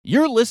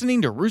You're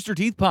listening to Rooster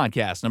Teeth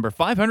Podcast number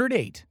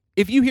 508.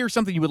 If you hear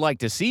something you would like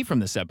to see from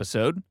this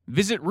episode,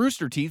 visit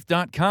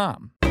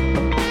roosterteeth.com.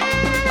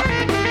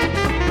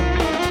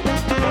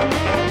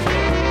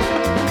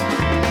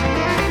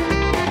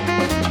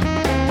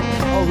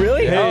 Oh,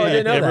 really? Hey, I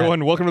didn't know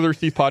everyone. Welcome to the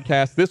Rooster Teeth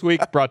Podcast. This week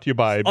brought to you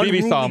by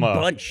BB Sama.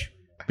 Bunch.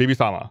 BB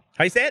Sama.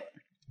 How you say it?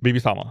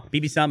 BB Sama.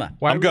 BB Sama.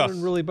 Why I'm are we Gus.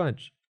 doing really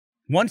bunch?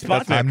 One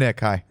sponsor. I'm Nick.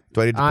 Hi.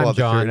 Do I need to pull I'm out the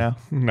John. shirt now?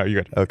 No,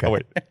 you're good. Okay. Oh,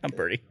 wait. I'm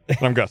Burnie.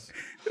 I'm Gus.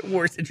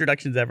 Worst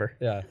introductions ever.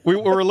 Yeah.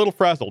 We're a little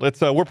frazzled.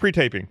 It's we're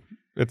pre-taping.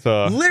 It's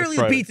Literally, it's the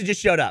Friday. pizza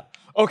just showed up.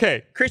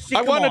 Okay. Christian,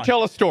 I come want to on.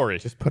 tell a story.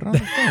 Just put it on the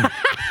phone.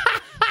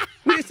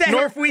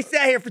 We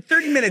sat here for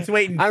 30 minutes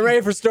waiting. I'm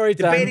ready for story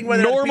time. debating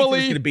whether the pizza was Normally,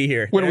 going to be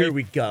here. when There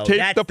we go. tape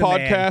That's the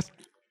man. podcast,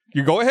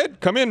 you go ahead,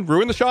 come in,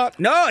 ruin the shot.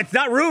 No, it's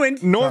not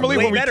ruined. Normally,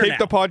 Way when we better tape now.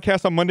 the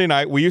podcast on Monday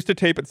night, we used to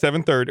tape at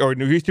 7:30, or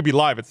we used to be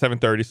live at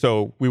 7:30,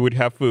 so we would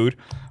have food,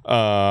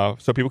 so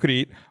people could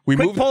eat. We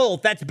Quick moved. poll.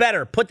 That's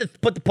better. Put the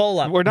poll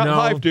up. We're not No.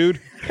 live, dude.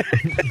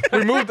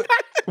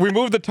 we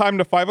moved the time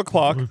to 5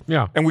 o'clock.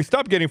 Yeah. And we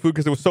stopped getting food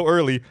because it was so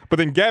early. But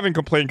then Gavin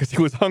complained because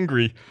he was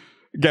hungry.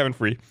 Gavin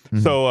free.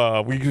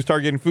 So we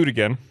started getting food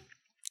again.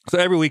 So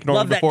every week,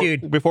 normally Love that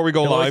dude. before we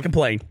go He'll always live,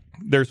 complain.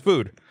 there's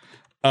food.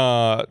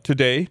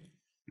 Today,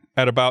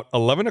 at about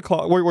 11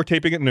 o'clock, we're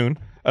taping at noon.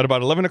 At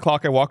about 11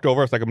 o'clock, I walked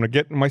over. I was like, I'm going to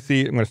get in my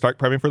seat. I'm going to start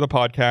prepping for the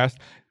podcast.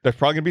 There's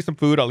probably going to be some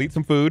food. I'll eat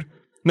some food.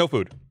 No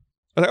food.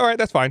 I was like, all right,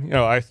 that's fine. You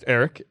know, I asked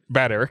Eric,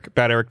 Bad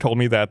Eric told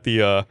me that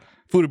the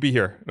food would be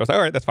here. I was like,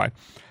 all right, that's fine.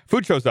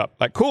 Food shows up.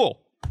 Like, cool.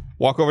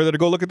 Walk over there to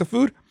go look at the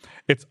food.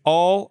 It's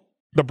all,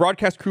 the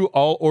broadcast crew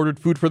all ordered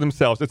food for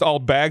themselves. It's all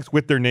bags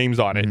with their names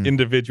on it,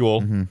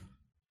 individual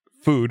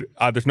food.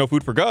 There's no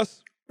food for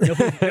Gus. No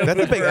That's a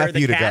big for F the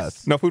you to cast.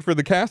 Gus. No food for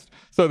the cast.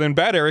 So then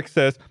Bad Eric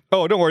says,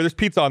 oh, don't worry, there's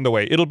pizza on the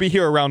way. It'll be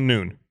here around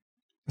noon.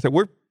 I said,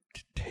 we're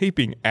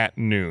taping at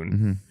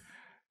noon.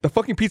 The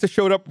fucking pizza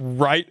showed up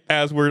right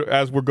as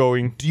we're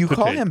going. Do you to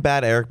call tape. him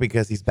Bad Eric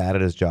because he's bad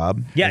at his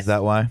job? Yes. Is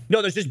that why?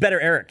 No, there's just better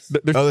Erics.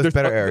 There's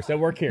better Eric. that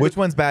work here. Which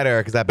one's Bad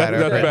Eric? Is that Bad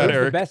That's Eric? Bad Who's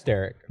Eric. the best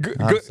Eric?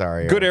 I'm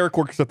sorry, Good Eric. Eric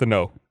works at the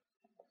no.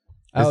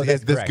 Oh,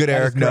 Does that's correct. good That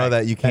is Eric know correct.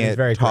 that you That is can't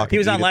very talk correct. He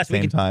was and on eat last at the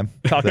same week and time?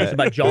 talked to us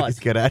about Jaws. He's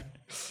good at.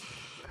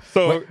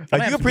 So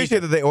I do appreciate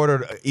that they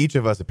ordered each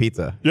of us a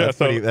pizza. yeah, That's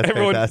so that's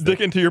everyone fantastic. dick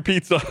into your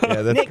pizza.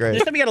 Yeah, that's Nick, great. there's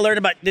something you got to learn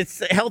about. It's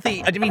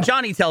healthy. I mean,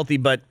 Johnny's healthy,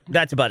 but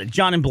that's about it.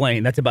 John and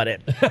Blaine, that's about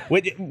it.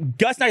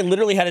 Gus and I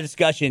literally had a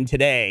discussion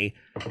today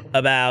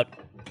about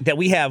that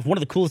we have one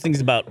of the coolest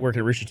things about working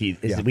at Rooster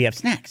Teeth is that we have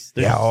snacks.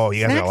 There's Yeah, oh,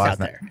 you guys got snacks a lot out of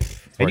there. snacks.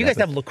 And you guys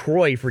have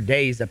LaCroix for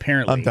days,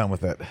 apparently. I'm done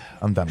with it.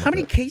 I'm done with it. How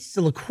many cases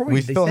of LaCroix We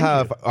did they still send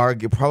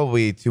have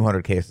probably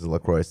 200 cases of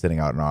LaCroix sitting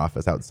out in our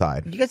office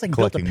outside. you guys like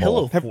built a collecting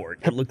pillow mold. fort.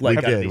 It looked like We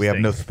out of did. these We have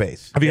no things.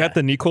 space. Have you had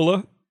the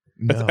Nicola?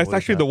 No, It's what is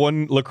actually that? the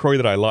one LaCroix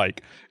that I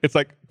like. It's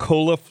like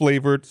cola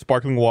flavored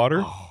sparkling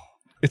water.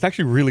 It's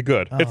actually really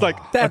good. It's like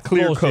That's a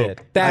clear bullshit.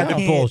 Coke. That's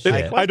can't-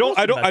 bullshit. I don't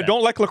about that?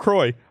 like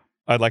LaCroix.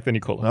 I like the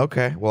Nicola.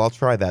 Okay, well, I'll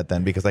try that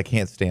then because I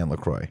can't stand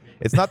LaCroix.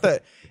 It's not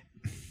that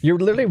You're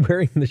literally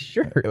wearing the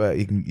shirt.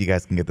 you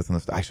guys can get this on the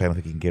store. Actually, I don't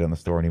think you can get it on the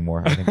store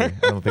anymore. I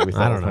don't think we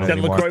sell I it don't know. on Is that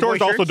anymore. LaCroix Stores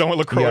boy also shirts? don't with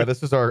LaCroix. Yeah,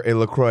 this is a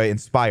LaCroix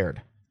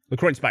inspired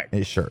LaCroix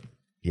inspired. shirt.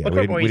 Yeah,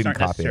 LaCroix we boys didn't aren't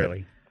copy necessarily.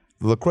 it.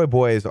 The LaCroix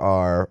boys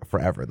are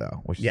forever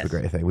though, which is Yes. the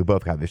great thing. We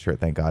both got this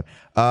shirt, thank God.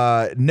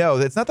 No,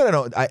 it's not that I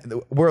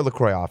don't. We're a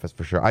LaCroix office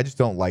for sure. I just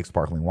don't like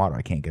sparkling water.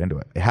 I can't get into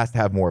it. It has to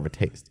have more of a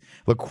taste.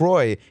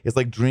 LaCroix is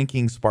like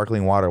drinking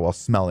sparkling water while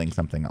smelling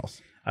something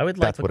else. I would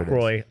like That's what it is.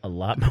 LaCroix a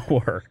lot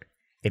more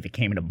if it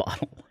came in a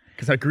bottle.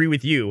 Because I agree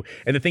with you.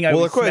 And the thing I Well,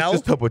 always LaCroix smell, is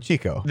just Topo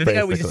Chico. the thing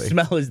I always basically.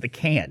 smell is the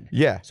can.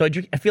 Yeah. So I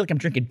feel like I'm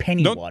drinking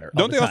penny water.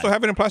 Don't they also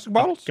have it in plastic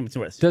bottles? Give me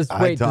some of this.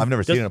 I've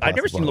never seen it. In a I've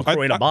never plastic seen bottle.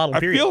 LaCroix in a bottle. I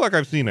period. feel like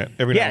I've seen it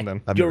every now and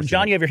then. I've never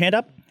John, seen you have your hand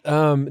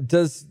up?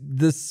 Does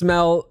the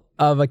smell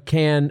of a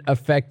can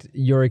affect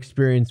your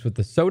experience with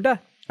the soda?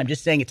 I'm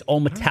just saying it's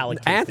all metallic.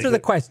 Answer tasting. the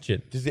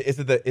question. Is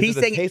it the He's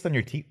saying- taste on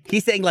your teeth?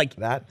 He's saying like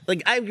That?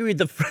 Like I agree with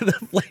the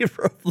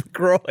flavor of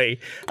LaCroix.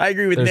 I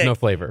agree with There's Nick. no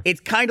flavor. It's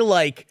kind of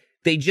like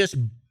they just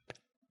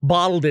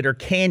bottled it or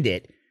canned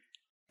it,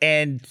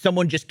 and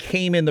someone just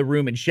came in the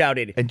room and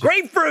shouted, And just-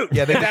 "Grapefruit!"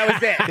 Yeah, they- that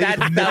was it.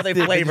 That's how they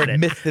flavored it.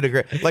 Mixed it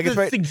like it's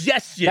The right.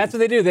 suggestion. That's what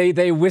they do.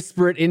 They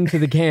whisper it into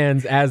the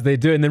cans as they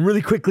do it and then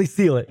really quickly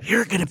seal it.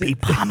 You're gonna be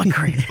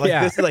pomegranate.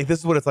 Yeah. This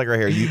is what it's like right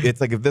here. It's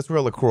like if this were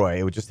a LaCroix,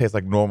 it would just taste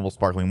like normal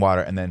sparkling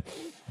water, and then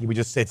you would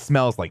just say it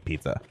smells like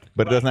pizza,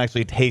 but it doesn't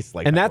actually taste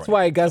like. And that's LaCroix.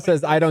 why Gus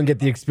says I don't get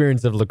the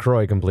experience of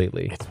LaCroix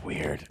completely. It's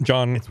weird.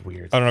 John, It's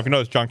weird. I don't know if you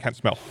noticed, John can't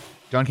smell.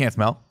 John can't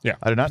smell. Yeah.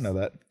 I did not know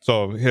that.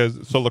 So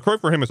LaCroix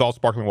for him is all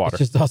sparkling water. It's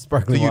just all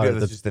sparkling So you water. do,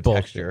 that's just the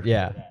bullshit. texture.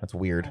 Yeah. That's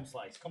weird.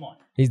 Slice. Come on.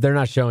 They're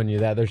not showing you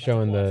that. They're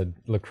showing the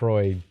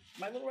LaCroix.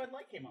 My little red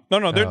light came on.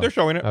 No, they're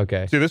showing it.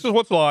 Okay. See, this is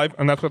what's live,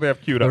 and that's what they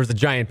have queued There up. was a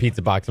giant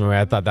pizza box in my way.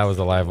 I thought that was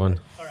a live one.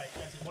 All right,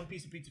 that's one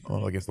piece of pizza for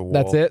Oh, me. against the wall.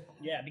 That's it?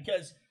 Yeah,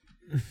 because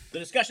the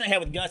discussion I had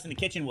with Gus in the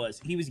kitchen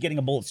was he was getting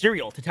a bowl of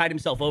cereal to tide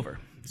himself over.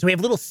 So we have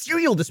little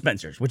cereal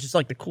dispensers, which is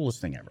like the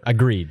coolest thing ever.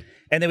 Agreed.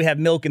 And then we have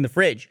milk in the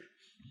fridge.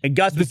 And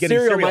Gus The was getting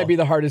cereal might be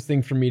the hardest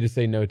thing for me to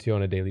say no to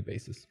on a daily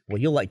basis. Well,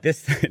 you'll like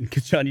this then,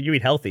 because John, you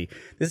eat healthy.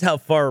 This is how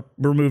far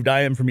removed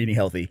I am from eating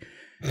healthy.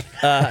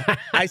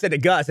 I said to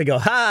Gus, I go,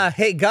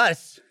 hey,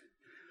 Gus.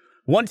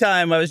 One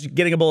time I was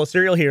getting a bowl of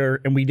cereal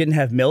here, and we didn't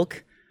have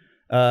milk.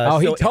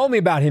 He told me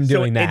about him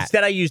doing that.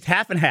 Instead, I used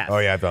half and half. Oh,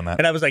 yeah, I've done that.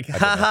 And I was like,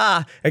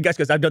 ha. And Gus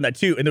goes, I've done that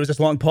too. And there was this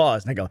long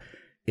pause. And I go,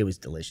 it was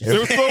delicious. It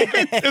was so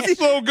good. It's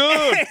so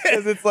good.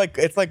 Because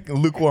it's like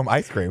lukewarm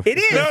ice cream. It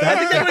is. I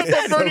think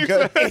that was so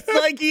good. It's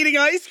like eating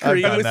ice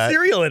cream done with that.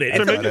 cereal in it. It's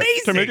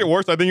amazing. To make it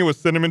worse, I think it was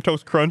Cinnamon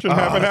Toast Crunch and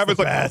half and half. it's It's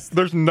the like, best.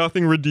 there's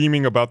nothing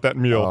redeeming about that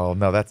meal. Oh,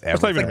 no, that's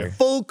not even everything.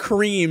 Full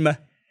cream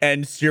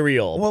and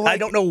cereal. Well, I like-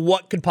 don't know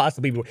what could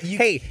possibly be.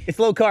 Hey, it's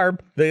low carb.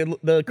 The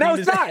cream No,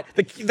 it's is not.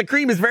 The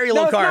cream is very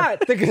low No, it's carb. not.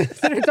 The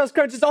Cinnamon Toast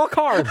Crunch is all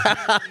carb.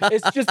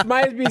 It's just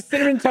might be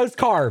Cinnamon Toast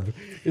carb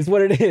is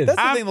what it is. That's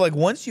the thing. Like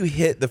once you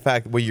hit the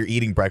fact where you're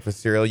eating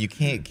breakfast cereal, you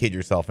can't kid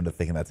yourself into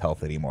thinking that's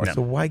healthy anymore. No.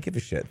 So why give a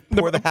shit?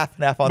 Pour the half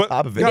and half on but-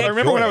 top of it. God, I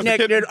remember when I was a Nick,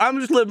 kid- dude, I'm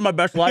just living my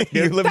best life,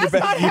 You dude. live your That's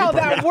best not how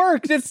eating that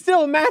works. It's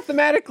still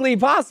mathematically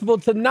possible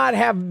to not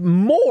have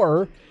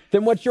more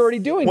than what you're already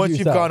doing. Once to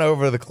you've yourself. gone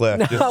over the cliff,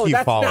 No, just keep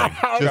that's falling. not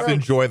how it Just works.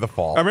 enjoy the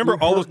fall. I remember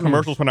all those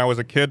commercials when I was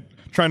a kid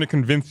trying to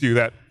convince you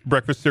that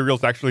breakfast cereal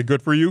is actually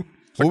good for you.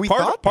 It's Well, like we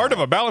part thought of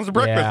that. a balanced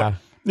breakfast. Yeah.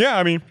 Yeah,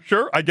 I mean,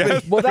 sure, I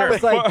guess. Well, that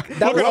was like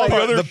that was Look at all like the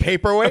other the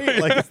paperweight,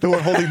 like it's the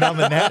one holding down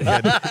the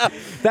napkin.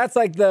 that's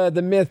like the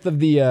myth of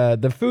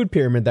the food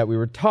pyramid that we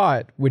were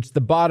taught, which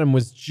the bottom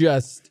was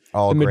just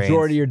All the majority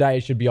grains. of your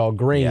diet should be all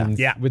grains,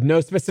 Yeah. with no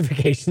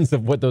specifications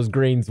of what those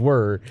grains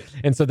were.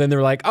 And so then they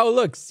were like, oh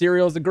look,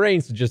 cereal's a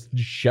grain, so just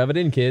shove it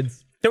in,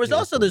 kids. There was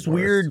also this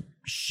weird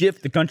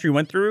shift the country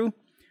went through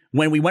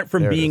when we went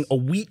from There it being is. a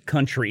wheat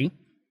country,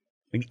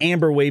 like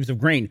amber waves of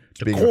grain,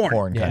 to being a corn.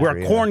 corn We're country,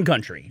 a yeah. corn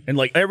country, and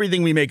like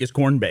everything we make is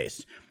corn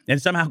based. And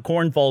somehow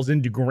corn falls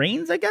into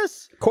grains, I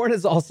guess. Corn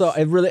is also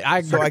it really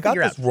So I got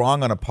figure this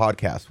wrong on a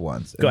podcast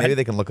once. And Go maybe ahead.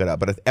 they can look it up.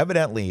 But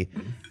evidently,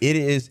 it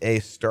is a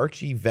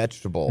starchy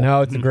vegetable.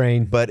 no, it's a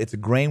grain. But it's a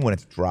grain when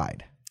it's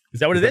dried. Is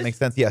that what Does it that is? make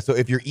sense? Yeah. So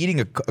if you're eating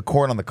a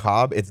corn on the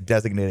cob, it's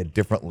designated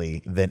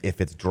differently than if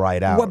it's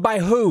dried out. What by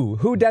who?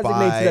 Who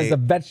designates it as a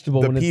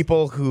vegetable? The when it's,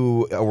 people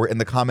who were in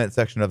the comment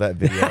section of that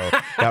video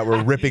that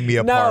were ripping me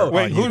apart.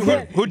 Wait, on who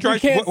YouTube.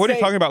 dries? can't What are you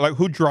say- talking about? Like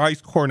who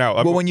dries corn out?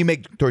 Well, when you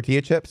make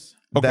tortilla chips,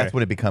 Okay. that's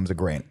when it becomes a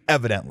grain.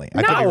 Evidently,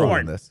 I could be No. wrong Corn.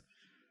 on this.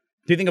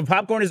 Do you think of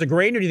popcorn as a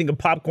grain, or do you think of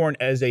popcorn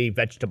as a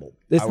vegetable?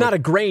 it's not a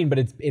grain, but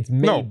it's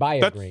made no, by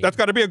a that's grain.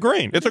 got to be a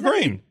grain. It's a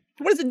grain.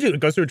 What does it do? It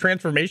goes through a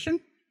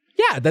transformation?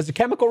 Yeah, there's a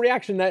chemical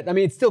reaction that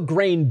it's still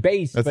grain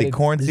based. Let's but see, it's-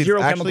 corn seeds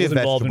zero actually a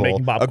chemicals involved in vegetable,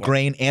 making a popcorn.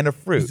 grain, and a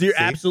fruit. See?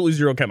 Absolutely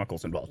zero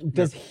chemicals involved.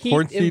 Does heat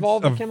Corn seeds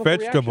involve a a chemical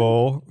reaction?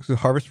 vegetable, it's a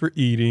harvest for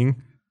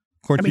eating.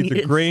 Corn seeds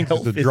are grains.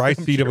 It's a dry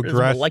seed of a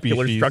grass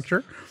molecular species.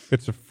 structure.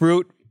 It's a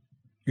fruit.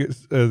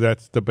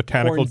 That's the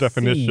botanical Corn seed.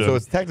 definition. So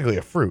it's technically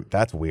a fruit.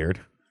 That's weird.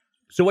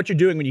 So what you're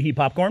doing when you heat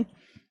popcorn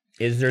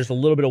is there's a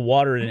little bit of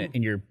water in it,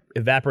 and you're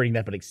evaporating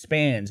that, but it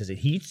expands as it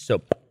heats,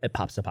 so it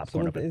pops the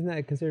popcorn open. Isn't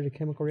that considered a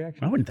chemical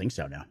reaction? I wouldn't think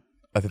so now.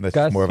 I think that's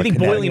Gus, just more of You a think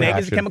kinetic boiling an egg is a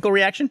reaction. chemical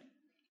reaction?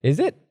 Is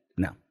it?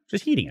 No,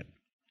 just heating it.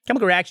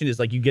 Chemical reaction is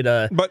like you get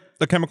a, but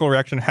the chemical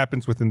reaction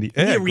happens within the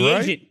you need egg, a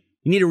reagent. right?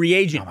 You need a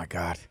reagent. Oh my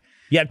god!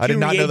 You have I two did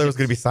not know there was reagents.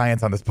 going to be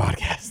science on this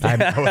podcast.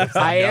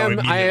 I am.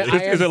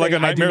 Is it like a I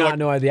do nightmare, not like-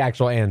 know the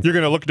actual answer. You're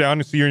gonna look down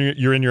and see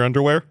you're in your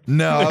underwear.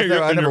 No, I You're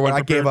never went. I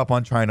unprepared. gave up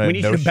on trying to We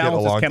need know to shit a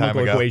balance this long time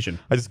chemical ago. equation.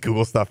 I just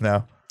Google stuff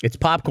now. It's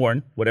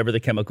popcorn, whatever the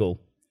chemical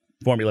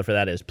formula for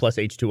that is, plus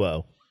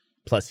H2O,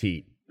 plus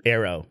heat,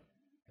 arrow,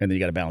 and then you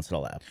got to balance it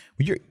all out.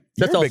 Well, you're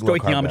That's a all big low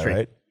carb guy, stoichiometry.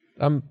 right?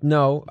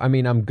 No, I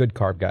mean I'm good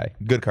carb guy.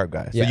 Good carb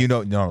guy. So Yeah. you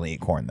don't normally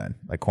eat corn then?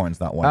 Like corn's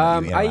not one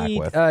that you I interact eat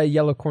with.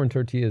 yellow corn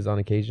tortillas on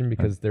occasion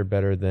because they're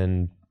better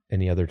than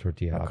any other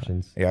tortilla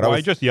options. Yeah, Why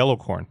just yellow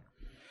corn?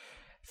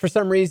 For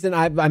some reason,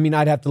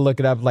 I'd have to look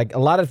it up. Like a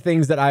lot of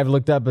things that I've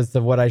looked up as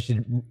to what I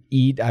should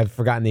eat, I've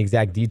forgotten the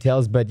exact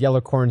details. But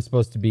yellow corn is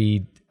supposed to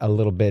be a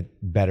little bit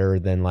better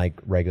than like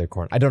regular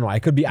corn. I don't know. I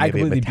could be. I Maybe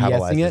it completely BSing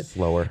metabolizes it.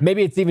 slower.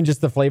 Maybe it's even just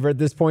the flavor at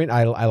this point.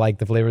 I like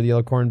the flavor of the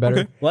yellow corn better.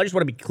 Okay. Well, I just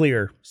want to be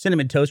clear.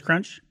 Cinnamon Toast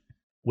Crunch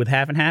with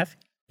half and half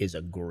is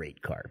a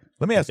great carb.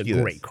 Let me ask It's you a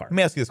this. great carb. Let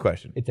me ask you this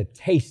question. It's a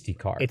tasty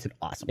carb. It's an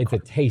awesome It's a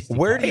carb. tasty.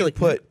 Where carb. do you Hey,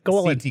 put go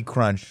on. CT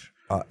Crunch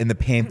in the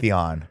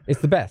pantheon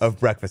It's the best. of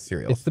breakfast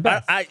cereals? It's the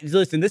best.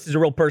 Listen, this is a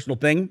real personal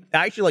thing.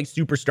 I actually like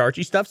super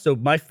starchy stuff. So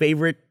my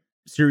favorite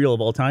cereal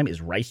of all time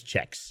is Rice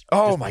Checks.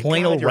 Oh Just my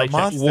plain God, old you're a Rice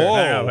Checks. monster.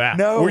 Whoa! Yeah.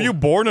 No. Were you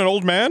born an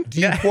old man? Do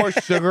you pour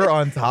sugar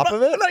on top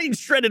of it? I'm not eating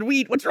shredded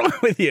wheat. What's wrong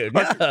with you?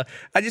 No,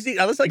 I just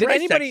like Did Rice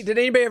anybody Checks. did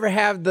anybody ever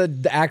have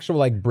the actual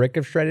like brick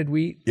of shredded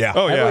wheat? Yeah.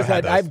 Oh, yeah, I've always I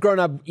had those. I've grown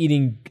up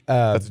eating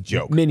That's a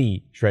joke.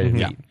 mini shredded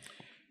wheat,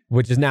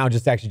 which is now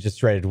just actually just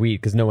shredded wheat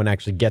because no one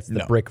actually gets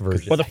the brick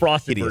version. Or the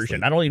frosted hideously.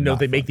 version. I don't even know if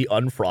they not make the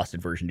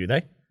unfrosted version, do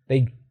they?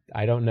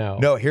 I don't know.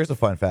 No, here's a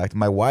fun fact.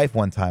 My wife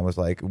one time was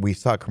like, we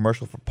saw a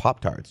commercial for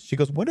Pop-Tarts. She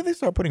goes, when did they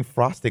start putting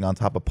frosting on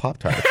top of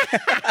Pop-Tarts?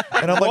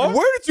 And I'm like,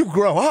 where did you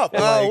grow up? Oh,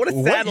 Like, what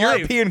a sad life.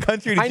 European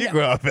country did you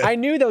grow up in? I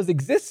knew those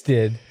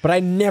existed, but I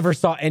never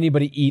saw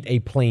anybody eat a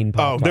plain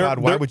Pop-Tart. God,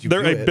 why would you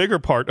They're do a it? bigger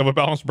part of a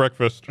balanced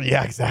breakfast.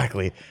 Yeah,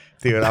 exactly.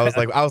 Dude, I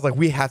was like,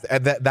 we have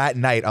to, that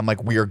night, I'm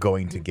like, we are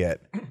going to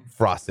get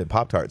frosted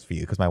Pop-Tarts for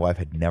you because my wife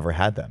had never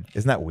had them.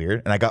 Isn't that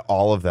weird? And I got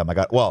all of them.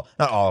 Well,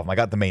 not all of them. I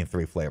got the main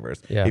 3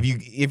 flavors. Yeah.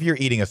 If you're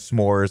eating a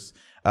s'mores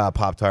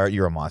Pop-Tart,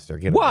 you're a monster.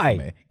 Get Why? away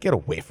from me. Get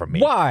away from me.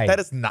 Why? That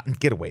is not,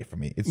 get away from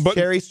me. It's But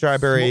cherry,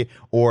 strawberry,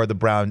 or the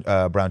brown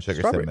sugar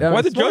Strawberry. cinnamon.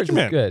 Why the S'mores is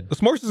judgment? good. The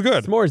s'mores is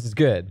good. S'mores is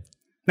good.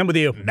 I'm with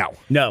you.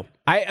 No.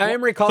 I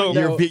am recalling.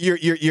 So though- You're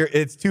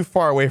it's too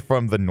far away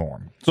from the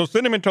norm. So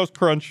Cinnamon Toast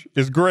Crunch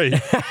is great,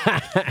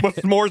 but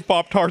s'mores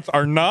Pop-Tarts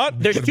are not.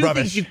 There's two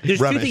Rubbish. things. There's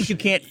Rubbish. two things you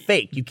can't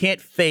fake. You can't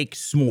fake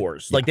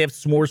s'mores. Like they have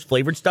s'mores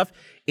flavored stuff.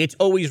 It's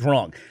always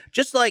wrong.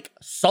 Just like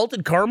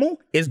salted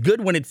caramel is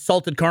good when it's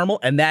salted caramel,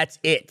 and that's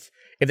it.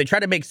 If they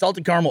try to make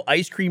salted caramel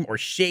ice cream or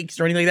shakes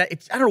or anything like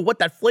that, I don't know what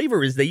that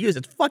flavor is they use.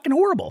 It's fucking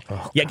horrible.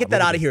 Yeah, get that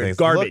Look out at of here. these It's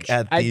things. garbage.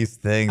 Look at these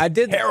things. I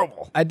did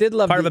Terrible. I did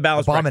love Part of a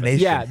balanced breakfast.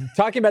 Abomination. Yeah,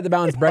 talking about the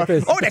balanced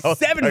breakfast. Oh, that's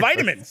 7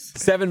 vitamins.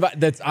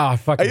 That's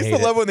fucking. I used to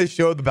love when they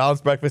showed the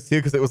balanced breakfast too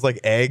because it was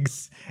like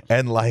eggs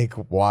and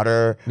like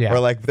water Yeah. or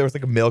like there was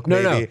like a milk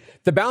No, maybe. no.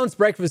 The balanced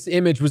breakfast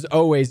image was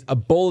always a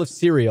bowl of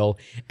cereal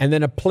and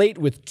then a plate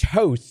with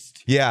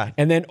toast. Yeah.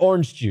 And then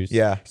orange juice.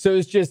 Yeah. So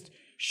it's just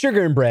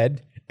sugar and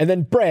bread and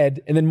then more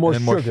And then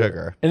more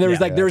sugar. And there was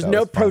Yeah, there was that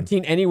no was fun.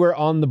 protein anywhere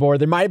on the board.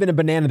 There might have been a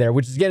banana there,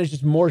 which is again is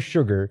just more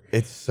sugar.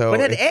 It's so But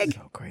it had it's egg.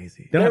 so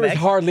crazy. Don't There have was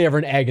eggs? hardly ever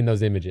an egg in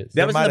those images.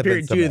 That was in might the have been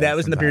period some too. eggs That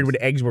was in the period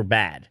sometimes. when eggs were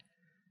bad.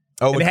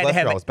 Oh, And when they had to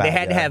have cholesterol was bad. they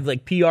had to yeah. have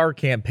like PR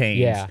campaigns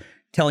Yeah.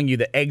 telling you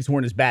that eggs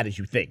weren't as bad as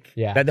you think.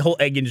 Yeah. That the whole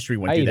egg industry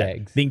went I through eat that.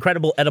 eggs. The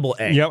incredible edible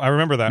egg. Yep, I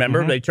remember that.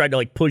 Remember Mhm. they tried to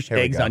like push we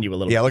eggs go. on you a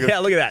little Yeah, bit. look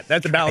at- Look at that.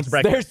 That's a balanced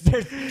breakfast.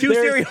 There's Two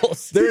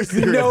cereals. There's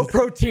no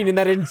protein in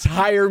that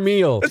entire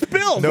meal. It's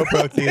pills. no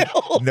protein,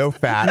 no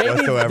fat Maybe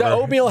whatsoever. the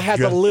oatmeal has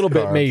a Just little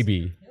bit, carbs.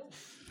 maybe.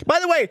 By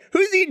the way,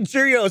 who's eating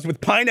Cheerios with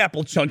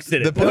pineapple chunks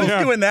in it? The Who's pill-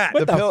 doing that?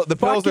 The the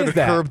pills fuck are is to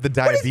that? curb the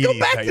What is- diabetes go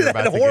back that to you're that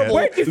about to horrible- get.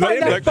 Where'd you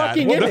find that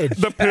fucking image?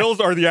 The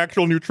pills are the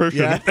actual nutrition.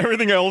 Yeah.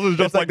 Everything else is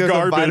just It's like there's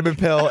garbage. a vitamin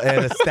pill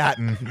and a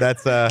statin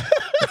that's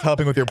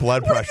helping with your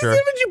blood pressure. What is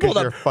this image you pulled 'cause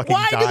up? You're fucking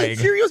Why dying. do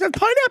the Cheerios have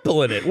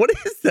pineapple in it? What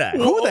is that?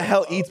 Who the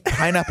hell eats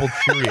pineapple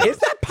Cheerios? Is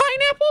that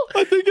pineapple?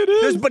 I think it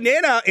is. There's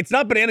banana. It's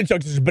not banana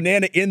chunks. There's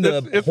banana in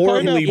the It's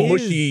horribly pineapple.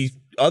 mushy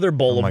other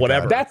bowl my of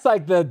whatever.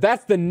 God.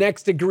 That's the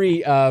next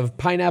degree of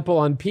pineapple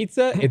on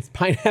pizza. It's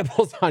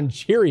pineapples on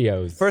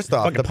Cheerios. First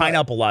off, Fucking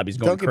pineapple lobby's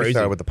going don't get me crazy.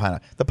 started with the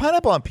pineapple. The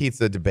pineapple on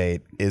pizza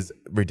debate is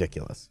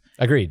ridiculous.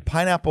 Agreed.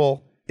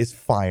 Pineapple is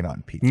fine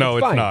on pizza. No,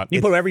 it's fine. not. You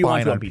put whatever you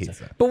want fine to on on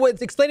pizza.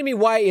 But explain to me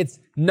why it's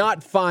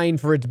not fine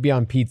for it to be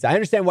on pizza. I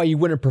understand why you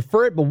wouldn't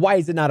prefer it, but why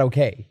is it not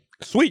okay?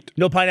 Sweet.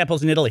 No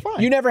pineapples in Italy.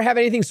 You never have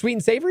anything sweet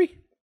and savory?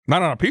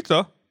 Not on a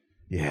pizza.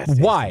 Yeah.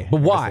 Why?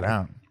 But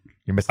why?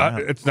 You're missing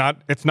out.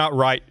 It's not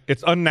right.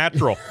 It's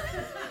unnatural.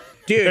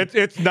 Dude,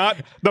 It's not.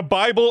 The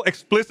Bible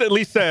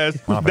explicitly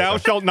says, on, "Thou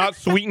buddy. shalt not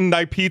sweeten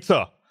thy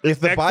pizza." If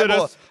the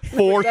Exodus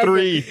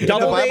 4:3. the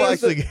double Bible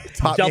days- actually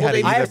taught me double how to days-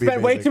 eat. I have That'd be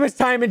spent way amazing. too much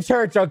time in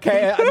church,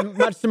 okay?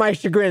 Much to my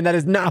chagrin, that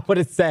is not what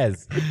it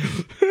says.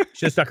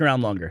 should have stuck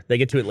around longer. They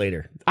get to it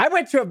later. I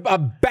went to a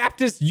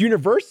Baptist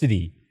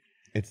university.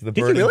 It's the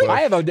you burning really? bush.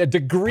 I have a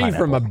degree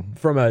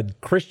from a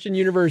Christian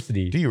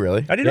university. Do you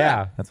really? I did know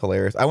Yeah. That's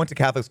hilarious. I went to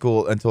Catholic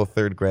school until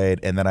 3rd grade,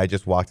 and then I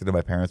just walked into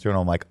my parents' room,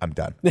 and I'm like, I'm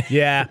done. that.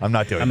 Yeah. I'm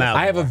not doing I'm this. out.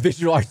 I have a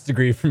visual arts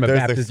degree from a There's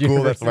Baptist the school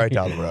university. that's right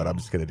down the road. I'm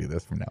just going to do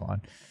this from now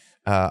on.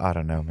 I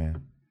don't know,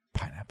 man.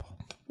 Pineapple.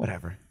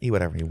 Whatever. Eat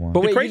whatever you want.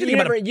 But wait, crazy you thing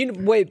about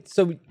never, wait,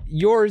 so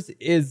yours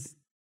is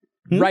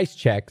rice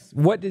checks.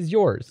 What is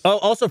yours? Oh,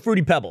 also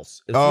Fruity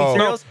Pebbles. Sweet Oh.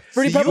 cereals.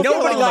 Fruity Pebbles?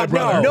 Nobody, No, likes,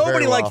 no. nobody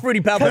Very likes well.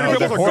 Fruity Pebbles. Fruity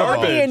Pebbles are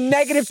Salty garbage. in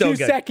negative So 2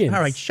 good. seconds.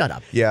 All right, shut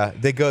up. Yeah,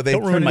 they Don't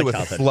turn ruin my into a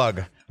childhood.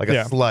 slug, like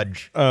Yeah. a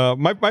sludge.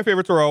 My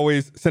favorites are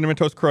always Cinnamon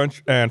Toast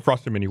Crunch and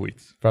Frosted Mini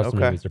Wheats. Frosted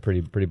Okay. Mini are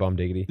pretty bomb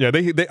diggity. Yeah,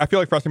 they I feel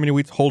like Frosted Mini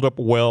Wheats hold up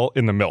well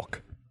in the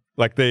milk.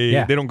 Like they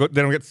don't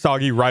get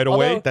soggy right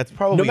away. Although- That's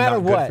probably No matter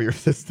not good what. for your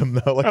system,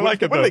 though. Like, I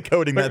like it, what are though. they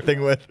coating that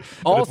thing with? That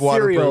All it's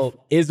waterproof?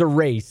 cereal is a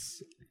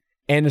race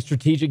and a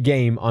strategic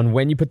game on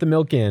when you put the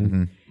milk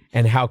in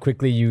and how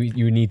quickly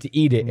you need to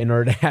eat it in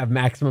order to have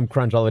maximum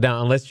crunch all the way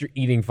down, unless you're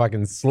eating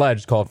fucking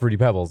sludge called Fruity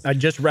Pebbles. I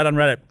just read on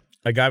Reddit,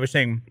 a guy was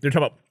saying, they're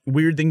talking about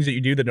weird things that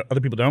you do that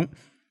other people don't.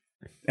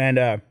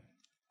 And,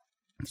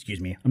 excuse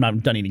me, I'm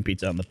not done eating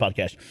pizza on the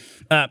podcast.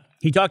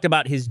 He talked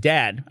about his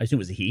dad, I assume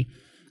it was a he,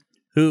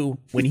 who,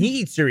 when he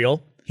eats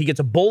cereal, he gets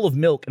a bowl of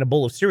milk and a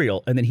bowl of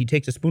cereal, and then he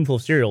takes a spoonful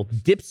of cereal,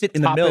 dips it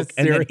in the Top his milk,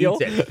 and then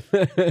cereal? eats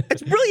it.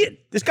 It's brilliant.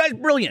 This guy's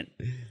brilliant.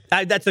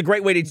 That's a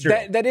great way to eat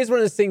cereal. That is one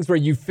of those things where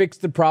you fix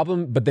the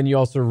problem, but then you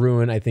also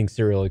ruin, I think,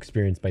 cereal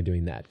experience by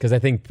doing that. Because I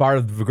think part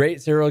of the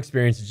great cereal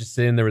experience is just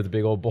sitting there with a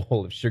big old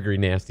bowl of sugary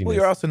nastiness. Well,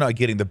 you're also not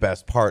getting the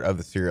best part of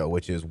the cereal,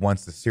 which is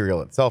once the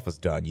cereal itself is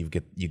done, you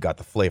got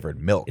the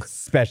flavored milk.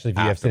 Especially if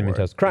you have Cinnamon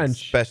Toast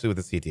Crunch. Especially with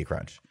the CT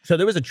Crunch. So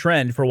there was a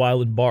trend for a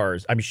while in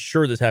bars. I'm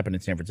sure this happened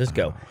in San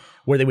Francisco,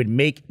 where they would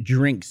make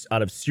drinks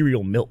out of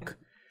cereal milk.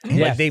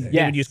 Yes, They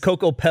would use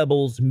Cocoa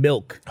Pebbles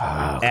milk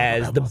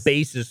as the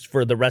basis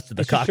for the rest of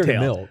the It's just cocktail. sugar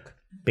milk.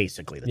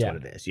 Basically, that's what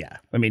it is. Yeah.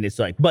 I mean, it's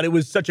like, but it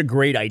was such a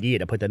great idea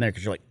to put that in there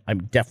because you're like,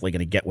 I'm definitely going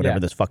to get whatever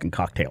this fucking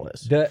cocktail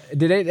is.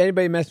 Did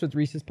anybody mess with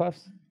Reese's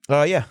Puffs?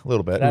 Yeah, a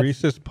little bit.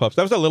 Reese's Puffs.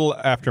 That was a little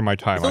after my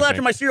time. It's a little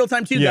after my cereal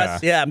time too,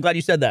 Gus. Yeah, I'm glad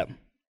you said that.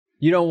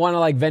 You don't want to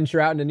like venture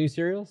out into new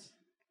cereals?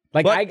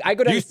 Like I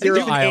go down the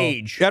cereal aisle.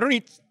 Age. Yeah, I don't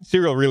eat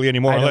cereal really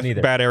anymore I don't unless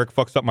either. Bad Eric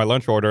fucks up my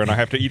lunch order and I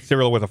have to eat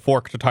cereal with a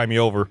fork to tie me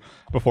over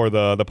before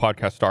the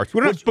podcast starts.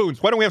 We don't have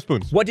spoons. Why don't we have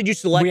spoons? What did you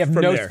select? We have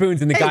from no there?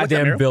 spoons in the Hey, what's up,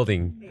 goddamn Meryl?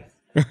 building.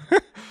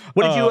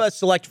 What did you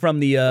select from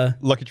the?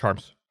 Lucky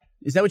Charms.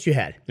 Is that what you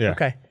had? Yeah.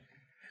 Okay.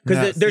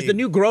 Because there's the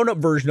new grown-up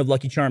version of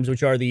Lucky Charms,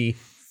 which are the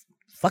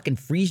fucking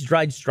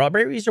freeze-dried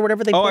strawberries or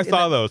whatever they. Oh, put I in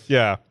saw that. those.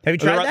 Yeah. Have you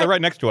tried that? They're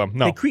right next to them.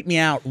 No. They creep me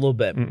out a little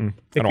bit. They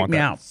creep want me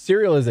that. out.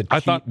 Cereal is a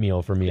cheat thought-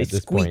 meal for me They at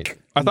this squeak. point.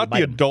 I thought Bite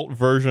the 'em. adult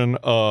version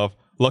of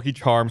Lucky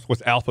Charms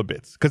was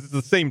Alphabets because it's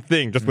the same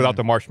thing just without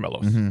the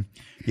marshmallows.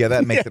 Yeah,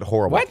 that makes it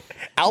horrible. What?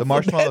 The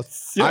marshmallows.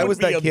 Alphabets? I Would was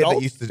be that kid that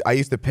adult? I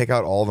used to pick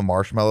out all the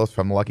marshmallows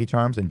from Lucky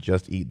Charms and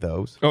just eat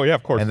those. Oh yeah,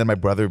 of course. And then my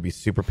brother would be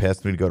super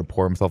pissed when he'd go to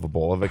pour himself a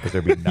bowl of it because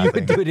there'd be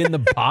nothing. Do it in the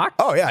box?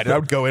 Oh yeah, I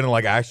would go in and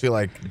like actually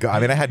like. Go, I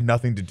mean, I had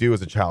nothing to do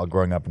as a child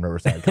growing up in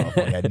Riverside,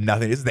 California. I had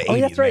nothing. This is the 80s. Oh,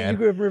 that's right. Man. You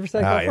grew up in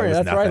Riverside, It California. was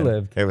That's where I nothing.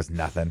 lived. It was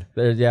nothing.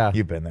 Yeah.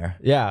 You've been there.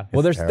 Yeah.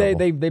 Well, It's terrible.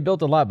 they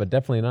built a lot, but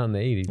definitely not in the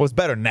 80s. Well, it's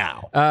better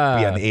now. But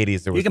yeah, in the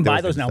 80s, there was. You can there buy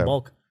was those now in stuff.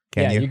 bulk.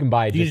 Can you? You can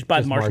buy. You just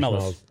buy the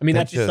marshmallows. I mean,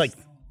 that's That's just just-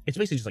 like it's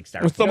basically just like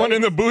styrofoam. Someone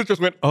in the booth just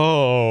went,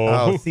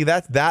 Oh, see,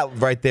 that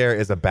right there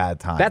is a bad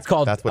time. That's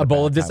called what a bowl bad of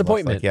time looks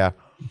disappointment. Like. Yeah,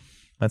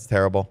 that's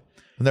terrible.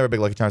 I'm never a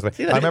big Lucky Charms. But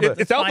I remember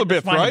it's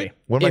Alphabets, fine to right? me.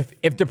 one of my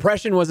If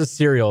depression was a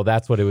cereal,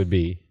 that's what it would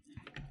be.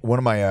 one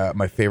of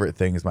my favorite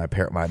things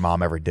my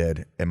mom ever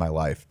did in my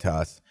life to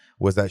us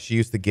was that she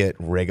used to get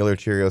regular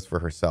Cheerios for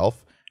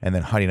herself and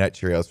then Honey Nut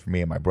Cheerios for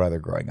me and my brother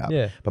growing up.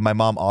 Yeah. But my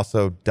mom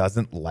also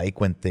doesn't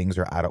like when things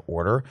are out of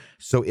order.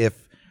 So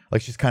if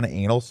like she's kind of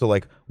anal, so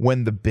like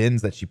when the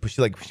bins that she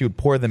would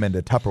pour them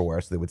into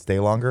Tupperware so they would stay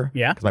longer.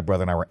 Yeah. Because my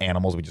brother and I were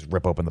animals, we just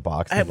rip open the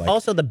box. I and have like,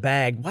 also the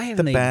bag. Why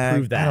haven't they bag,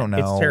 improved that? I don't know.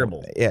 It's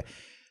terrible. Yeah.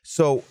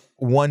 So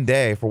one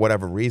day, for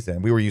whatever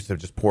reason, we were used to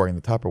just pouring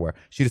the Tupperware.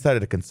 She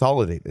decided to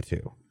consolidate the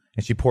two,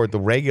 and she poured the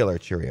regular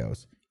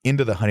Cheerios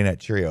into the Honey Nut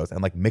Cheerios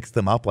and like mixed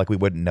them up like we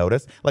wouldn't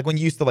notice. Like when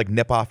you used to like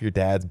nip off your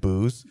dad's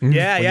booze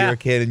Yeah, when yeah. you were a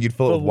kid and you'd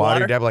fill it Full with of water. water.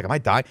 Your dad would be like, am I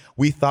dying?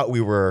 We thought we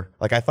were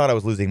like, I thought I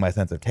was losing my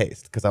sense of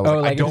taste because I was Oh,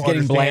 like, like I it don't was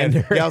getting understand.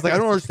 blander. Yeah, I was like, I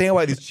don't understand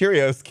why these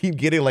Cheerios keep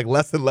getting like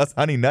less and less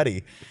honey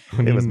nutty.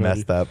 It was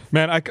messed up.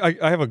 Man, I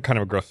have a kind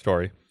of a gross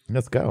story.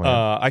 Let's go. Man.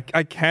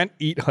 I can't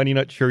eat Honey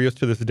Nut Cheerios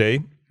to this day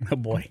Oh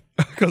boy.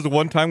 because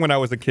one time when I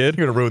was a kid,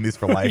 You're gonna ruin these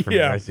for life. For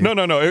me, I see. no,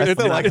 I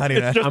still like Honey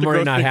Nut. just I'm a already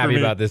gross not thing for happy me.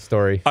 about this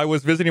story. I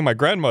was visiting my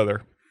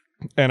grandmother,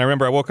 and I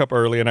remember I woke up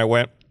early and I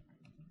went.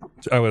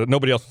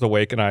 Nobody else was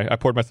awake, and I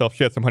poured myself.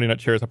 She had some Honey Nut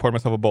Cheerios. I poured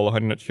myself a bowl of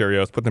Honey Nut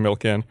Cheerios. Put the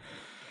milk in.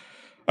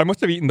 I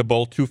must have eaten the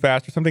bowl too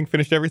fast or something.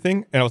 Finished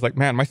everything, and I was like,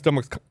 "Man, my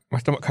stomach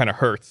kind of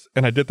hurts."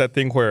 And I did that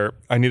thing where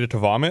I needed to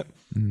vomit,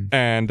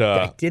 and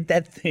I did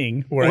that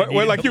thing where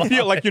where like you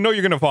feel like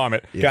you're gonna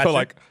vomit. Gotcha. So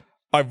like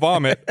I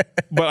vomit,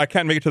 but I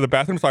can't make it to the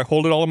bathroom, so I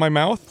hold it all in my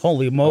mouth,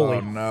 Holy moly.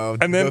 Oh no!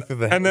 and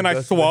then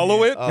I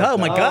swallow it. Oh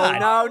my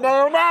God.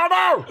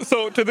 No.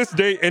 So to this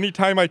day,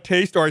 anytime I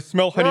taste or I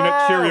smell Honey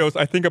Nut Cheerios,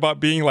 I think about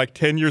being like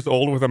 10 years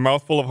old with a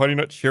mouthful of Honey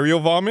Nut Cheerio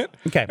vomit.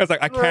 Okay. It's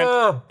like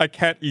I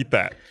can't eat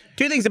that.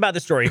 Two things about the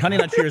story. Honey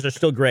Nut Cheerios are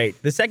still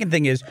great. The second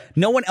thing is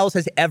no one else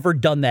has ever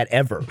done that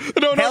ever.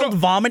 No, Held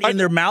vomit in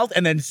their mouth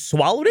and then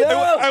swallowed it?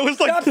 I was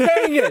like, Stop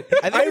saying it.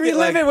 I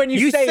relive it when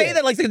you say it.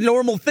 that like it's a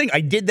normal thing.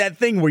 I did that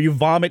thing where you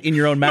vomit in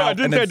your own mouth no, I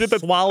didn't and say then I did that.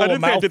 swallow I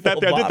didn't a say I did that.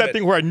 mouthful I of did that vomit.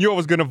 thing where I knew I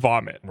was gonna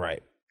vomit.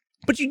 Right.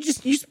 But you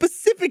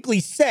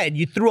specifically said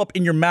you threw up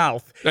in your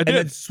mouth I and did.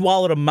 then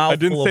swallowed a mouthful I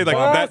didn't say of like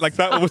vomit. that. Like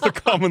that was a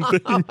common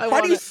thing.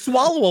 How do you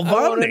swallow a I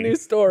want a vomiting? new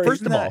story.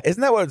 First of all,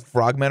 Isn't that what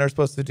frogmen are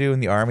supposed to do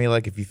in the army?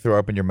 Like if you throw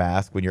up in your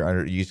mask when you're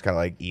under, you just gotta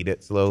like eat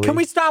it slowly. Can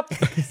we stop?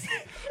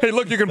 Hey,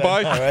 look, you can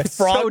buy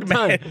frog so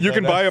man. done. you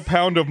can buy a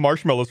pound of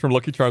marshmallows from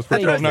Lucky Charms for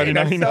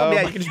 $12.99.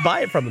 Yeah, you can just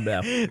buy it from them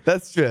now.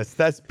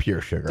 That's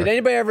pure sugar. Did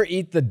anybody ever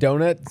eat the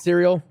donut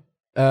cereal?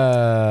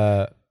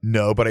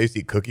 No, but I used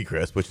to eat Cookie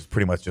Crisp, which is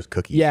pretty much just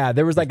cookies. Yeah,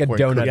 there was like a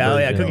Pouring donut. cookies.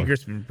 Yeah, version. Cookie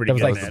Crisp is pretty That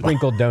was good. like man.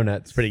 sprinkled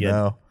donuts. Pretty good.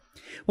 No.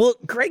 Well,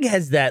 Greg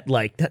has that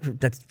like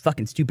that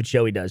fucking stupid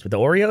show he does with the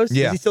Oreos.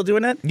 Yeah. Is he still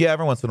doing that? Yeah,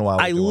 every once in a while.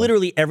 I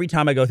literally every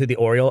time I go through the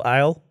Oreo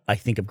aisle, I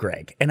think of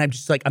Greg, and I'm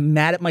just like I'm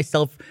mad at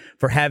myself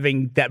for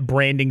having that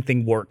branding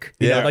thing work.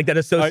 You know, like that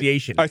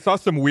association. I saw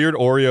some weird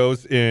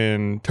Oreos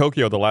in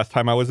Tokyo the last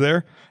time I was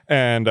there,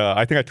 and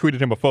I think I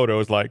tweeted him a photo. It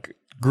was like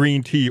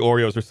green tea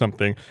Oreos or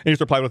something. And he just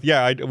replied with,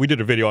 yeah, we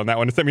did a video on that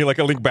one. And sent me like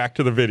a link back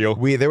to the video.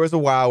 There was a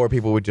while where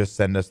people would just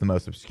send us the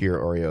most obscure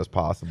Oreos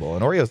possible.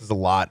 And Oreos is a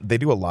lot. They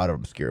do a lot of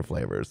obscure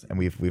flavors. And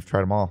we've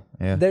tried them all.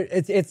 Yeah.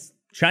 It's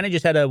China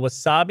just had a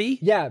wasabi.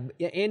 yeah.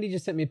 Andy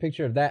just sent me a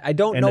picture of that. I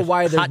don't And know a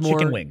why there's hot more.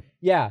 chicken wing.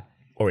 Yeah.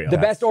 Oreo. The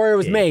best Oreo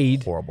was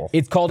made. horrible.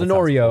 It's called That an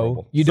sounds Oreo.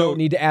 horrible. You don't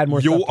need to add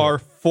more stuff You to are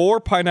it. for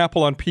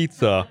pineapple on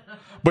pizza,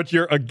 but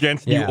you're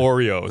against Yeah. new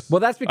Oreos.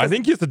 Well, that's because I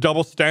think it's a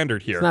double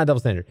standard here. It's not a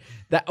double standard.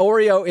 That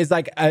Oreo is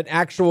like an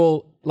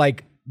actual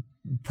like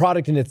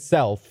product in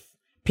itself.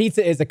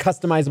 Pizza is a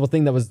customizable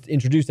thing that was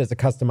introduced as a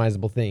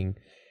customizable thing.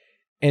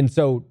 And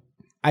so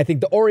I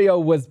think the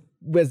Oreo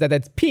was at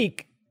its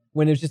peak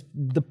when it was just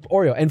the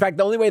Oreo. In fact,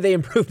 the only way they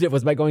improved it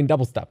was by going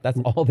double stuff. That's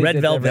all they Red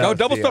did. velvet. No,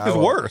 double stuff is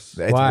worse.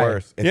 It's Why?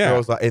 worse. Yeah.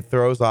 It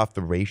throws off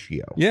the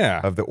ratio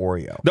Yeah. of the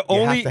Oreo. The you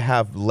only- have to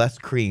have less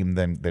cream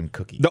than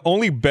cookie. The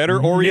only better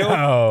Oreo,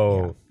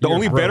 No. the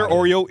only better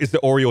Oreo is the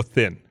Oreo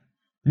thin.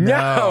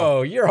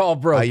 No, you're all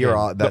broken. You're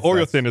all, The that's, Oreo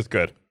that's- thin is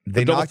good.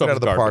 They The double knocked it stuff out is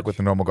of the park garbage. with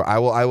the normal. I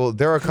will.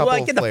 There are a couple.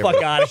 Well, get the flavors.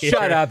 fuck out of here.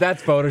 Shut up.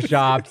 That's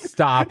photoshopped.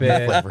 Stop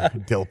it. Flavor.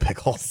 Dill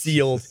pickle.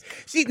 Sealed.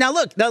 See, now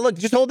look,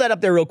 just hold that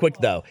up there real quick,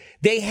 though.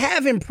 They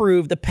have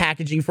improved the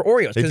packaging for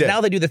Oreos because did.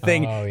 now they do the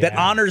thing that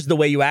honors the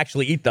way you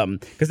actually eat them.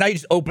 Because now you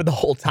just open the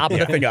whole top of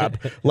the thing up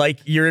like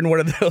you're in one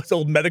of those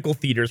old medical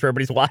theaters where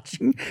everybody's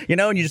watching,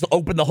 and you just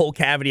open the whole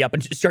cavity up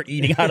and just start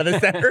eating out of the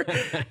center.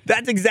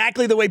 That's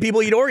exactly the way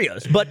people eat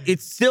Oreos. But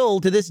it's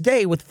still, to this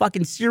day, with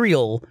fucking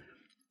cereal,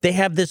 they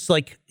have this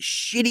like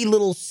shitty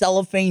little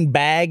cellophane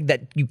bag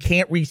that you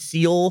can't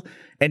reseal,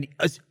 and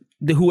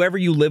whoever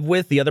you live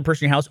with, the other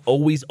person in your house,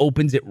 always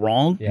opens it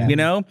wrong.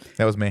 Yeah.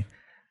 That was me.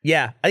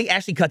 Yeah, I think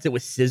Ashley cuts it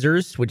with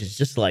scissors, which is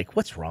just like,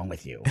 what's wrong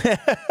with you?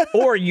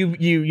 Or you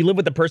live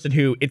with the person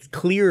who it's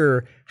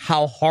clear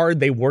how hard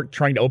they work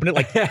trying to open it.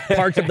 Like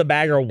parts of the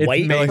bag are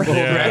white. mangled.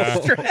 Yeah.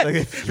 Like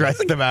they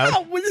stressed them out.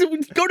 Oh,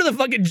 go to the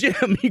fucking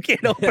gym. You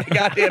can't open a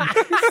goddamn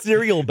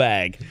cereal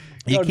bag.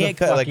 You Go to the can't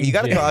cut. Like fucking you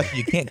got to gym. caution.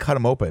 You can't cut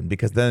them open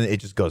because then it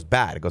just goes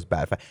bad. It goes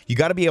bad. You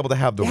got to be able to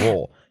have the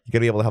roll. You got to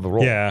be able to have the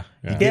roll. Yeah.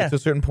 You get to a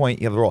certain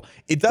point, you have the roll.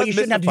 It does. But you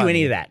shouldn't have to do mystify any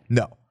me. of that.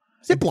 No.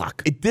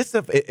 Ziploc.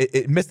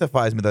 It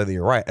mystifies me that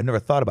you're right. I've never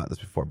thought about this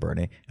before,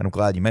 Burnie, and I'm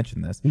glad you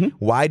mentioned this. Mm-hmm.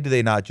 Why do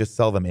they not just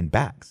sell them in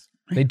bags?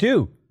 They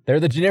do. They're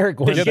the generic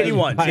ones. The shitty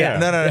ones, yeah.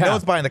 No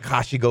one's buying the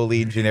Kashigo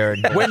lean generic.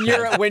 When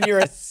you're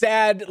a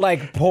sad,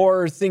 like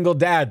poor single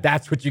dad,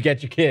 that's what you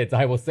get your kids.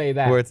 I will say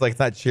that. where it's like it's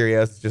not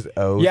Cheerios, it's just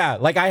O's. Yeah,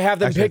 like I have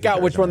them Actually, I pick think out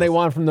they're which one they O's.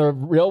 want from the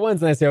real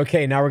ones, and I say,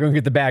 okay, now we're going to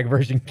get the bag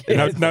version.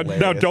 Kids. Now,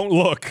 hilarious. don't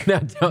look. No,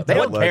 they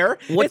don't look. care.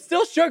 It's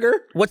still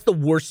sugar. What's the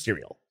worst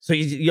cereal? So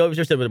you always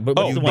just said, but what's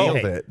Oh, the one you nailed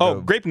hate? it. Oh,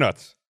 The- grape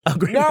nuts. Oh,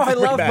 grape No, nuts I is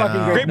pretty love bad.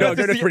 fucking grape Grape No, nuts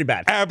grape is nuts the pretty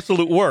bad.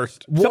 absolute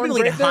worst. Warm people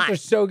eat grape it nuts hot. are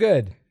so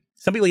good.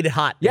 Some people eat it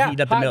hot. Yeah, Heat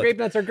up the hot milk. grape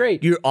nuts are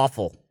great. You're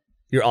awful.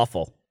 You're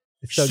awful.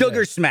 so Sugar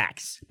good.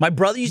 smacks. My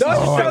brother used to Those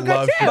eat are so sugar. good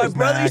love too. sugar My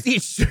brother used smacks. to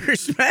eat sugar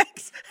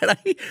smacks, and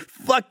I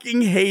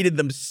fucking hated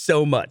them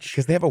so much.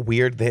 Because they have a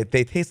weird. They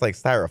taste like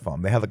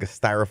styrofoam. They have like a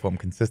styrofoam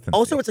consistency.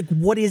 Also, it's like,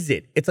 what is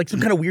it? It's like some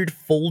kind of weird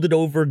folded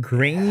over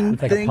grain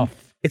It's like a thing.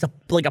 puff. It's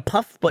like a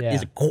puff, but Yeah.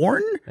 is it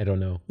corn? I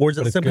don't know. Or is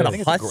it But it's some good. kind I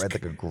of think it's husk?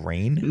 like a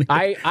grain.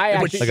 I Put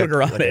actually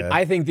sugar on like it. a-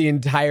 I think the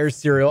entire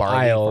cereal Barley,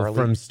 aisle barley.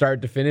 from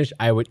start to finish,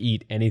 I would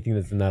eat anything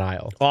that's in that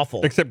aisle.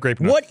 Awful. Except grape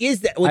nuts. What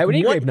is that? Like, I would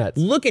eat what- grape nuts.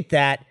 Look at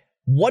that.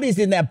 What is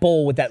in that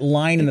bowl with that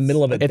line in the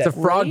middle of it? It's a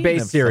That-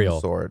 frog-based Of some cereal.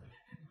 sort.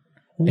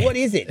 What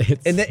is it?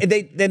 And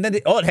then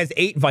it has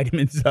 8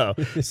 vitamins though,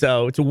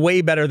 so it's way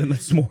better than the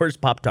s'mores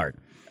Pop-Tart.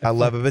 I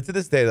love it. But to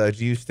this day, though,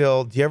 do you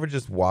ever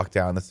just walk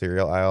down the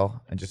cereal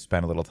aisle and just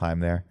spend a little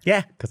time there?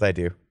 Yeah. Because I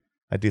do.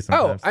 I do Oh,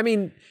 sometimes. I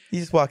mean, you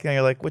just walk in,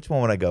 you're like, which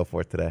one would I go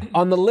for today?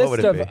 on the What would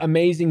list it of be?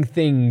 amazing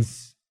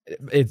things,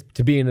 it's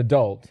to be an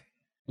adult.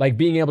 Like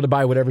being able to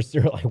buy whatever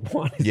cereal I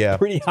want is Yeah,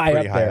 pretty it's high,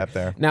 pretty up, high there. up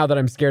there. Now that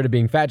I'm scared of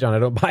being Fat John, I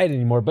don't buy it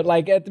anymore. But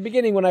like at the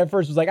beginning when I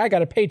first was like, I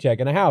got a paycheck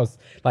and a house,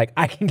 like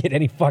I can get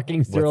any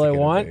fucking cereal it I gonna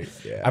want.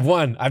 be? Yeah. I've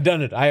won. I've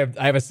done it. I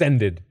have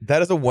ascended.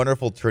 That is a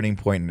wonderful turning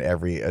point in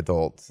every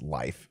adult's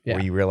life, Yeah.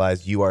 where you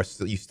realize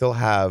you still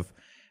have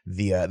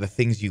the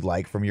things you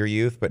like from your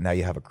youth, but now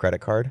you have a credit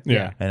card.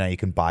 Yeah. And now you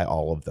can buy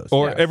all of those.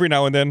 Or things. every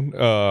now and then,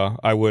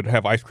 I would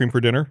have ice cream for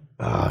dinner.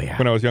 Oh yeah.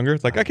 When I was younger,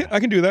 it's like I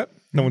can do that.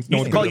 No one's You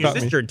gonna should call your stop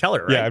me. sister and tell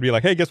her, right? Yeah, I'd be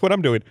like, hey, guess what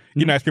I'm doing?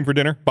 Eating ice cream for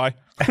dinner. Bye.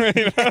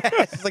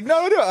 It's like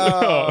no.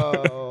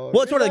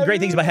 Well, it's one of the great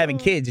things about having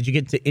kids is you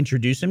get to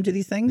introduce them to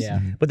these things. Yeah.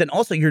 But then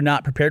also you're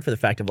not prepared for the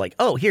fact of like,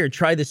 oh, here,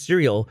 try this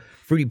cereal,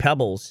 Fruity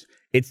Pebbles.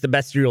 It's the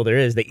best cereal there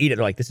is. They eat it.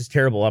 They're like, this is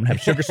terrible. I'm gonna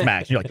have sugar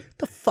smacks. And you're like,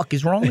 the fuck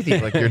is wrong with you?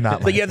 Like, you're not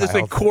It's like my you have this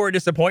like child. core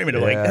disappointment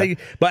of like, Yeah. hey.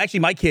 But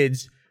actually, my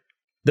kids,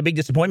 the big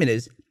disappointment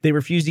is they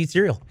refuse to eat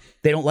cereal.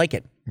 They don't like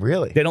it.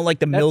 Really? They don't like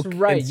the milk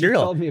right. and You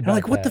cereal. told me And I'm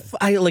like, about what the? that.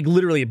 I like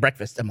literally at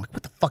breakfast. I'm like,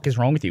 what the fuck is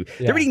wrong with you?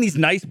 Yeah. They're eating these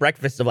nice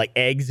breakfasts of like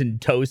eggs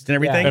and toast and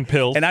everything, And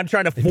pills. And I'm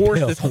trying to force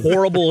this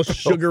horrible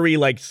sugary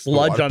like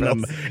sludge water on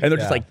them, pills. and they're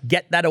just like,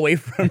 get that away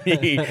from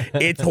me.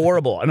 It's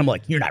horrible. And I'm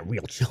like, you're not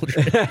real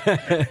children.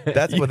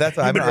 That's what. That's.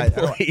 You've been I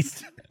don't-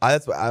 replaced.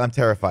 I'm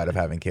terrified of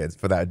having kids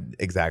for that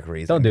exact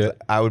reason. Don't do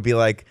it. I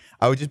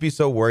would just be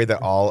so worried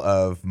that all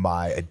of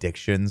my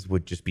addictions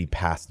would just be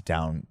passed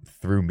down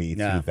through me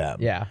to them.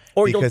 Yeah.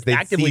 Or you'll because they'd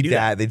actively see do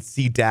that. they'd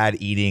see dad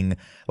eating,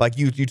 like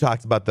you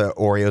talked about the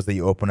Oreos that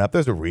you open up.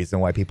 There's a reason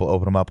why people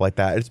open them up like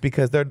that. It's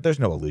because there's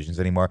no illusions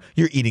anymore.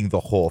 You're eating the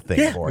whole thing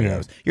of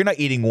Oreos. You're not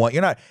eating one.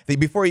 You're not.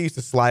 Before you used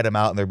to slide them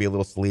out and there'd be a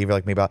little sleeve. You're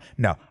like maybe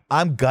no.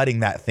 I'm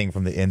gutting that thing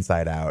from the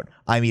inside out.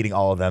 I'm eating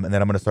all of them, and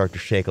then I'm going to start to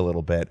shake a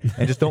little bit,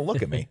 and just don't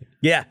look at me.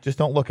 Yeah. Just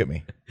don't look at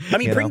me. I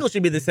mean, Pringles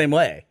should be the same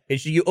way.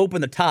 You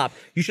open the top.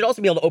 You should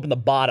also be able to open the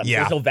bottom. Yeah.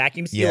 So there's no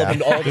vacuum seal. Yeah.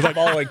 And all just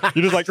all like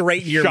You're just like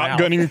straight in your mouth.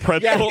 shotgunning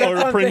pretzel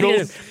or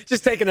Pringles.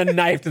 Just taking a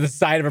knife to the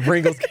side of a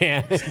Pringles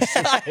can.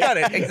 I got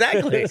it.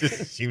 Exactly. It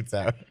just shoots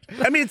out.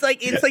 I mean, it's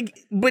like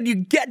when you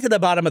get to the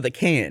bottom of the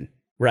can,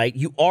 right?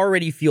 You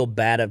already feel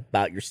bad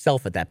about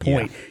yourself at that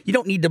point. You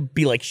don't need to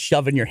be like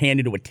shoving your hand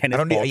into a tennis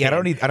ball. I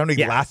don't need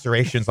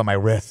lacerations on my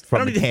wrist from I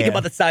don't need the to think can.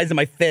 about the size of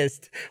my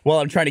fist while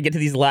I'm trying to get to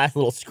these last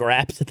little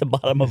scraps at the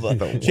bottom of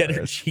a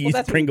cheddar cheese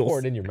That's Pringles.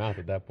 poured in your mouth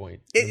at that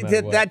point. no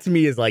matter what. That to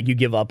me is like you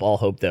give up all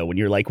hope though. When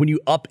you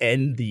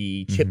upend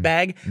the chip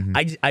bag,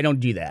 I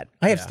don't do that.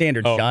 I have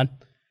standards, Sean.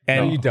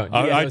 And No, you don't. You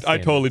have no I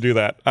standards. totally do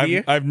that.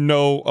 I have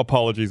no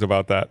apologies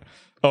about that.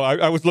 Oh,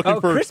 I was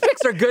looking for.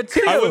 Crispix are good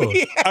too.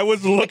 I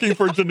was looking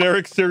for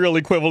generic cereal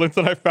equivalents,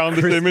 and I found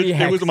this Crispy image.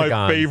 It was my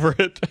hexagons.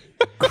 favorite.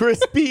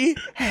 Crispy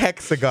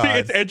hexagons. See,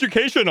 it's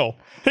educational.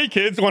 Hey,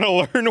 kids, want to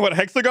learn what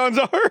hexagons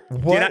are?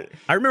 What? Dude,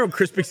 I remember when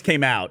Crispix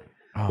came out.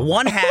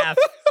 One half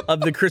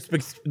of the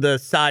Crispix, the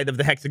side of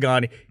the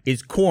hexagon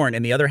is corn,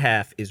 and the other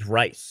half is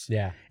rice.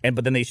 Yeah.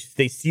 But then they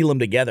seal them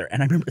together.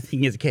 And I remember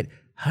thinking as a kid,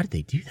 how did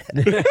they do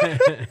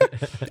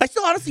that? I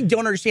still honestly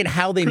don't understand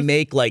how they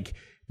make like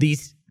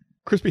these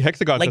Crispy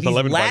hexagons like has these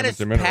 11 lattice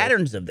vitamins and minerals.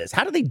 patterns of this.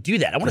 How do they do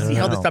that? I want to see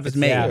how this stuff is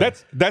made. Yeah.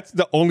 That's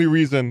the only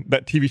reason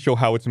that TV show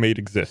How It's Made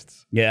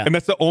exists. Yeah. And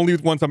that's the only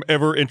ones I'm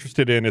ever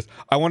interested in is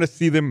I want to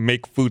see them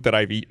make food that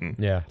I've eaten.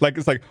 Yeah. Like,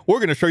 it's like, we're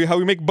going to show you how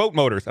we make boat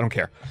motors. I don't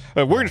care.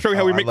 We're going to show you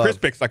how we I make love-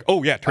 Crispix. Like,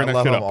 oh yeah, turn I that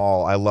love shit them up.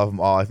 all. I love them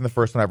all. I think the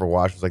first one I ever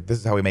watched was like, this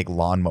is how we make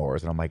lawnmowers.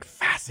 And I'm like,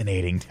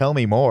 fascinating. Tell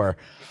me more.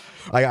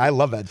 I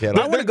love that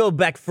channel. I want to go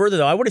back further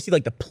though. I want to see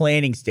like the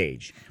planning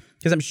stage.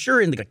 Because I'm sure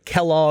in like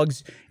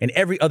Kellogg's and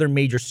every other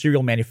major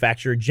cereal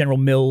manufacturer, General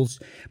Mills,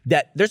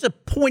 that there's a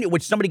point at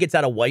which somebody gets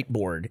out a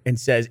whiteboard and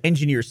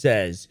engineer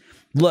says,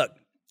 look,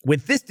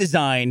 with this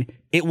design,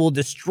 it will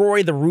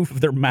destroy the roof of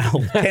their mouth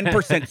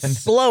 10%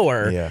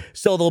 slower, Yeah.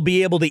 so they'll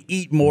be able to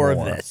eat more of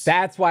this.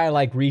 That's why I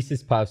like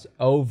Reese's Puffs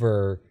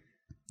over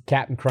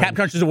Captain Crunch. Captain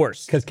Crunch is the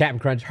worst. Because Captain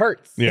Crunch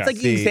hurts. Yeah. It's like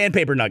eating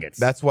sandpaper nuggets.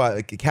 That's why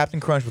like,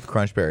 Captain Crunch with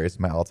Crunch Berries is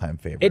my all-time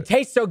favorite. It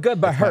tastes so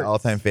good, but It's my hurts.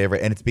 all-time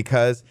favorite, and it's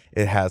because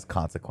it has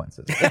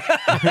consequences.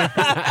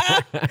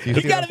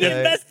 you gotta be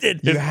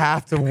invested. You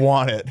have to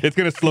want it. It's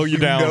going to slow you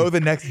down. You know the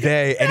next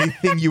day,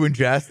 anything you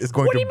ingest is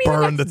going What do to you mean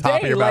burn the next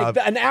top day? of your Like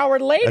mouth. an hour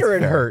later,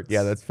 it Fair. hurts.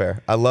 Yeah, that's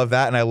fair. I love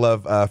that, and I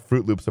love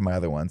Fruit Loops are my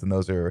other ones, and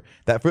those are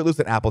that Fruit Loops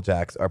and Apple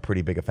Jacks are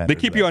pretty big offenders. They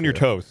keep of you that on your too.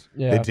 toes.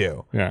 Yeah. They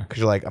do. Yeah. Because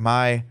you're like,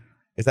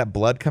 is that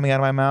blood coming out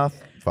of my mouth?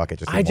 Fuck it,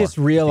 just eat I just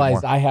more. realized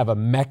eat more. I have a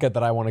mecca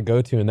that I want to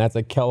go to, and that's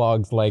a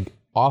Kellogg's like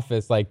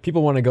office. Like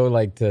people want to go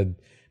like to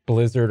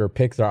Blizzard or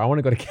Pixar. I want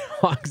to go to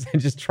Kellogg's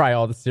and just try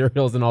all the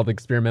cereals and all the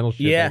experimental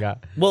shit they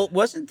got. Well,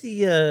 wasn't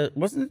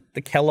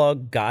the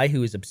Kellogg guy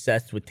who was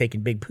obsessed with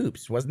taking big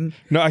poops? Wasn't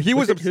No, he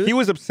was it who? he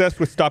was obsessed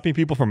with stopping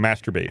people from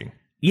masturbating.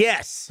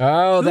 Yes. Oh,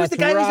 who was that's the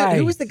guy right.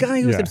 who was the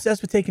guy who was Yeah.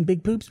 obsessed with taking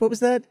big poops? What was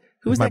that?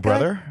 Who was my that guy?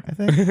 brother, I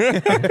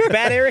think.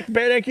 Bad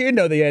Eric, you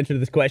know the answer to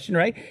this question,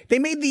 right? They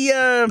made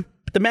the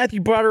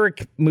Matthew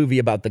Broderick movie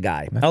about the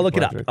guy. I'll look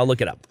Broderick. it up. I'll look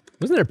it up.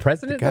 Wasn't there a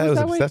president Guy that that was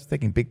that way? obsessed with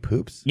taking big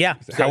poops. Yeah.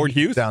 Howard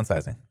Hughes?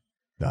 Downsizing.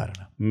 No, I don't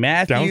know.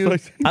 Matthew.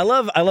 Downsizing?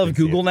 I love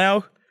Google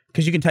now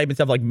because you can type in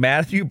stuff like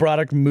Matthew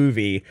Broderick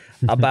movie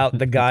about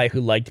the guy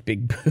who liked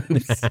big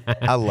boobs.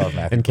 I love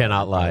Matthew. And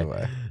cannot Broderick,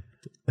 lie.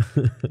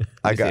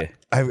 by the way.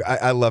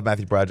 I love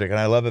Matthew Broderick, and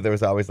I love that there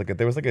was always like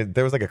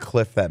a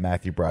cliff that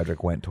Matthew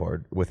Broderick went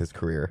toward with his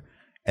career,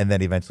 and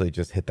then eventually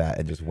just hit that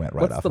and just went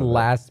right What's off. the of it.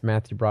 last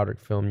Matthew Broderick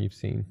film you've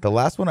seen? The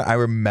last one I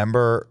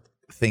remember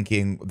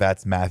thinking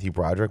that's Matthew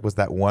Broderick was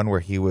that one where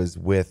he was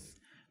with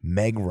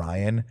Meg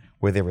Ryan,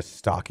 where they were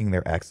stalking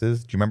their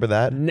exes. Do you remember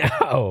that?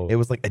 No. It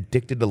was like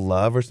Addicted to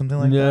Love or something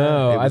like that.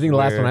 no. It I was think the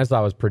last weird. one I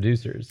saw was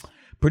Producers.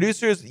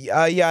 Producers,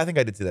 yeah, I think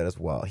I did see that as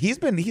well. He's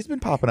been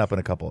popping up in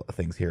a couple of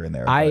things here and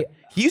there. I- but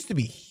he used to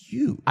be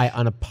huge. I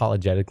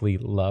unapologetically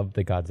love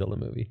the Godzilla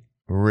movie.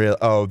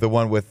 The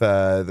one with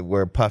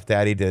where Puff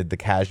Daddy did the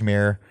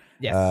Kashmir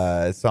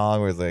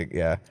song, where it's like,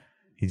 yeah,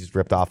 he just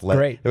ripped off.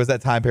 Great. There was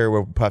that time period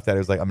where Puff Daddy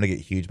was like, I'm gonna get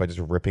huge by just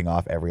ripping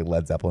off every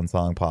Led Zeppelin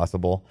song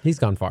possible. He's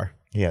gone far.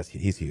 Yes,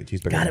 he's huge. He's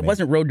bigger God, than it me.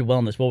 wasn't Road to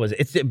Wellness. What was it?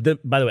 It's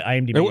by the way,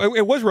 IMDb.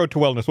 It was Road to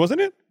Wellness,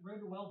 wasn't it?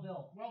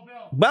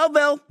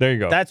 Wellville. There you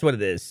go. That's what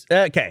it is.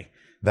 Okay.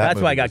 That That's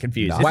why I movie got was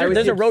confused. nuts. Why was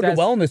There's he a Road to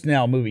obsessed- Wellness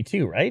now movie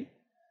too, right?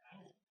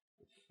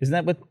 Isn't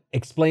that what?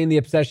 Explain the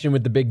obsession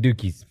with the big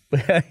dookies.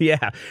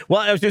 Yeah. Well,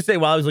 I was just saying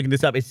while I was looking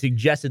this up, it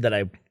suggested that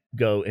I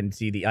go and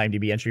see the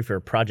IMDb entry for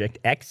Project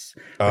X.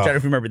 Which I don't know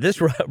if you remember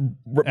this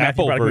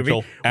Matthew Broderick movie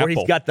Virgil. where he's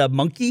Apple. got the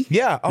monkey.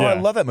 Yeah. Oh, I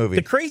love that movie.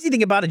 The crazy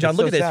thing about it, John, It's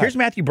look so at this. sad. Here's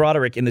Matthew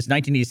Broderick in this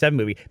 1987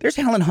 movie. There's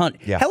Helen Hunt.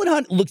 Yeah. Helen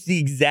Hunt looks the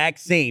exact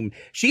same.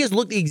 She has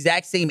looked the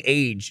exact same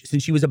age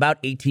since she was about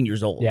 18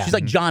 years old. Yeah. She's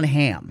like John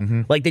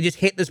Hamm. Like they just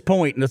hit this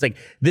point and it's like,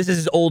 this is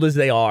as old as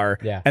they are.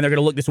 Yeah. And they're going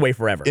to look this way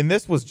forever. In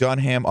this, did John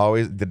Hamm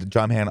always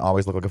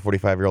look like a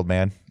 45-year-old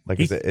man? Like,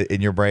 is it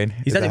in your brain?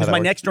 He said he was my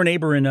next door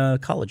neighbor in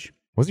college.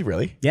 Was he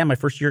really? Yeah, my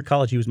first year at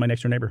college, he was my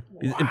next door neighbor.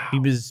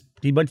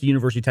 He went to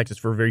University of Texas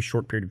for a very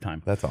short period of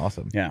time. That's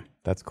awesome. Yeah.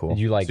 That's cool. Did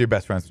you like so you're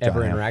best friends with John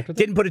ever Hamm. interact with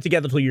him? Didn't put it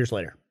together until years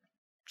later.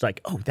 It's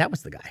like, oh, that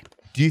was the guy.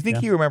 Do you think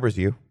he remembers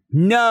you?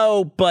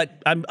 No,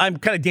 but I'm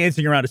kind of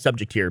dancing around a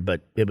subject here.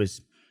 But it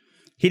was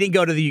he didn't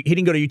go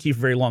to UT for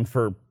very long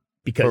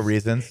because For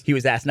reasons? he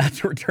was asked not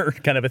to return,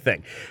 kind of a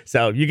thing.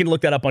 So you can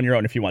look that up on your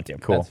own if you want to.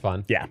 Cool. That's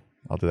fun. Yeah,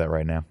 I'll do that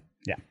right now.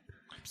 yeah.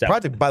 So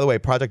By the way,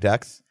 Project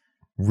X,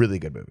 really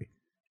good movie.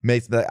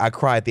 I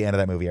cry at the end of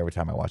that movie every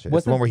time I watch it. It's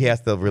What's the one where he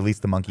has to release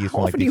the monkeys how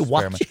from often the do you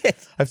watch experiment.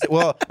 it?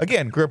 Well,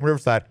 again, grew up in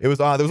Riverside. It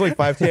was on. There was only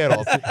 5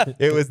 channels.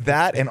 It was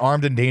that and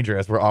Armed and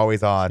Dangerous were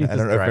always on. I don't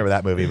know if you remember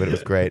that movie, but it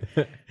was great.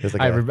 It was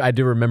like I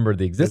do remember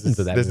the existence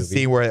of that there's movie. a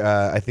scene where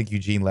I think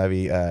Eugene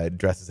Levy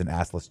dresses in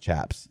assless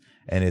chaps,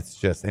 and it's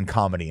just and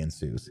comedy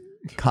ensues,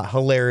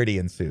 hilarity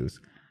ensues.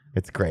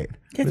 It's great. Yeah,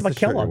 it's What's about the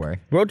shirt you're Kellogg. wearing?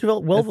 Road to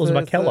Willville is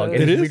about Kellogg and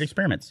It his is? weird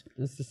experiments.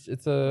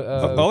 It's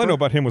a All I know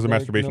about him was the No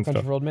masturbation Country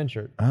stuff. for Old Men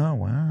shirt. Oh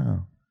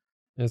wow!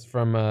 It's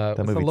from what's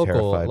the movie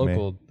local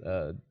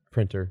terrified me.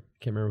 printer.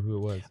 Can't remember who it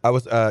was. I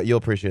was you'll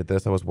appreciate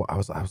this. I was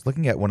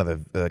looking at one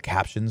of the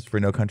captions for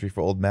No Country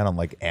for Old Men on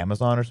like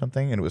Amazon or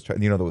something, and it was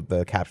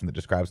the caption that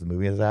describes the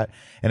movie as that,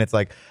 and it's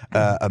like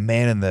a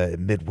man in the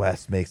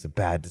Midwest makes a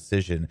bad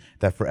decision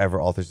that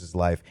forever alters his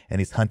life, and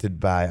he's hunted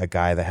by a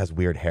guy that has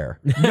weird hair.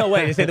 No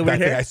way, they say the weird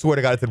That thing, hair. I swear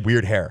to God, it said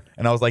weird hair,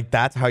 and I was like,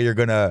 that's how you're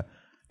gonna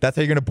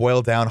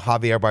boil down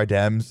Javier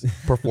Bardem's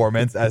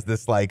performance as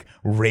this like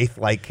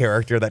wraith-like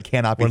character that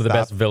cannot be One of the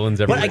stopped. best villains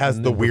ever. He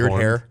has the weird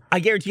performed. hair. I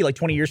guarantee you, like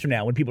 20 years from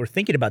now, when people are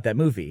thinking about that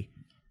movie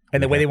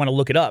and the way they want to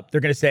look it up, they're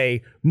going to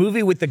say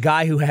movie with the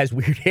guy who has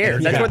weird hair.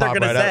 That's Yeah, what they're pop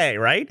going to right up. say,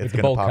 right? It's the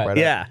gonna bowl pop cut. right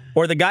up. Yeah,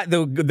 or the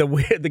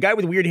guy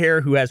with weird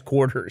hair who has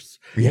quarters.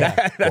 Yeah,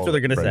 That's what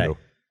they're gonna say.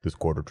 This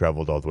quarter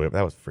traveled all the way up.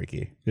 That was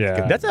freaky.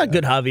 Yeah. That's a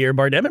good Javier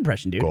Bardem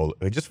impression, dude. Gold.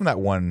 Just from that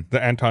one.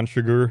 The Anton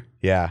Sugar.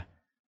 Yeah.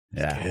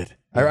 Yeah. Good.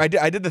 I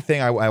did the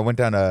thing. I went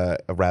down a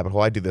rabbit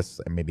hole. I do this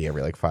maybe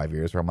every like 5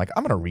 years where I'm like,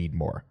 I'm gonna read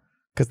more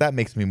because that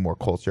makes me more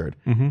cultured.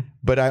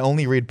 But I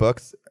only read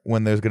books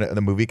when there's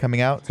the movie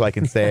coming out, so I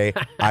can say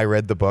I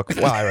read the book.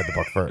 Well, I read the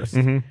book first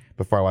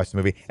before I watched the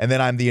movie, and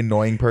then I'm the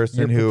annoying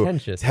person You're who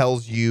pretentious.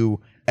 tells you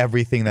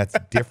everything that's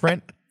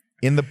different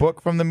in the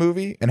book from the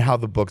movie and how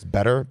the book's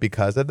better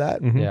because of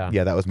that.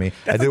 Yeah. That was me.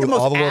 That's I did like it the with most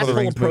all the Lord of the asshole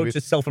Rings approach movies.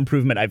 to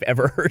self-improvement I've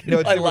ever heard in No,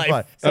 it's my super life. fun. No,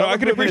 I can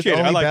Self-improvement appreciate is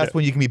it. I only like best it.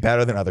 when you can be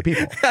better than other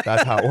people.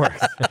 That's how it works.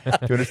 Do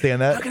you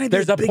understand that?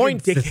 There's a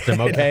point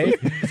system, okay?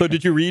 So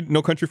did you read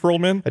No Country for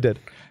Old Men? I did.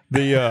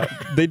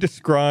 They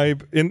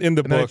describe in the And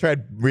then I book.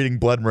 tried reading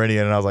Blood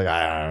Meridian, and I was like,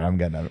 I'm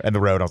getting it. And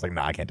The Road, I was like,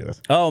 nah, I can't do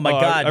this. Oh my Oh,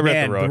 God, I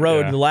read man! The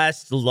Road, yeah. the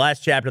last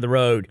chapter of The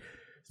Road.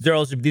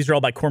 These are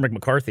all by Cormac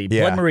McCarthy.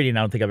 Yeah. Blood Meridian, I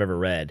don't think I've ever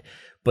read,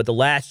 but the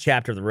last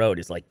chapter of The Road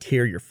is like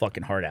tear your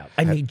fucking heart out.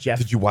 I made Jeff.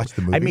 Did you watch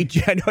the movie?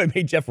 I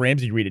made Jeff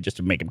Ramsey read it just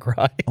to make him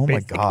cry. Oh my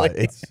basically. God,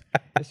 it's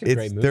a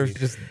great movie. there's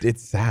just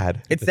it's sad.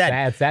 It's It's a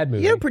sad. sad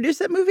movie. You know who produced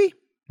that movie?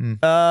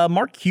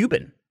 Mark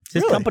Cuban. It's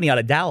his company out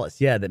of Dallas.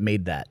 Yeah, that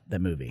made that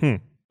movie.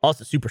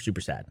 Also super,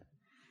 super sad.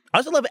 I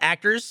also love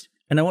actors,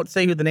 and I won't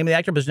say who the name of the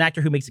actor, but there's an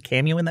actor who makes a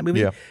cameo in that movie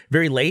Yeah.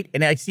 very late,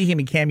 and I see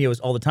him in cameos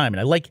all the time. And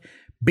I like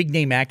big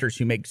name actors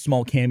who make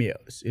small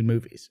cameos in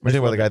movies. We're talking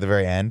about the guy at the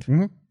very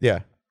end. Yeah.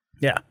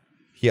 Yeah.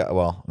 Yeah.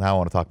 Well, now I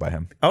want to talk about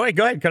him. Oh, wait,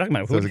 go ahead. Talk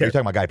about it. So you're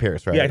talking about Guy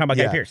Pearce, right? Yeah, talking about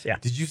Guy Pearce, yeah.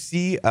 Did you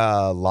see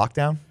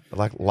Lockdown?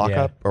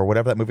 Lockup or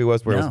whatever that movie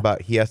was, where it was No.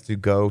 about he has to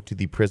go to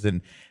the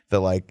prison, the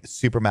like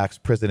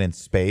supermax prison in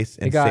space,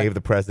 and got- save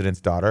the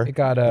president's daughter. It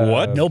got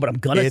What? No, but I'm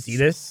gonna It's see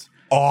this.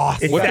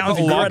 Awesome. It What sounds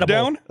about incredible.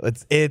 Lockdown?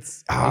 It's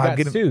It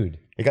got sued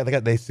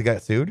They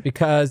got sued.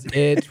 because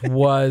it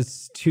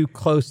was too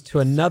close to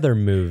another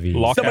movie.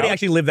 Somebody Lockout?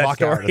 actually lived that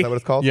Lockout. story. Is that what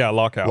it's called? Yeah,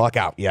 Lockout.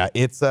 Lockout. Yeah.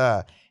 It's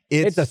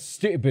It's a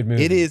stupid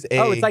movie. It is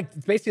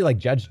it's basically like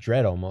Judge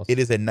Dredd almost. It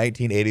is a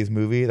 1980s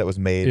movie that was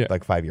made Yeah.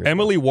 like 5 years ago.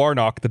 Emily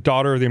Warnock, the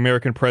daughter of the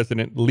American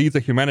president, leads a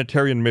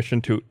humanitarian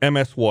mission to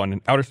MS-1,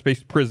 an outer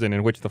space prison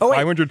in which the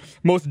 500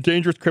 most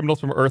dangerous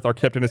criminals from Earth are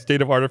kept in a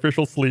state of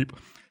artificial sleep.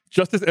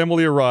 Just as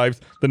Emily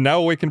arrives, the now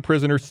awakened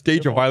prisoners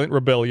stage a violent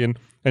rebellion,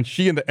 and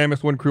she and the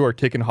MS-1 crew are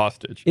taken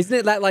hostage. Isn't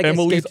it like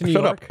Escape to New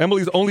York?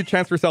 Emily's only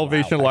chance for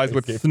salvation lies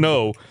with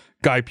Snow,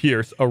 Guy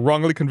Pearce, a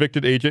wrongly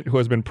convicted agent who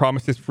has been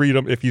promised his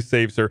freedom if he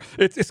saves her.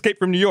 It's Escape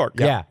from New York.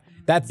 Yeah.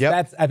 That's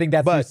I think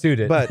that's who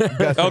suited. But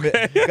Gus,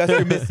 Gus,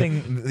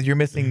 you're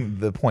missing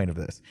the point of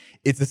this.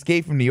 It's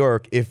Escape from New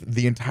York if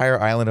the entire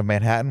island of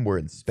Manhattan were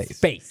in space.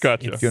 Space.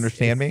 Gotcha. Do you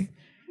understand me?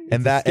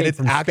 And it's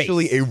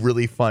actually a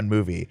really fun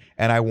movie.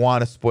 And I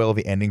want to spoil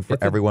the ending for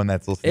everyone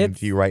that's listening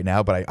to you right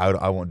now, but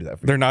I won't do that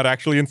for you. They're not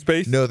actually in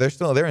space? No,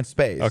 they're in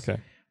space. Okay.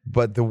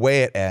 But the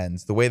way it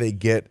ends, the way they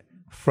get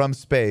from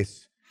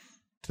space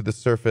to the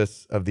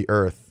surface of the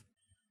Earth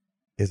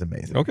is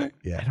amazing. Okay.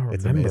 Yeah, I don't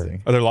it's remember.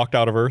 amazing. Are they locked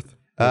out of Earth?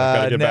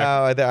 I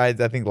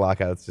think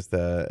lockout's just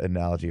an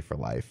analogy for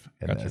life.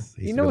 In this.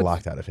 He's been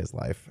locked out of his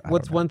life.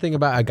 What's one thing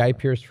about a Guy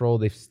Pearce role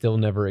they've still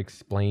never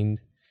explained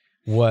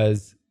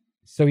was,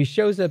 so he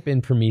shows up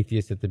in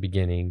Prometheus at the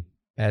beginning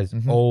as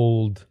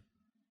old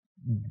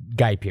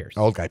Guy Pearce.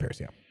 Old Guy Pearce,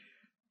 yeah.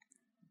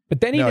 But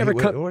then he never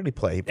what did he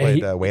play? He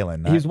played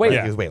Wayland. He was Wayland.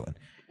 Yeah. He was Wayland.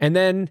 And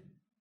then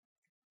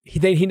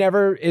he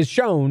never is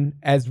shown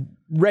as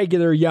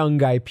regular young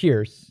Guy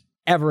Pearce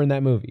ever in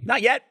that movie.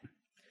 Not yet.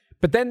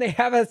 But then they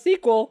have a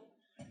sequel,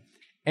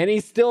 and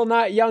he's still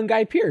not young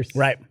Guy Pearce.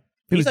 Right.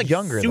 He was like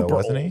younger, though, super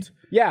wasn't he? old.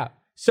 Yeah.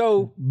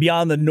 So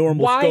Beyond the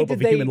normal scope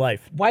of a human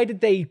life. Why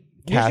did they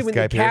Cast usually when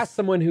Guy they cast Pearce?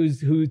 someone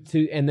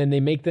and then they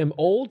make them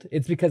old?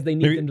 It's because they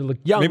need them to look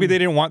young. Maybe they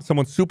didn't want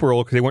someone super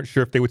old because they weren't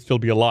sure if they would still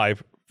be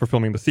alive for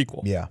filming the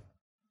sequel. Yeah.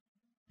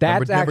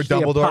 That's Remember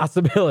actually Dumbledore? a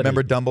possibility.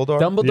 Remember Dumbledore?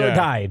 Dumbledore Yeah.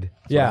 died.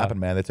 That's what happened,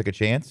 man. They took a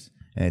chance,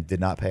 and it did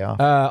not pay off.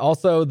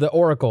 Also, the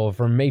Oracle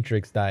from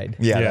Matrix died.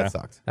 yeah, Yeah. that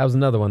sucked. That was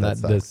another one That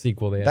that the sucks.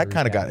 sequel they had That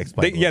kind of got recast.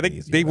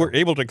 explained. They were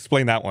able to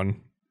explain that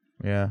one.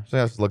 Yeah, so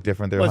they just look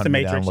different. They were What's the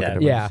hunting me down, Matrix?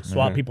 looking Yeah. different.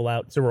 Swap people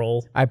out. It's a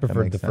role. I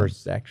preferred makes the sense.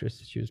 first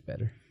actress. She was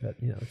better, but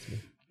it's me.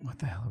 What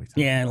the hell are we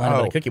talking Yeah, about? line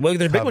about the cookie. Well,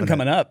 there's a big one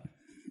Covenant.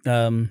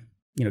 coming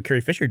up.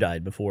 Carrie Fisher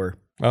died before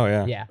Oh,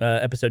 yeah. Yeah.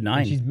 episode 9.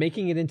 And she's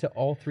making it into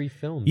all 3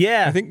 films.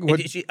 Yeah, I think what-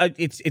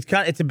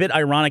 it's a bit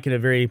ironic in a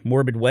very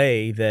morbid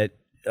way that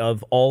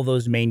of all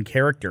those main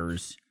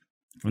characters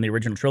from the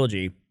original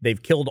trilogy,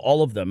 they've killed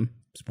all of them.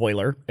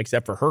 Spoiler,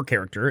 except for her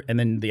character, and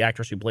then the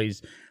actress who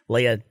plays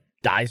Leia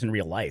dies in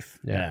real life.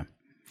 Yeah.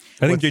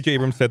 I think J.J.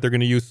 Abrams said they're going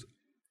to use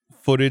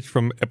footage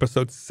from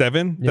episode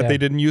 7 that Yeah. they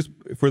didn't use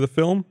for the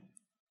film.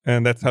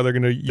 And that's how they're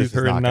going to use This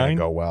her is in not going 9.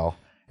 to go well.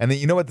 And then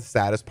you know what the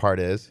saddest part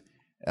is?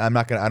 I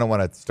don't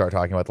want to start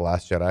talking about The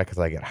Last Jedi because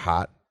I get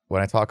hot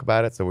when I talk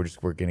about it. So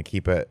we're going to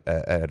keep it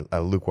at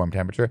a lukewarm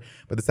temperature.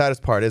 But the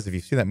saddest part is, if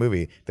you've seen that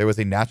movie, there was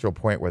a natural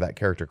point where that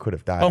character could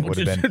have died. Oh, It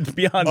would have been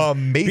beyond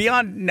amazing.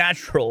 beyond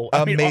natural.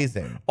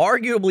 Amazing.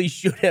 Arguably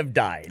should have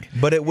died.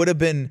 But it would have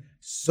been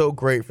so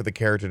great for the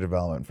character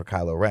development for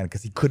Kylo Ren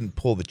because he couldn't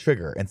pull the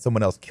trigger and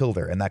someone else killed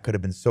her. And that could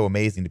have been so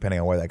amazing depending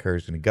on where that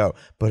character's going to go.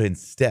 But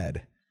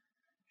instead,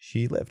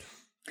 she lived.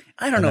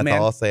 I don't know, That's man.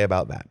 all I'll say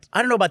about that.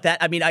 I don't know about that.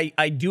 I mean,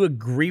 I do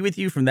agree with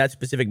you from that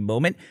specific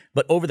moment,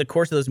 but over the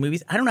course of those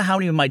movies, I don't know how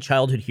many of my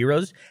childhood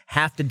heroes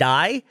have to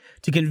die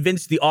to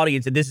convince the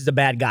audience that this is a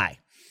bad guy.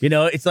 You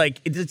know, it's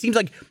like, it seems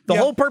like the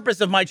whole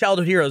purpose of my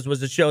childhood heroes was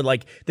to show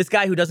like this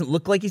guy who doesn't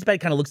look like he's bad,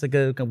 kind of looks like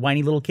a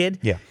whiny little kid.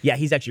 Yeah. Yeah,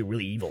 he's actually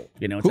really evil.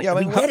 You know, it's like, Yeah,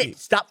 we but get it.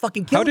 Stop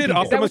fucking killing did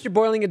people. Is that what you're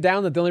boiling it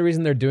down? That the only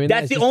reason they're doing that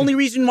That's is the just only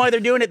reason why they're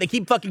doing it. They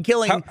keep fucking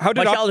killing my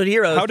childhood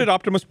heroes. How did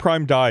Optimus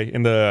Prime die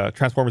in the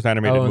Transformers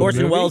animated movie?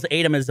 Orson Welles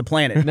ate him as the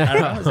planet. I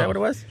don't know. Is that what it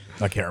was?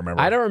 I can't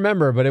remember. I don't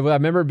remember, but I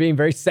remember it being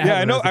very sad. Yeah, I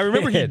when know. was a I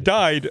remember he kid.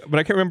 died, but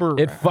I can't remember.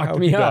 It fucked how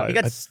me he up. died. He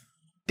got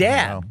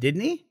stabbed, didn't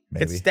he?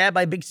 Maybe. Got stabbed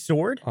by a big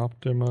sword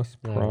Optimus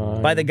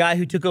Prime. by the guy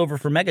who took over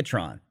for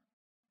Megatron.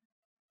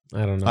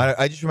 I don't know.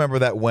 I just remember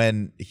that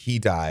when he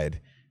died,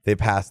 they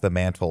passed the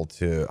mantle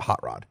to Hot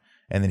Rod,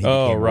 and then he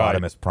Oh, became right.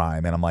 Rodimus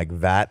Prime, and I'm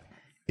like, that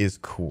is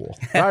cool.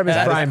 Rodimus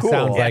That is Prime cool.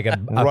 sounds like a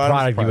Rodimus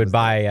product you Prime would is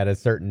buy at a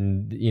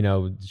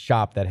certain,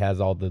 shop that has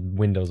all the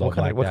windows all What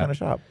kind blacked out. of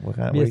shop? What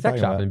kind of? Be what are a you sex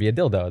talking shop about? and be a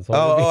dildo. That's what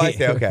it Oh, would I be.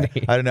 see.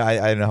 Okay, I don't know. I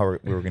don't know how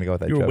we were going to go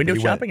with that. You were joke. window We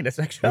shopping at a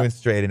sex We shop? went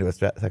straight into a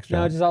sex shop.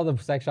 No, just all the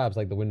sex shops.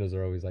 Like the windows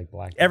are always like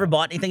black. Ever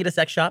bought anything at a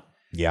sex shop?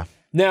 Yeah,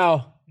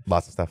 No,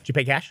 lots of stuff. Did you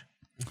pay cash?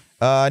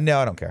 No,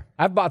 I don't care.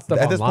 I've bought stuff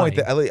At this online.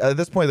 point, at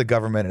this point, the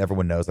government and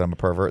everyone knows that I'm a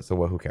pervert. So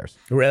who cares?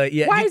 Really?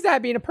 Yeah. Why is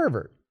that being a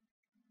pervert?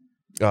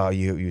 Oh,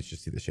 you should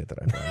see the shit that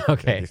I buy.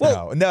 Okay.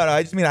 No.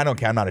 I just mean I don't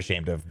care. I'm not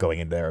ashamed of going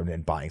in there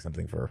and buying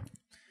something for.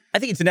 I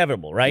think it's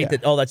inevitable, right?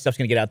 That all that stuff's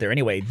going to get out there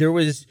anyway. There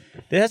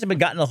hasn't been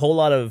gotten a whole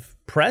lot of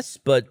press,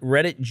 but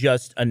Reddit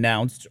just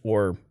announced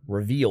or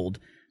revealed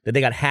that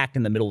they got hacked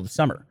in the middle of the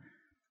summer.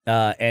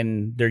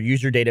 And their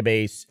user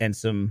database and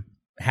some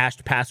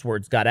hashed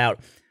passwords got out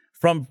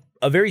from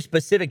a very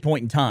specific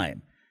point in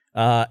time.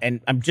 And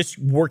I'm just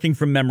working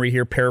from memory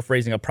here,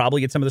 paraphrasing. I'll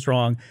probably get some of this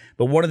wrong.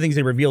 But one of the things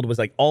they revealed was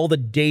like all the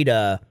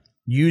data,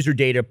 user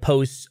data,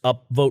 posts,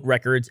 upvote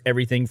records,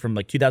 everything from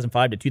like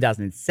 2005 to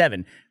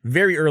 2007,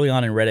 very early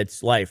on in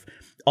Reddit's life.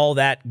 All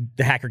that,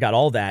 the hacker got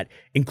all that,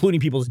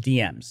 including people's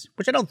DMs,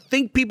 which I don't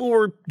think people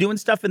were doing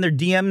stuff in their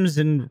DMs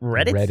in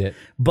Reddit.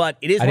 But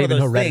it is I one of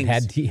didn't those even know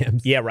Reddit things. had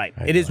DMs. Yeah, right.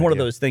 It is one of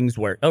those things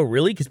where, oh,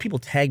 really? Because people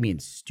tag me in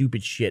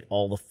stupid shit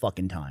all the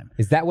fucking time.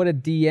 Is that what a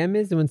DM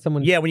is? When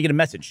someone? Yeah, when you get a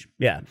message.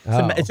 Yeah.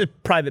 Oh. It's a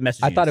private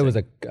message. I thought it was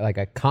a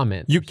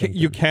comment. You or can, something.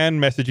 you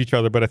can message each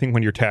other, but I think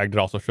when you're tagged, it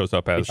also shows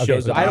up as. It Okay,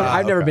 shows so up.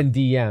 I've never okay. been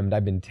DM'd.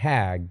 I've been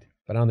tagged,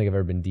 but I don't think I've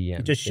ever been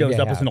DM'd. It just Maybe shows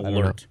I up as an have. I don't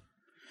know. alert.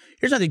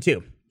 Here's another thing,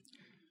 too.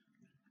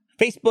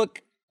 Facebook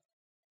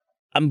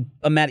I'm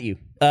mad at you.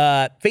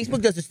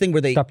 Facebook does this thing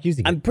where Stop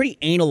using I'm it. pretty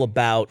anal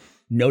about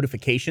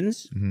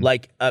notifications.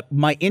 Like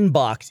my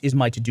inbox is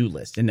my to-do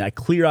list, and I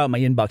clear out my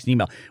inbox and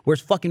email.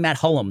 Whereas fucking Matt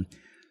Hullum,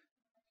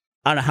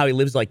 I don't know how he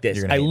lives like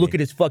this. I look at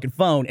his fucking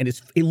phone, and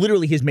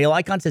literally his mail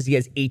icon says he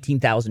has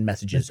 18,000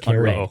 messages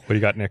unread. Oh, what do you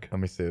got, Nick? Let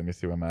me see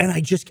where I'm at. And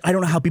I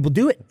don't know how people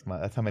do it.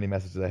 That's how many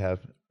messages I have.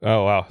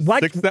 Oh, wow.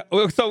 What?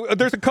 So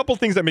there's a couple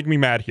things that make me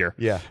mad here.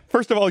 Yeah.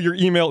 First of all, your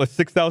email is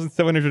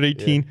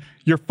 6,718.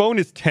 Your phone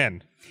is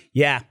 10.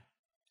 Yeah.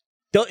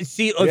 Don't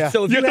see. Yeah.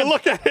 So if You you have to had,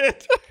 look at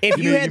it. if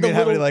you had the mean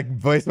how many little, like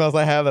voicemails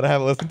I have that I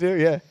haven't listened to?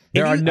 Yeah.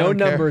 There are you- no I don't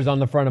care. numbers on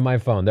the front of my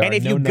phone. There and are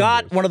if no you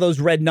got numbers. one of those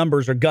red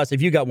numbers, or Gus,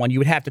 if you got one, you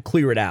would have to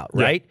clear it out,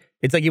 right?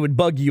 It's like it would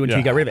bug you until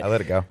you got rid of I it. let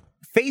it go.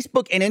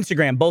 Facebook and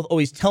Instagram both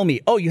always tell me,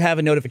 "Oh, you have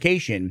a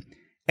notification,"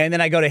 and then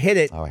I go to hit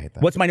it. Oh, I hate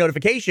that. What's my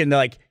notification? They're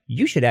like,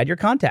 "You should add your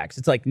contacts."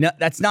 It's like, no,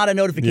 that's not a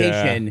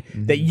notification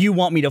that you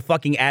want me to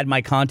fucking add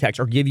my contacts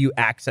or give you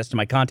access to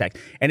my contacts.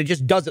 And it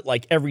just does it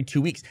like every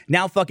 2 weeks.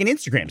 Now fucking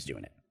Instagram's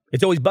doing it.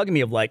 It's always bugging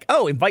me of like,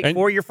 oh, invite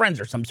 4 of your friends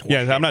or some sort.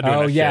 Yeah, I'm not doing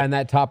Oh that yeah, shit. in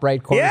that top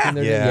right corner. Yeah. thing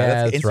there.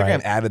 Yeah, that's Instagram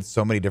right. added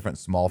so many different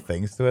small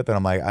things to it that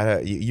I'm like,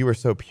 you were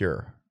so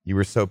pure. You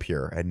were so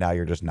pure, and now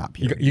you're just not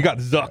pure. You got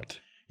zucked.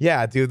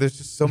 Yeah, dude, there's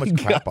just so much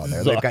crap on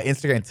there. They've got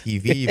Instagram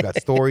TV, you've got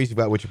stories, you've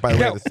got, which by the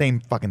way are the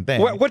same fucking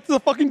thing. What's the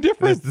fucking It's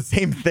difference? the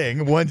same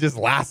thing. One just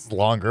lasts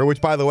longer,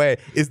 which by the way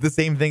is the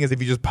same thing as if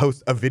you just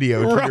post a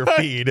video to your Right.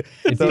 feed. It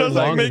It's even doesn't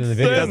longer make than the sense.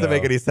 video. It doesn't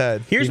make any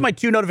sense. Here's my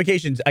 2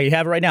 notifications. I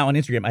have it right now on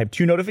Instagram. I have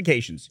 2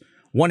 notifications.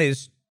 One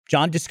is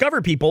John,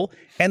 discover people,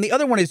 and the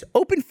other one is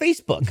open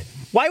Facebook.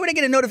 Why would I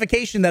get a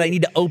notification that I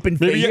need to open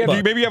Maybe you,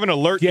 Facebook? maybe you have an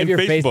alert Do you have in your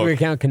Facebook Facebook.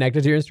 account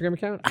connected to your Instagram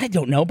account? I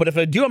don't know, but if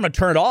I do, I'm going to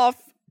turn it off.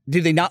 Do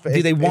they not?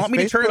 Do they want me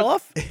to turn it Facebook-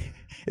 off?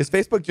 Is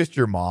Facebook just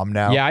your mom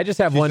now? Yeah, I just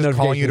have She's one just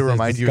calling you to notification that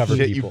remind says you of discover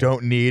shit people. you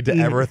don't need to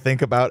ever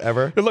think about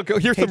ever. Look,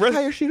 here's Hey, some is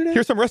that your shoe today?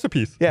 here's some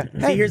recipes. Yeah.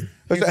 See, here's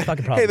the fucking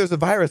problem. Hey, there's a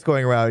virus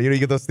going around. You know, you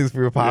get those things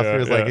from your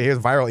posters. Yeah, Like, yeah. here's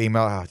a viral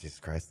email. Oh, Jesus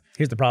Christ.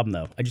 Here's the problem,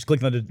 though. I just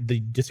clicked on the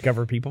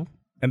discover people,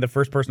 and the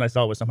first person I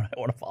saw was someone I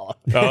want to follow.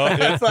 Oh,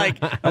 yeah. It's like,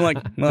 I'm like,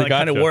 well, it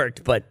kind of gotcha.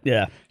 worked, but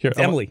yeah. Here, It's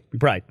I'm- Emily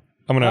McBride.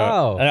 I'm gonna.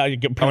 Oh, I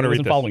read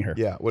wasn't this. following her.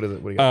 Yeah. What is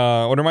it? What do you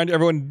got? I want to remind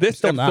everyone this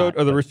Still episode not,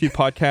 of the but- Rooster Teeth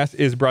podcast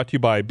is brought to you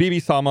by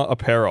BB Sama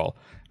Apparel.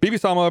 BB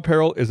Sama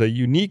Apparel is a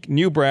unique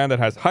new brand that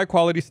has high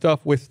quality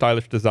stuff with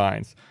stylish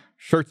designs.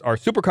 Shirts are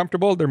super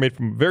comfortable. They're made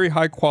from very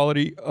high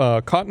quality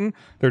cotton.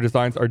 Their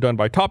designs are done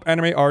by top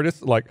anime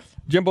artists like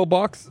Jimbo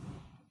Box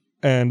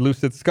and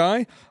Lucid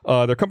Sky.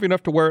 They're comfy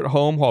enough to wear at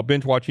home while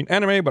binge watching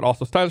anime, but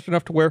also stylish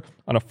enough to wear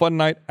on a fun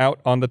night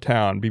out on the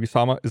town. BB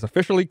Sama is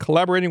officially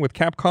collaborating with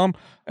Capcom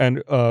and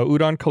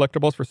Udon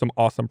Collectibles for some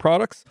awesome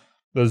products.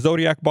 The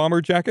Zodiac bomber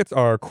jackets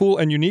are cool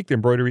and unique. The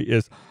embroidery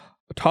is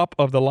top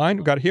of the line.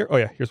 We got it here. Oh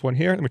yeah, here's one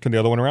here. Let me turn the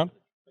other one around.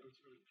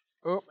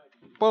 Oh,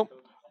 boom.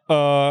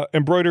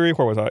 Embroidery,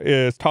 where was I?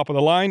 Is top of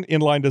the line.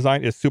 Inline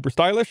design is super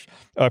stylish.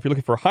 If you're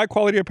looking for high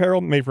quality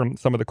apparel made from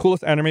some of the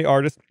coolest anime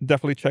artists,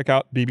 definitely check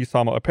out BB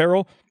Sama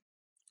Apparel.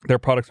 Their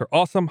products are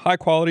awesome, high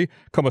quality,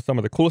 come with some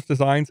of the coolest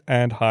designs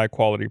and high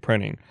quality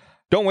printing.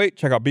 Don't wait.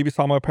 Check out BB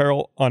Sama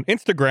Apparel on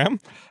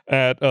Instagram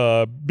at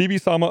BB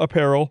Sama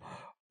Apparel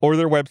or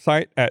their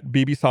website at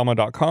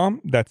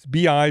bbsama.com. That's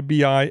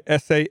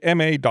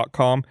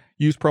BIBISAMA.com.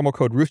 Use promo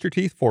code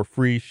RoosterTeeth for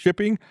free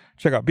shipping.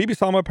 Check out BB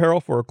Sama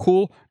Apparel for a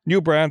cool new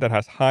brand that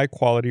has high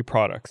quality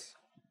products.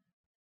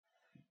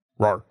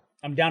 Rawr.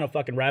 I'm down a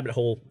fucking rabbit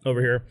hole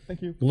over here.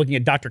 Thank you. Looking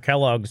at Dr.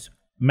 Kellogg's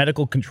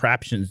medical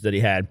contraptions that he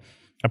had.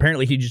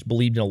 Apparently, he just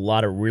believed in a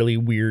lot of really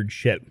weird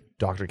shit.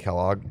 Dr.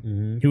 Kellogg.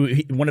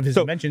 One of his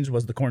inventions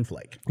was the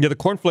cornflake. Yeah, the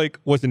cornflake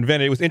was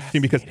invented. It was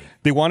interesting because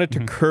they wanted to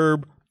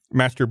curb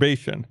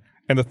masturbation.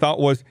 And the thought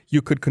was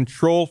you could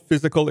control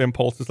physical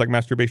impulses like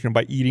masturbation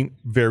by eating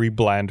very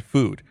bland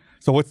food.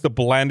 So what's the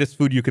blandest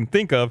food you can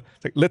think of?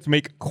 It's like, let's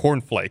make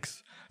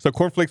cornflakes. So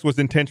cornflakes was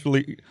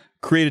intentionally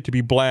created to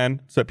be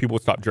bland so that people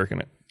would stop jerking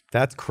it.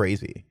 That's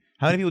crazy.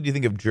 How many people do you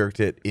think have jerked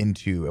it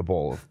into a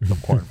bowl of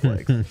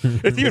cornflakes?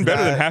 It's even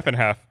better than half and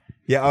half.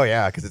 Yeah. Oh,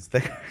 yeah. Because it's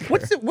thick.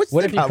 What's What the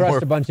if you Not more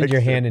crushed a bunch into your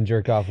picture. hand and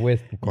jerked off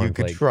with You could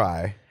cornflakes?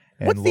 try.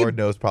 And What's the- Lord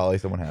knows probably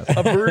someone has.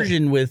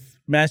 aversion with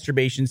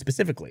masturbation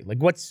specifically? Like,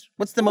 what's the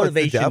Well, it's the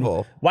motivation?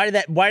 devil. Why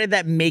did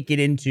that make it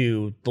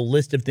into the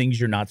list of things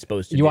you're not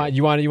supposed to You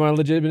do? want a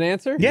legitimate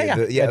answer? Yeah,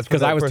 yeah. Yeah, It's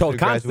because I was told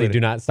constantly, do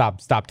not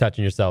stop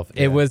touching yourself.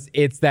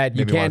 It's that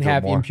you Maybe wanna can't do it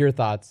have more. impure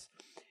thoughts.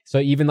 So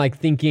even like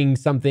thinking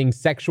something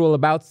sexual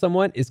about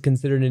someone is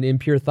considered an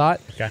impure thought.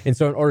 Okay. And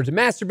so in order to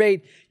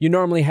masturbate, you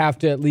normally have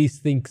to at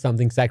least think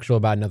something sexual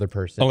about another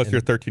person. Unless you're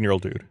a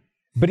 13-year-old dude.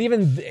 But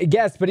even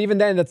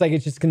then, that's like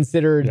it's just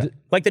considered.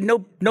 Like the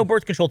no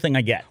birth control thing,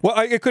 I get. Well,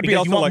 it could be Because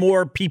also you want like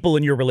more people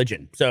in your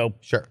religion. So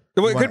Sure.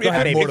 Well, it You could, wanna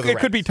add more to the it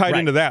could be ranks. tied Right.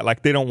 into that.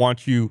 Like they don't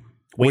want you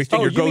wasting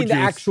Oh, your you go mean the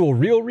juice. actual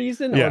real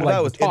reason? Yeah. Or Well, like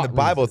that was the in the taught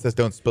Bible. reason? It says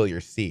don't spill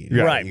your seed.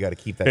 Yeah. Right. You got to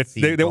keep that It's,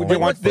 seed. they going.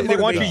 want the you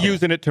motivation?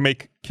 using it to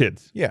make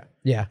kids. Yeah.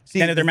 Yeah.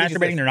 See, and if they're the thing is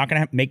masturbating, that- they're not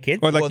going to make kids.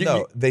 Or like well,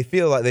 no, they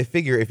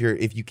figure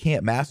if you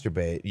can't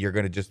masturbate, you're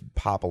going to just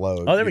pop a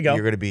load. Oh, there we go.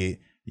 You're going to be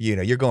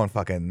you're going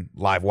fucking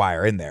live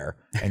wire in there,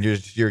 and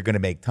you're going to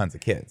make tons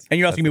of kids. And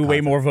you're also going to be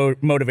way more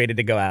motivated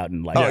to go out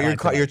and like. Oh,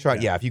 you're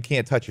trying. Yeah, if you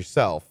can't touch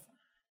yourself,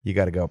 you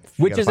got to go.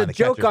 Which is a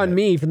joke on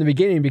me from the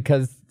beginning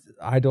because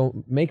I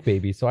don't make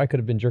babies, so I could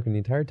have been jerking the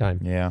entire time.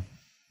 Yeah.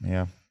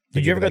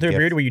 Did you ever go through a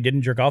period where you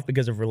didn't jerk off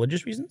because of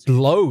religious reasons?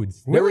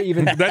 Loads. There were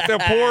even That's a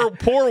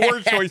poor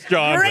word choice,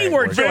 John. Great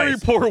word Very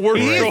choice. poor word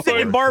He is choice.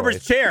 sitting in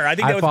Barbara's chair. I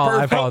think that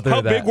was perfect.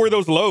 How big were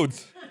those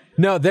loads?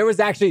 No, there was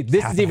actually,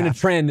 this is even a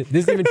trend.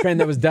 This is even a trend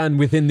that was done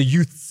within the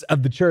youths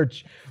of the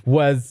church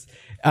was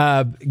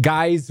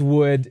guys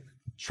would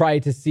try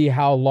to see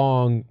how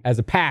long as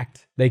a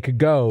pact they could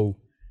go.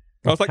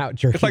 It's like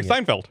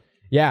Seinfeld.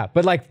 Yeah,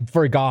 but like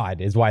for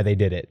God is why they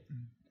did it.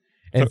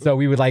 And so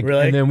we would like,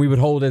 Really? and then we would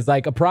hold as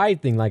like a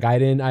pride thing. Like I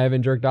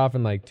haven't jerked off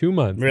in like 2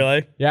 months.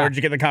 Really? Yeah. Or did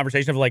you get the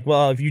conversation of like,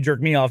 well, if you jerk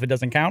me off, it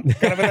doesn't count,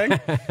 kind of a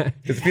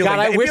thing? God,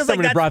 I wish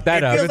somebody brought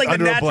that up. It feels like the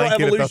Under a natural blanket,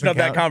 it evolution doesn't of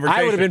that count. conversation.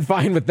 I would have been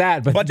fine with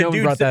that, but bunch no of one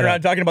dudes brought sitting that around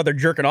up. talking about their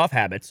jerking off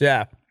habits.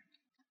 Yeah.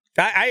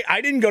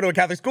 I didn't go to a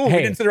Catholic school. We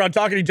Hey. didn't sit around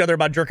talking to each other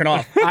about jerking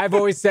off. I've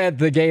always said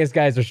the gayest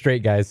guys are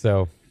straight guys,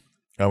 so.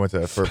 I went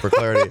to for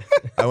clarity.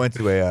 I went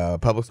to a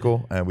public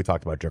school, and we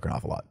talked about jerking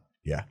off a lot.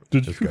 Yeah,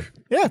 just good.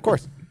 Yeah, of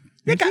course.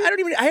 Nick, I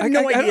have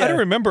no idea. I don't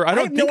remember. I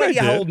don't have no think I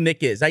idea how did. old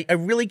Nick is. I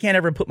really can't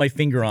ever put my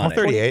finger on I'm it.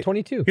 38.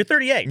 22. You're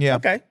 38. Yeah.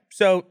 Okay.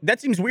 So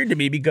that seems weird to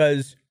me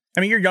because,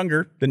 I mean, you're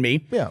younger than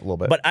me. Yeah, a little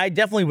bit. But I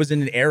definitely was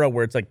in an era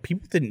where it's like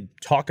people didn't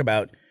talk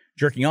about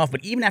jerking off.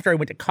 But even after I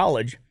went to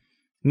college,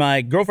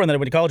 my girlfriend that I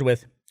went to college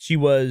with, she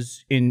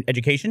was in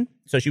education.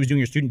 So she was doing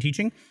her student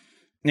teaching.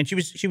 And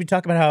she would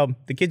talk about how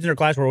the kids in her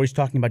class were always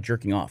talking about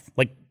jerking off,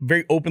 like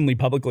very openly,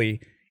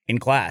 publicly in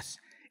class.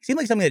 It seemed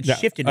like something that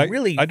shifted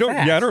really I don't.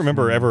 fast. Yeah, I don't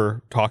remember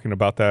ever talking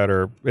about that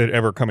or it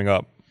ever coming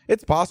up.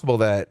 It's possible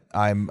that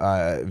I'm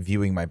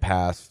viewing my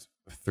past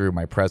through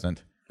my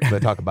present. I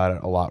talk about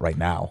it a lot right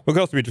now. It could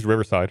also be just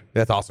Riverside.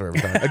 That's also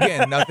Riverside.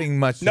 Again, nothing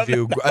much to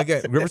do.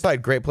 Again,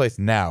 Riverside, great place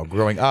now.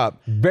 Growing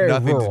up, Very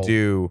nothing rural. to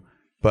do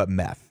but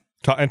meth.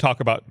 Talk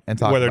about And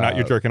talk whether or not about-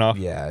 you're jerking off.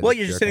 Yeah. Well,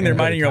 you're just sitting there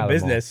minding your own Tyler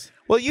Moore. business.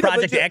 Well, you know, but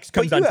Project you- X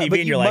comes but on you- TV but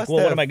and you you're like, must well,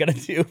 what have- am I going to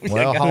do?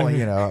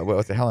 Well, what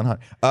was it, Helen Hunt?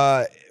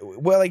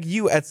 Well, like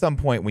you at some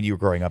point when you were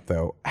growing up,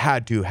 though,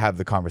 had to have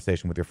the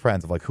conversation with your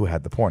friends of like who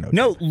had the porno.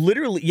 No, tape.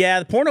 literally. Yeah,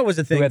 the porno was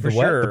a thing had for the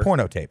what? sure. The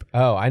porno tape.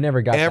 Oh, I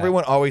never got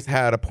Everyone always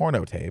had a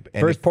porno tape. that.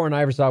 And First porn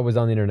I ever saw was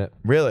on the internet.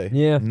 Really?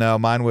 Yeah. No,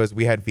 mine was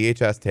we had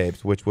VHS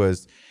tapes, which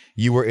was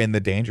you were in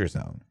the danger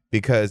zone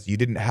because you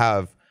didn't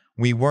have.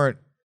 We weren't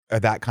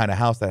that kind of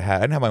house that had.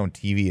 I didn't have my own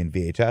TV and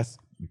VHS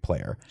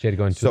player. She had to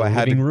go into So a I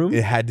had living to, room?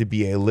 It had to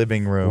be a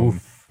living room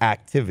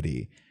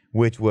activity,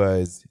 which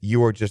was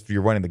you're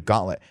running the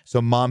gauntlet.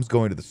 So mom's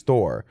going to the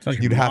store. Sounds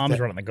like You'd your have mom's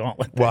to. running the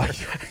gauntlet. Well,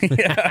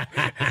 Yeah.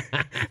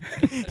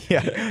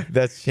 yeah,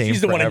 that's changed.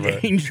 She's the one in forever.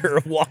 danger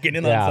of walking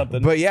in Yeah. on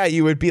something. But yeah,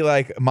 you would be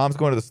like, mom's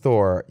going to the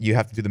store. You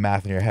have to do the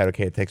math in your head.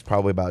 Okay, it takes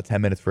probably about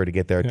 10 minutes for her to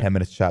get there, 10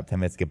 minutes to shop, 10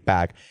 minutes to get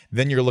back.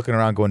 Then you're looking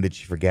around going, did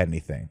she forget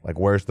anything? Like,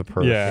 where's the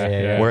purse?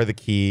 Yeah. Where are the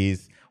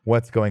keys?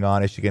 What's going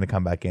on? Is she going to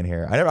come back in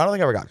here? I don't think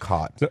I ever got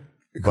caught.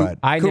 But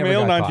I never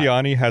Kumail got caught.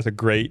 Nanjiani has a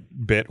great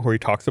bit where he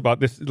talks about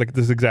this, like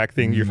this exact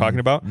thing you're talking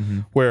about,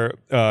 where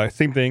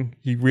same thing.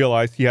 He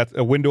realized he had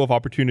a window of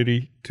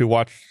opportunity to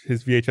watch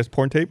his VHS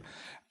porn tape,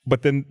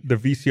 but then the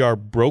VCR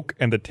broke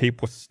and the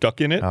tape was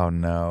stuck in it. oh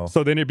no.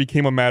 So then it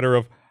became a matter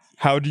of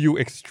how do you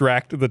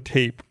extract the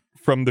tape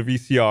from the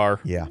VCR?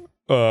 Yeah.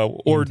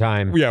 Or In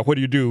time. Yeah, what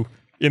do you do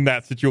in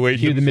that situation?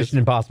 Cue the Mission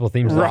Impossible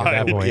theme song at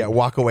that Right. point. Yeah,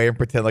 walk away and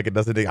pretend like it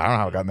doesn't. I don't know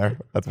how it got in there.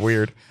 That's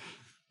weird.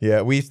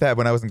 Yeah, we used to have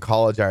when I was in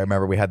college. I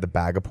remember we had the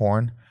bag of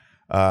porn.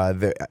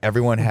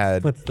 Everyone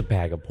had. What's the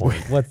bag of porn?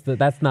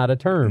 That's not a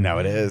term. No,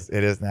 it is.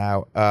 It is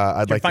now.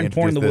 I'd like to find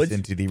porn in introduce the this woods?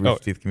 into the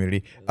Rooster Teeth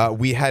community.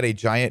 We had a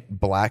giant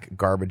black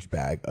garbage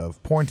bag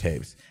of porn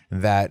tapes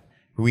that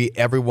me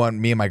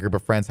and my group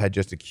of friends had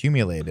just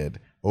accumulated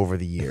over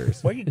the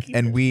years. Why do you keep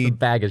and we,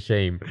 Bag of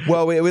shame.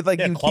 well, it would like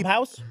Yeah, you keep-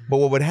 Clubhouse? but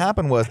what would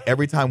happen was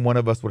every time one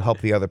of us would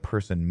help the other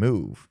person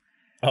move,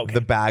 Okay.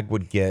 the bag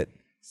would get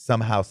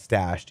somehow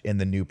stashed in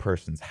the new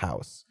person's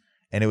house.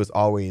 And it was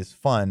always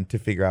fun to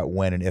figure out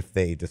when and if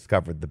they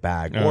discovered the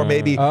bag. Or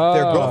maybe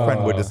their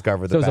girlfriend would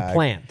discover the So it bag. was a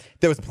plant.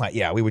 There was a plant.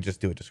 Yeah, we would just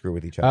do it to screw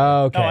with each other.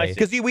 Okay. Oh, I see.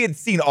 Because we had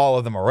seen all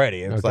of them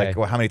already. It was Okay. like,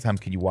 well, how many times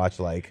can you watch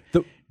like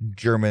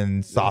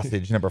German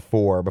sausage number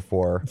 4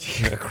 before?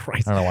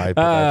 Christ. I don't know why I put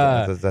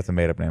that. That's a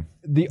made up name.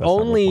 The That's not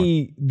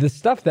only the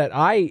stuff that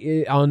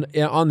I on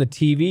the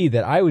TV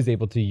that I was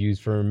able to use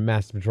for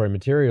masturbatory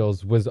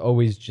materials was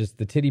always just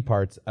the titty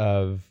parts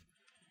of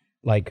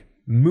like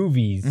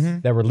movies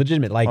that were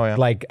legitimate,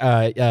 like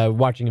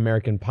watching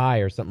American Pie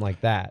or something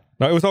like that.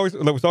 No, it was always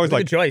Good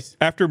like choice.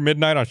 after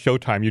midnight on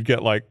Showtime, you'd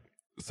get like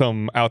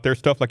some out there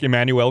stuff like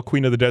Emmanuel,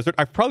 Queen of the Desert.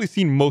 I've probably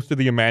seen most of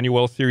the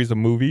Emmanuel series of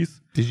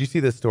movies. Did you see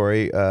this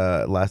story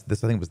I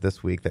think it was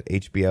this week that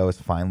HBO is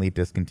finally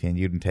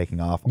discontinued and taking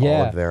off all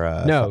Yeah. of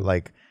their No.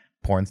 like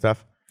porn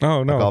stuff?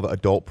 Oh no, Like all the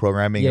adult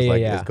programming is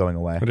Yeah. going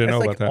away. I didn't That's know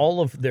like about that.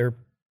 all of their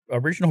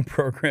original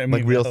programming.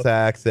 Like real though.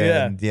 sex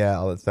and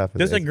all that stuff.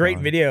 There's a great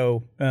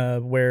video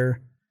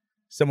where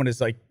someone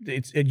is like,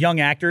 it's young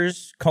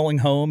actors calling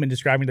home and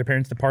describing their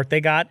parents the part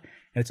they got.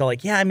 And it's all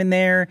like, yeah, I'm in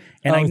there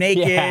and I'm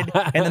naked. Yeah.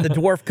 And then the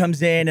dwarf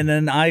comes in and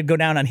then I go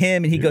down on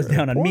him and he goes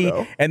down on me.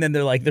 And then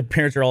they're like, their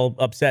parents are all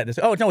upset. And it's,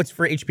 oh, no, it's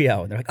for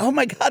HBO. And they're like, oh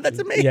my God, that's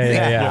amazing.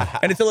 Yeah.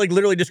 And it's like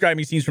literally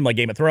describing scenes from like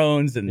Game of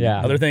Thrones and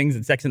other things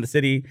and Sex and the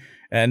City.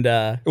 And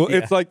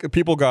it's like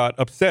people got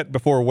upset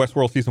before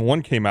Westworld season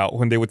 1 came out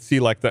when they would see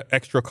like the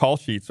extra call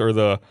sheets or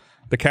the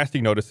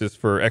casting notices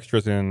for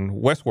extras in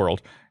Westworld.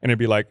 And it'd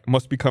be like,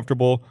 must be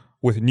comfortable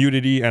with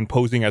nudity and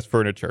posing as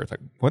furniture. It's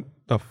like, what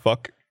the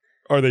fuck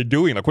are they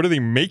doing? Like, what are they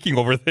making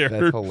over there?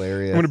 That's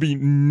hilarious. I'm going to be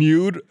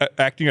nude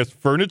acting as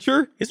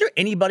furniture? Is there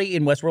anybody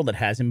in Westworld that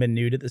hasn't been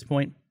nude at this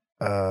point?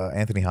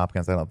 Anthony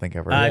Hopkins, I don't think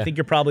ever. I think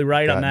you're probably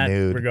right on that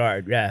nude.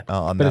 regard. Yeah.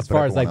 But as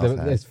far as like I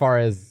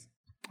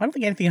don't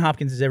think Anthony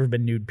Hopkins has ever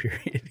been nude,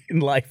 period, in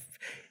life.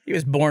 He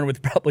was born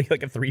with probably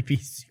like a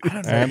 3-piece suit.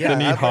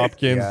 Anthony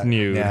Hopkins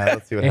nude. Yeah,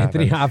 let's see what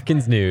Anthony happens.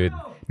 Hopkins nude.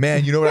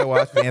 Man, you know what I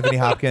watched with Anthony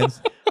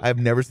Hopkins? I've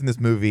never seen this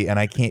movie, and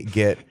I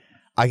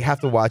have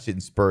to watch it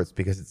in spurts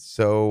because it's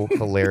so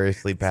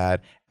hilariously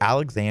bad.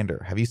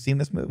 Alexander, have you seen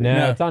this movie?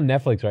 No, it's on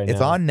Netflix right now.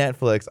 It's on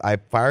Netflix. I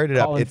fired it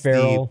Colin up. It's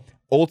Farrell. the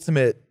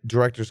ultimate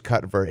director's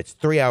cut version. It's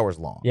 3 hours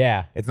long.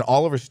 Yeah. It's an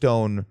Oliver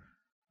Stone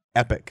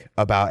epic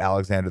about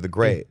Alexander the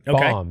Great.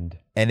 Okay. Bombed.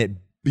 And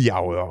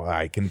well,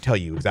 I can tell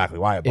you exactly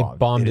why it bombed. It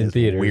bombed in is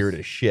theaters. Weird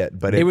as shit.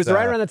 But It was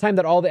right around the time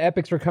that all the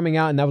epics were coming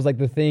out, and that was like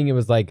the thing. It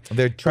was like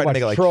they're trying to watch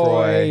make it like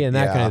Troy and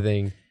that Yeah. kind of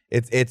thing.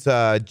 It's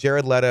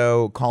Jared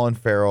Leto, Colin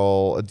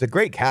Farrell. It's a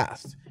great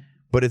cast,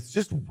 but it's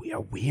just a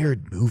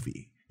weird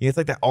movie. It's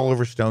like that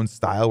Oliver Stone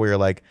style where you're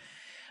like,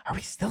 are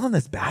we still in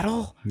this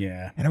battle?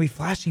 Yeah. And are we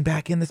flashing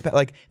back in this battle?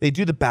 Like they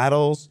do the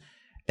battles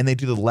and they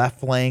do the left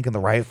flank and the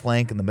right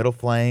flank and the middle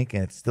flank,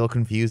 and it's still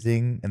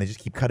confusing, and they just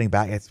keep cutting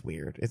back. It's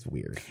weird. It's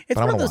weird. It's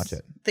but I'm one gonna of watch those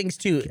it. things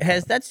too.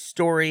 Has that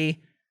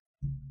story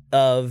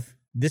of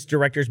this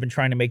director's been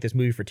trying to make this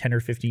movie for 10 or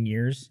 15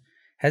 years?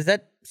 Has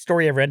that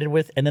story ever ended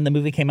with, and then the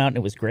movie came out and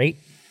it was great?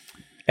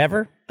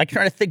 Ever? I'm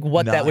trying to think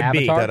what that would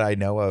be. Avatar? That I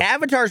know of.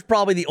 Avatar's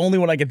probably the only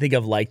one I can think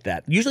of like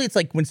that. Usually it's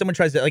like when someone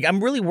tries to, like,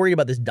 I'm really worried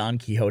about this Don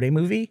Quixote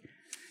movie.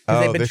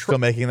 Oh, they're still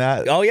making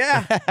that? Oh,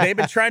 yeah. They've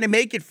been trying to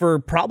make it for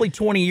probably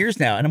 20 years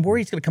now. And I'm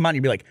worried it's going to come out and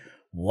you'll be like,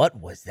 what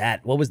was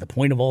that? What was the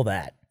point of all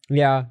that?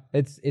 Yeah,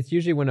 it's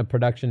usually when a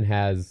production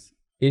has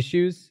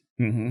issues,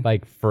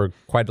 like for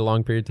quite a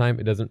long period of time.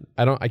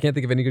 I can't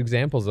think of any good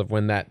examles of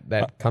when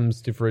that comes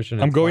to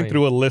fruition. I'm going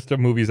through a list of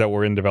movies that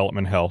were in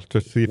development hell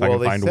to see if I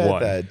can find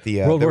one. That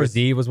World War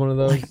Z was one of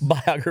those.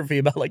 Biography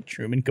about like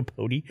Truman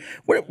Capote.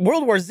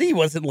 World War Z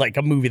wasn't like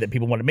a movie that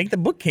people wanted to make. The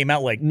book came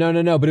out like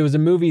No, but it was a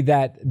movie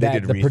that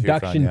did the research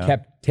production on, yeah.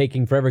 kept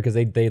taking forever because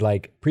they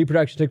like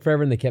pre-production took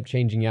forever and they kept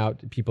changing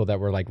out people that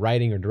were like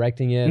writing or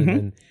directing it.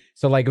 And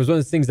so like it was one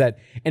of those things that,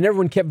 and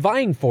everyone kept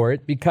vying for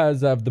it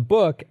because of the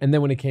book. And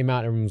then when it came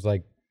out, everyone was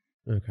like,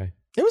 okay.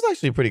 It was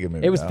actually a pretty good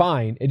movie. It was though.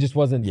 fine. It just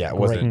wasn't Yeah, it great.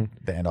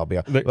 wasn't the end all be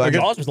all. The- Well, I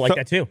guess- Jaws was like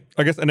that too.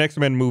 I guess an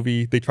X-Men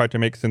movie they tried to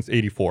make since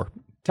 '84.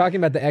 Talking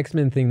about the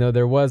X-Men thing though,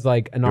 there was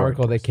like an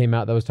article that came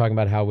out that was talking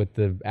about how with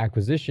the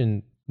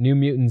acquisition, New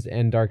Mutants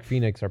and Dark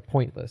Phoenix are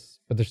pointless,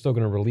 but they're still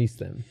going to release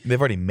them. They've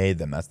already made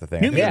them. That's the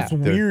thing. New I think Mutants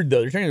they're- weird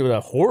though. They're turning into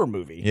a horror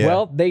movie. Yeah.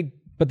 Well,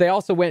 they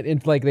also went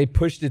into like they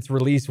pushed its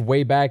release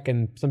way back,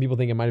 and some people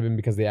think it might have been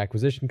because of the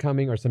acquisition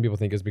coming, or some people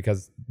think it's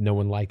because no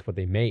one liked what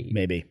they made.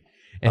 Maybe.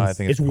 And I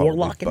think Is it's probably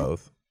Warlock in it?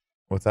 both.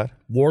 What's that?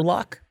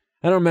 Warlock?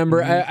 I don't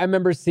remember. I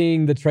remember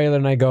seeing the trailer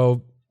and I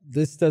go,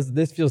 this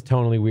feels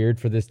tonally weird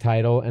for this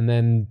title, and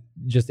then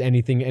just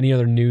any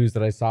other news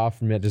that I saw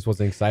from it just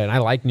wasn't exciting. I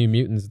like New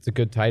Mutants; it's a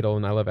good title,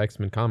 and I love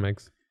X-Men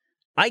comics.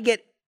 I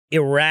get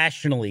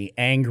irrationally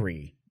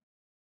angry.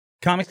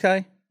 Comics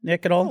guy?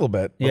 Nick at all? A little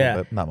bit.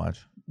 Yeah. Not much.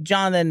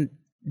 John, then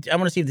I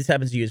want to see if this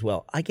happens to you as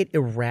well. I get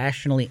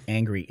irrationally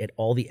angry at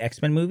all the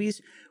X-Men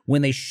movies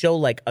when they show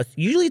like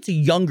usually it's a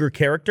younger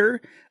character,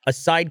 a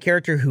side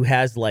character who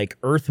has like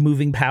earth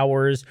moving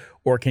powers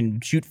or can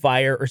shoot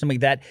fire or something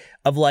like that.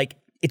 Of like,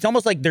 it's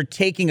almost like they're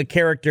taking a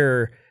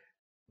character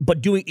but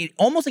doing it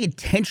almost like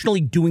intentionally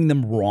doing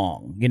them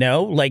wrong, you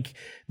know? Like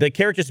the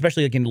characters,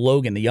 especially like in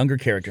Logan, the younger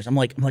characters. I'm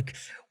like,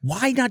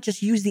 why not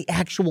just use the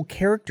actual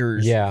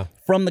characters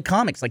from the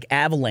comics, like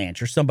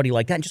Avalanche or somebody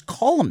like that, and just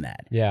call them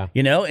that? Yeah.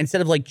 You know, instead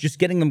of like just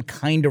getting them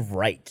kind of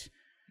right.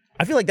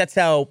 I feel like that's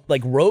how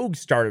like Rogue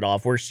started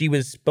off, where she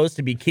was supposed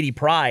to be Kitty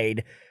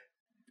Pryde.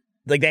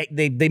 Like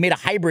they made a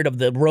hybrid of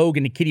the Rogue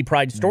and the Kitty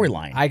Pryde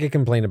storyline. I could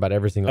complain about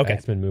every single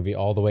X-Men movie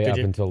all the way up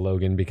until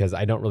Logan, because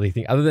I don't really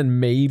think, other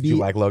than maybe Do you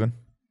like Logan?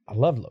 I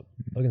love Logan.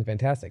 Logan's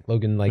fantastic.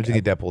 Logan, like, Did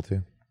you get Deadpool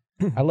too?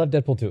 I love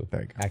Deadpool too.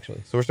 There you go.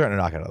 Actually, So we're starting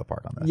to knock it out of the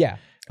park on this. yeah,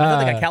 I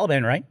thought they got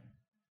Caliban, right?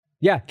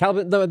 yeah.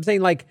 Calvin, though, I'm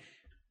saying like It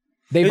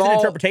they've was an all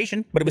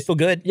interpretation, but it was still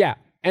good. Yeah,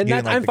 And You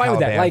that's, didn't I'm fine with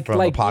that. Caliban from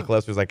Like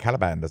Apocalypse was like,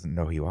 Caliban doesn't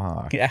know who you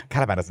are. Yeah.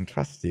 Caliban doesn't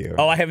trust you.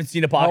 Oh, I haven't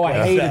seen oh, Apocalypse.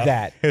 I hated so.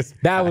 that. It's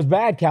That was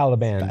bad,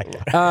 Caliban.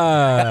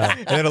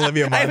 And then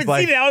Olivia Munn's haven't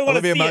like, seen it. I wanna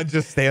Olivia see Munn it.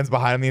 just stands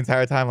behind him the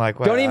entire time. Like,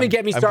 well, Don't even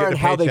get me I'm started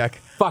getting a how they paycheck.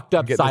 fucked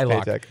up I'm getting this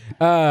Psylocke. paycheck.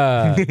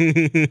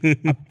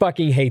 I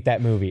fucking hate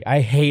that movie. I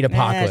hate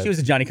Apocalypse. She was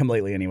a Johnny Come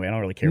Lately anyway. I don't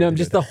really care. no, what they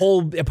just did the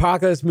whole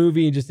Apocalypse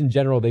movie, and just in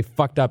general, they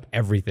fucked up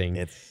everything.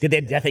 there. Did they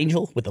have Death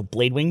Angel with the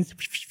blade wings?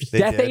 They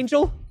Death did.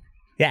 Angel?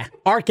 Yeah.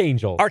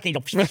 Archangel.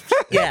 Archangel.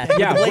 Yeah.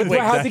 Yeah, With the blade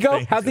wings. how's he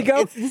go? How's he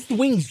go? It's the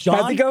wings, John.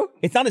 How's he go?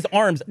 It's not his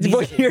arms. These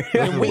Well, are here-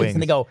 they're Those are wings, wings.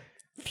 and they go.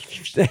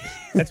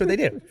 That's what they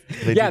do.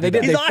 Yeah, they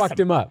did. He's They awesome. fucked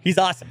him up. He's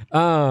awesome.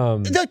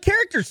 The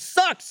character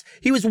sucks.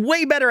 He was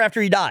way better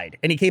after he died,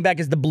 and he came back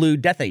as the blue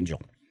Death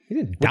Angel. He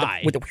didn't With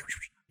die.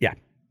 yeah,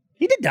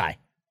 he did die.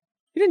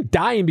 He didn't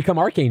die and become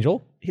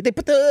Archangel. They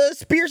put the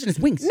spears in his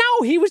wings.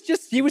 No, he was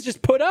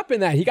just put up in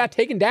that. He got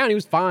taken down. He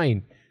was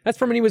fine. That's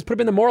from when he was put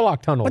up in the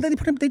Morlock tunnel. But then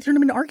they turned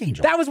him into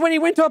Archangel. That was when he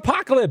went to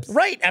Apocalypse.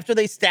 right after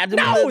they stabbed him.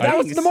 in No, the that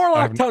was wings. the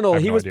Morlock I tunnel.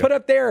 have He no was idea. put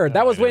up there.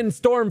 That was when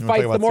Storm talk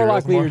fights the about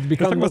Morlock cereals more? leaders to Let's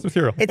talk become. about some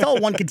cereal. It's all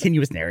one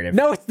continuous narrative.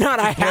 No, it's not.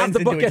 I have Blends the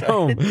into book each at other.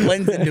 home. It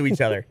blends into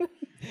each other.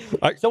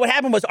 I- So what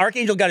happened was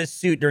Archangel got his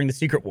suit during the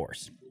Secret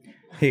Wars.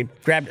 He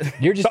grabbed.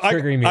 You're just So I-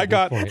 triggering me. I at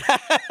got- this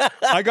point.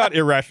 I got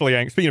irrationally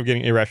angry. Speaking of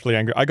getting irrationally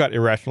angry, I got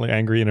irrationally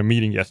angry in a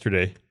meeting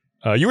yesterday.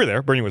 You were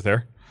there. Bernie was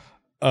there.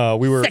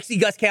 We were. Sexy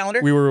Gus calendar.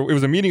 We were. It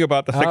was a meeting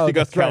about the Sexy Oh,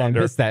 Gus that's right. I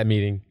calendar, missed that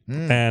meeting.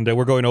 and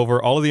we're going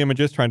over all of the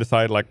images, trying to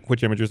decide like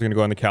which images are going to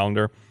go on the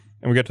calendar.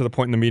 And we get to the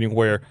point in the meeting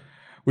where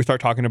we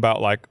start talking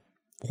about like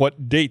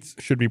what dates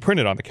should be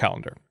printed on the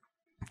calendar.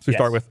 So we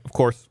start with, of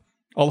course,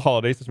 all the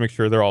holidays. Let's make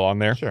sure they're all on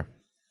there. Sure.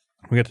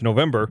 We get to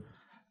November,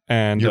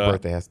 and Your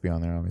birthday has to be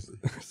on there, obviously.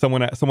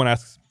 someone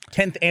asks,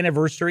 10th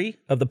anniversary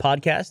of the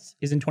podcast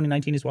is in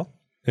 2019 as well.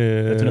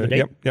 That's another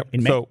date? Yep.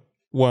 In May? So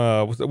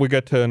we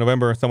get to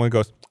November, and someone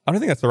goes, I don't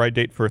think that's the right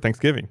date for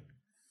Thanksgiving.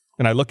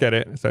 And I look at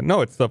it and said,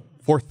 no, it's the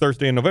fourth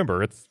Thursday in November.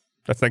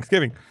 That's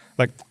Thanksgiving.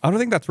 Like, I don't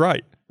think that's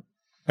right.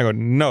 I go,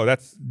 no,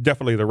 that's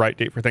definitely the right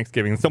date for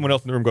Thanksgiving. And someone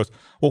else in the room goes,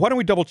 well, why don't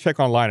we double check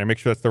online and make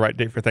sure that's the right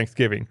date for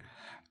Thanksgiving?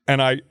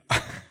 And I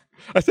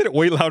said it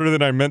way louder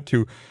than I meant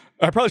to.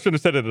 I probably shouldn't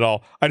have said it at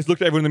all. I just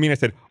looked at everyone in the meeting and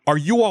I said, are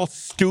you all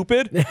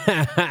stupid?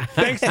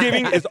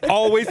 Thanksgiving is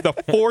always the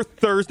fourth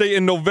Thursday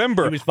in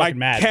November. He was fucking I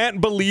mad. can't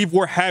believe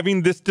we're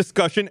having this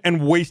discussion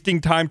and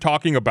wasting time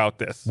talking about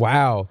this.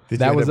 Wow, Did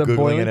that you was end a up Googling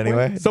boiling it point?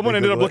 anyway? Someone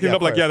ended up looking it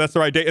up like, yeah, that's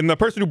the right date. And the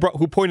person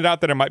who pointed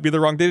out that it might be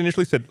the wrong date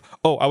initially said,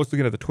 oh, I was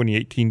looking at the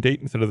 2018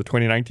 date instead of the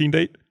 2019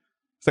 date.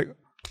 It's like,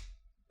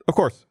 of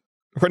course.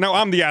 Now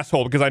I'm the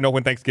asshole because I know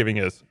when Thanksgiving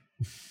is.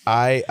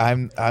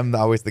 I'm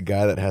always the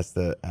guy that has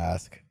to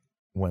ask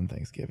when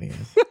Thanksgiving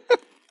is.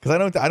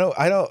 Because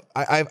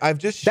I've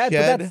just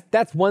shed.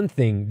 That's one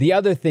thing. The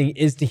other thing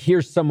is to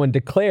hear someone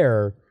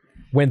declare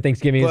when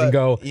Thanksgiving is and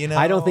But, go, you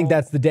I don't think know,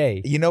 that's the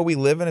day. You know, we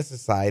live in a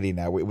society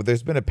now where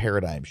there's been a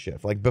paradigm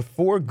shift. Like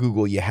before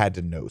Google, you had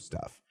to know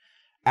stuff.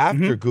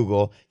 After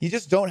Google, you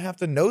just don't have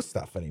to know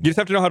stuff anymore. You just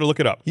have to know how to look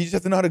it up. You just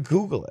have to know how to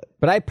Google it.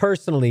 But I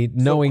personally,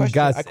 knowing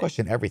Gus, I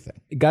question everything.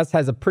 Gus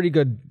has a pretty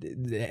good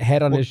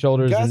head on his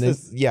shoulders.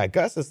 Gus and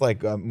Gus is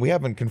like, we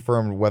haven't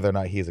confirmed whether or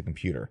not he is a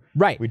computer.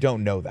 Right. We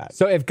don't know that.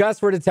 So if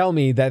Gus were to tell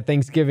me that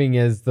Thanksgiving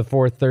is the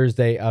fourth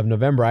Thursday of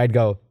November, I'd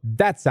go,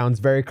 that sounds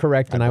very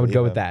correct, and I would believe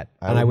go with him. that.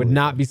 I And I would believe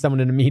not be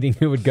someone in a meeting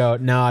who would go,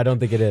 no, I don't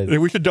think it is.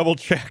 We should double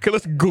check.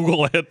 Let's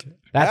Google it.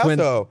 That's when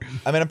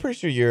I'm pretty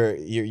sure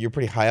you're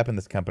pretty high up in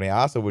this company.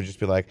 I also would just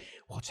be like,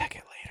 we'll check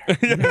it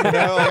later. You know,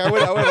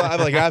 like I'm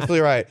like, you're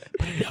absolutely right.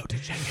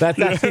 that's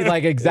actually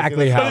like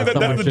exactly how That's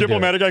someone the should do it.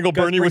 diplomatic angle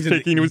Bernie was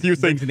taking. He was saying,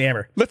 brings in the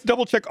hammer. let's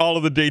double check all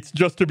of the dates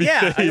just to be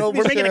Yeah, safe.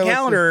 we're making a Sure, let's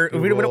calendar.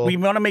 just We Google.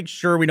 want to make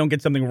sure we don't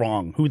get something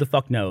wrong. Who the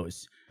fuck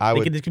knows?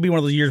 This could be one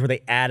of those years where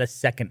they add a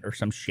second or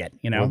some shit.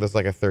 You know? Well, there's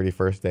like a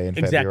 31st day in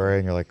Exactly. February,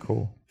 and you're like,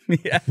 cool.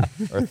 Yeah.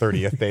 Or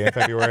 30th day in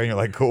February, and you're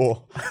like,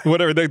 cool.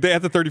 Whatever. They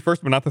have the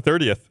 31st, but not the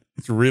 30th.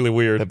 It's really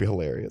weird. That'd be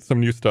hilarious. Some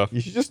new stuff.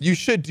 You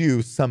should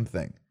do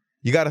something.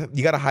 You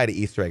gotta hide an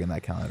Easter egg in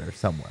that calendar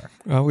somewhere.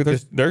 Oh,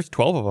 there's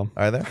 12 of them.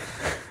 Are there?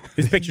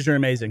 These pictures are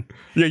amazing.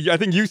 Yeah, I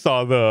think you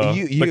saw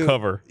the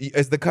cover.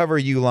 Is the cover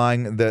you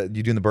doing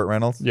the Burt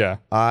Reynolds? Yeah.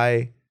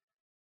 I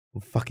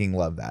fucking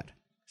love that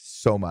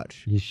so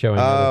much. He's showing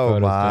other Oh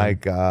photos my to him.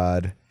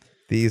 god.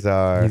 These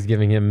are He's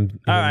giving him.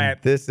 All right.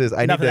 this is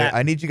Enough of that.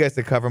 I need you guys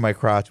to cover my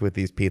crotch with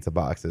these pizza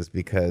boxes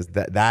because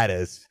that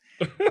is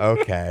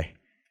okay.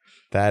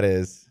 That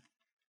is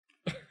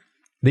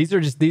These are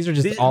just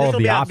These all will of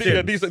be the out- options.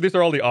 Yeah, these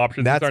are all the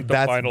options. These aren't the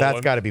final that's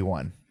ones. got to be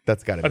one.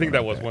 That's got to be I think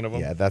one that was right one of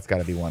there. them. Yeah, that's got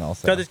to be one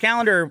also. So this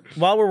calendar,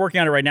 while we're working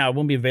on it right now, it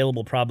won't be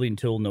available probably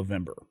until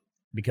November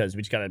because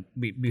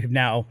we have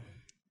now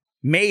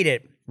made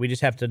it. We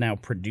just have to now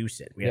produce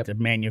it. We have to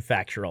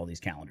manufacture all these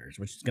calendars,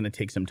 which is going to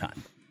take some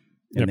time.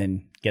 And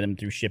then get them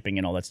through shipping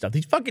and all that stuff.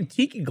 These fucking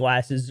tiki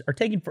glasses are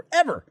taking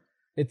forever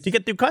to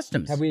get through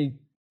customs. Have we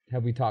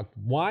talked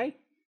why?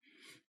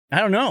 I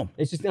don't know.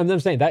 It's just I'm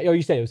saying that. Oh,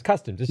 you say it was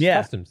customs. It's just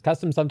customs.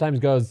 Customs sometimes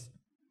goes,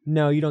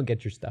 no, you don't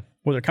get your stuff.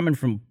 Well, they're coming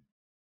from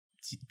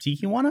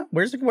Tijuana?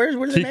 Where's it? Where's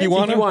it?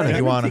 Tijuana?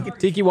 Tijuana.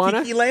 Tiki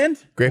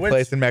Land? Great Where's-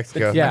 place in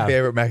Mexico. Yeah. My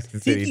favorite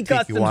Mexican city. Tiki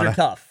customs are Tijuana.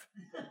 tough.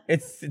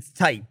 It's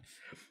tight.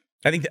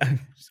 I think,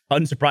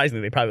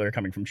 unsurprisingly, they probably are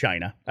coming from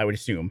China, I would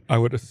assume. I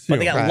would assume. But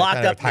they got Right, locked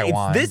China or up.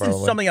 Taiwan, This is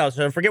probably. something else.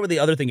 I forget what the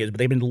other thing is, but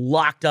they've been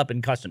locked up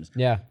in customs.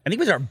 Yeah. I think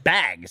those are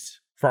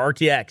bags for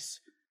RTX.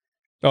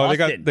 oh,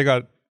 Austin. they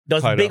got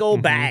Those tied big up.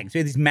 old bags. We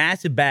had these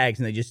massive bags,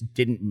 and they just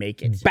didn't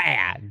make it.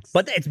 Bags.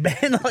 But it's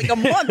been like a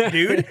month,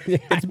 dude.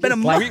 It's been a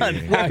month. Wow,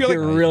 I feel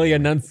you're like really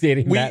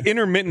enunciating We that.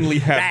 intermittently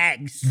have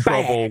Bags.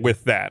 trouble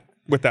with that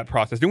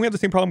process. Didn't we have the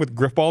same problem with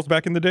griff balls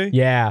back in the day?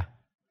 Yeah.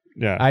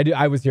 Yeah.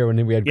 I was here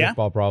when we had Yeah?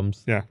 griffball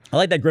problems. yeah. I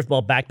like that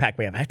Griffball backpack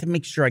we have. I have to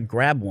make sure I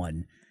grab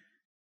one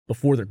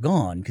before they're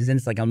gone, because then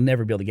it's like I'll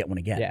never be able to get one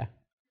again. Yeah.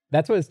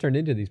 That's what it's turned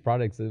into, these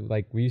products.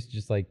 Like, we used to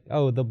just like,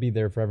 oh, they'll be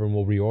there forever and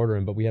we'll reorder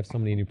them. But we have so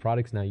many new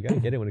products now. You got to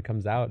get it when it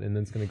comes out, and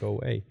then it's going to go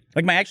away.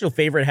 Like my actual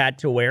favorite hat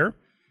to wear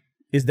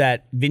is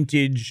that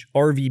vintage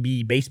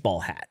RVB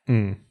baseball hat.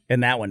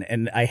 And that one.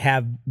 And I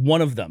have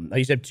one of them. I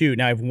used to have two.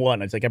 Now I have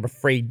one. It's like I'm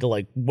afraid to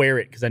like wear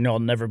it because I know I'll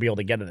never be able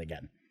to get it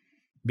again.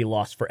 Be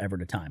lost forever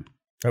to time.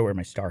 I wear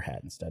my star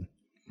hat instead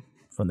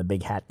from the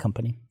big hat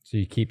company. So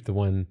you keep the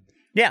one.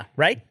 Yeah,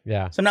 right?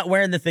 Yeah. So I'm not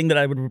wearing the thing that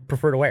I would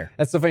prefer to wear.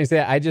 That's so funny you say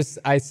that.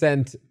 I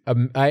sent,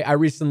 I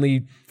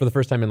recently, for the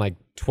first time in like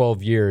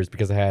 12 years,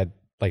 because I had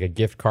like a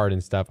gift card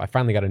and stuff, I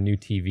finally got a new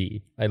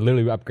TV. I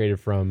literally upgraded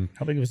from,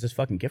 How big was this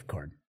fucking gift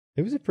card?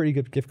 it was a pretty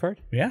good gift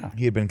card. Yeah.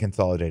 He had been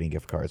consolidating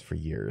gift cards for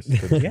years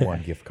for this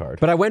one gift card.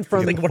 But I went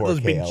from, Like one of those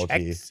big 4K LG.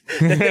 checks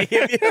that they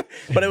give you.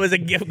 But it was a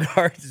gift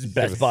card. It's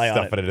Best Buy on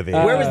Stuff it. it into the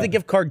Where was the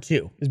gift card to?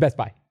 it was Best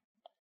Buy.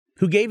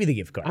 Who gave you the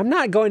gift card? I'm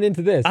not going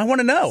into this. I want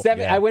to know.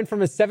 I went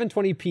from a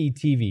 720p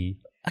TV.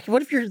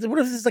 What if this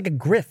is like a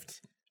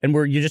grift and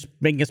you're just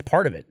making us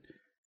part of it?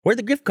 Where'd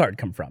the gift card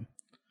come from?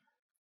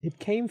 It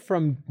came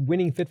from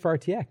winning Fit for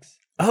RTX.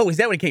 Oh, is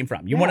that what it came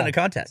from? You won in a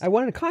contest. I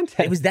won in a contest.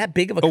 It was that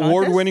big of a contest?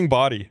 Award-winning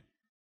body.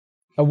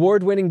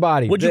 Award-winning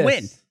body. What'd you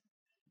win?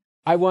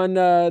 I won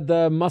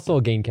the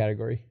muscle gain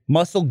category.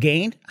 Muscle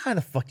gained? How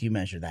the fuck do you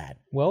measure that?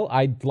 Well,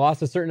 I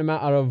lost a certain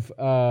amount out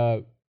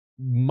of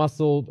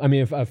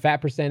fat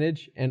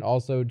percentage, and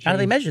also How do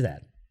they changed- measure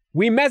that?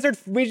 We measured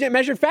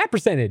fat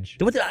percentage.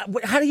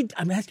 How do you?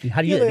 I'm asking you.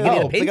 How do you? They Give you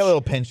a got pinch? a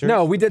little pincher.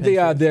 No, we did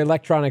the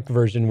electronic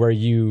version where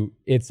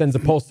it sends a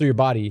pulse through your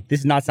body.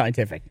 This is not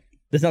scientific.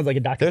 This sounds like a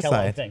Dr. They're Kellogg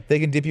science. thing. They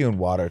can dip you in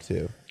water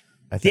too.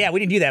 I think. Yeah, we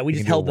didn't do that. We You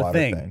just can do held a the water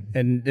thing.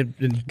 thing.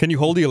 And Can you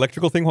hold the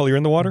electrical thing while you're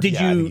in the water? did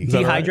Yeah, I you think you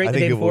can. dehydrate I the think day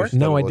people before? should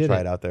No, I try it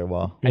didn't. out there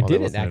while I they're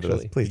didn't, listening to this.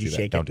 actually. Please Did you do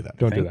that. shake Don't it? do that.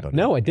 Don't do that. Don't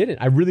No, I didn't.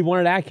 I really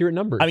wanted accurate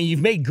numbers. I mean,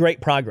 you've made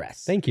great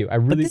progress. Thank you. I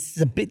But really. this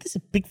is a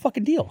big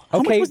fucking deal. How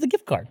much Okay. was the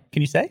gift card?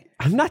 Can you say?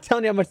 I'm not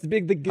telling you how much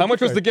the How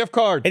much was the gift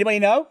card? Anybody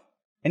know?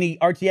 Any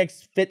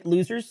RTX fit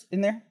losers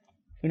in there?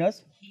 Who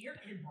knows?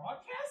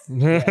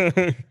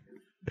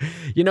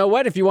 You know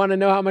what? If you want to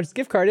know how much the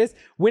gift card is,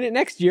 win it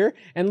next year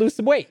and lose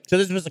some weight. So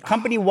this was a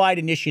company-wide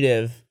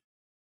initiative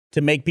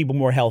to make people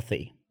more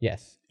healthy,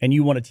 Yes. and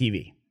you won a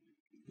TV.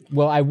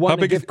 Well, I won a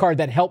big gift is- card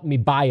that helped me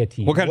buy a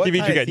TV. What kind of What TV did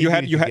kind you of get? You TV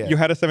had did you you had get? you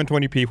had a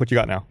 720p. What you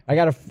got now? I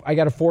got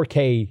a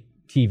 4K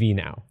TV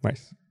now.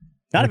 Nice.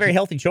 Not a very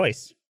healthy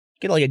choice.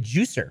 Get like a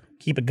juicer.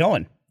 Keep it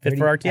going. Fit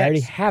for RTX. I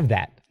already have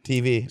that.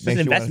 TV. It's an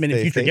investment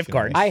in future gift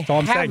cards. I That's all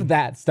I'm saying. have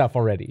that stuff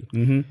already.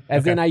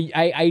 As in,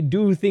 I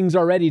do things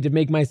already to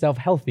make myself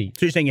healthy.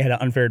 So you're saying you had an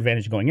unfair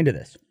advantage going into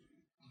this?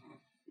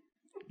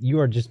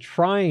 You are just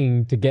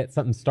trying to get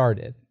something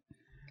started.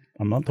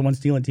 I'm not the one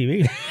stealing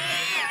TV.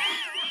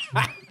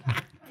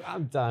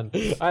 I'm done.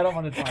 I don't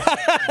want to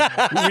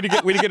talk.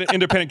 we need to get an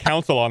independent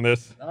counsel on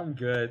this. I'm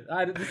good.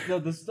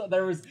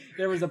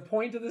 There was a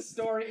point to this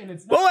story, and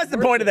it's not What was the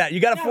worth point it. of that?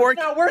 You got a No, fork?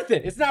 It's not worth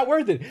it. It's not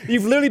worth it.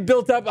 You've literally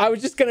built up. I was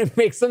just gonna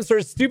make some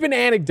sort of stupid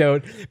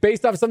anecdote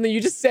based off something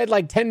you just said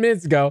like 10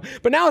 minutes ago,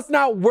 but now it's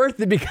not worth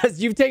it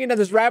because you've taken down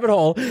this rabbit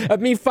hole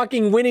of me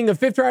fucking winning a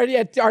 50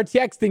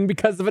 RTX thing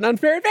because of an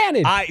unfair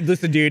advantage.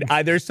 Listen, dude.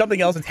 There's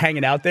something else that's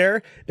hanging out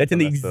there that's in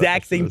the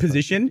exact same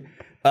position.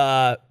 We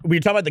were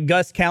talking about the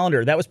Gus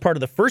calendar. That was part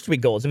of the first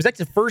week goals. It was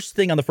actually the first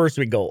thing on the first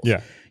week goals.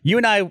 Yeah. You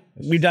and I,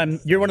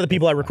 you're one of the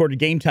people I recorded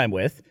Game Time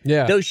with.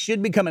 Yeah. Those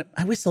should be coming.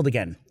 I whistled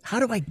again.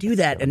 How do I do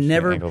that and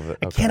never, angle of it.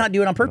 I Okay. cannot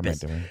do it on What am I purpose.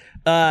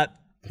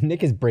 doing?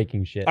 Nick is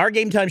breaking shit. Our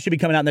Game Time should be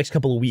coming out next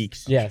couple of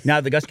weeks. Yes. Now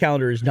that the Gus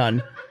calendar is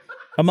done,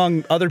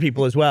 among other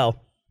people as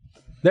well.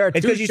 There are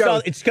It's two because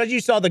shows. it's because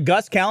you saw the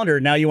Gus calendar.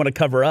 Now you want to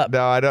cover up.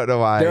 No, I don't know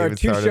why. There I are even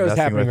two started shows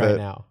messing happening with right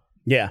it.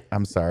 Yeah. now.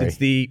 I'm sorry. It's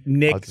the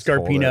Nick I'll just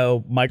hold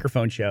Scarpino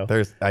microphone show.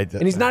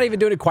 And he's not even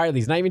doing it quietly.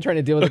 He's not even trying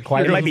to deal with it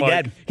quietly. He might be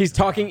dead. He's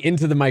talking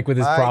into the mic with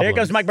his problem. There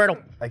goes Mike Bertle.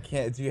 I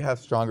can't. Do you have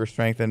stronger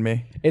strength than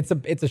me? It's a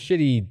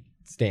shitty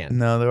stand.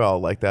 No, they're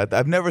all like that.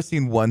 I've never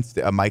seen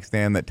a mic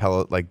stand that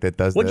that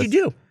does. What'd this.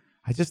 you do?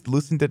 I just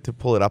loosened it to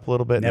pull it up a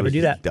little bit. and Never it was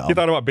do just that. Dumb. You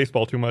thought about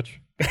baseball too much.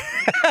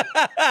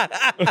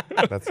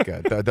 That's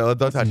good. Don't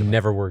touch it.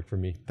 Never worked for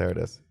me. There it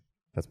is.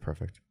 That's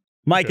perfect.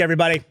 Mike,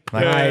 everybody.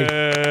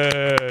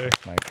 Yay.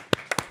 Mike.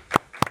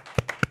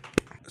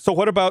 So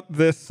what about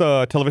this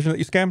television that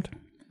you scammed?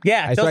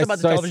 Yeah, tell us about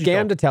the television I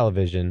scammed show. a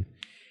television,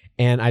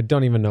 and I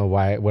don't even know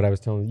what I was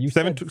telling you.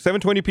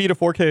 720p to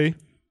 4K.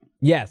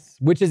 Yes,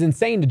 which is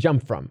insane to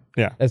jump from.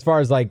 Yeah. As far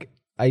as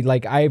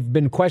I've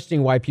been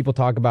questioning why people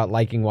talk about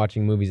liking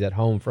watching movies at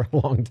home for a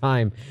long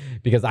time,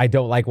 because I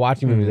don't like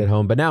watching movies at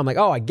home. But now I'm like,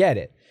 oh, I get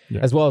it.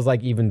 Yeah. As well as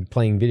like even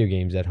playing video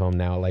games at home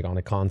now, like on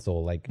a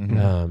console, like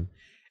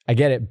I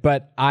get it.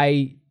 But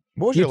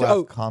what was your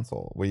last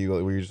console? Were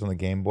you just on the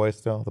Game Boy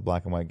still, the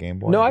black and white Game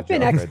Boy? No, I've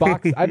been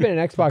Xbox. I've been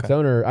an Xbox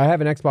owner. I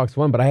have an Xbox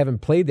One, but I haven't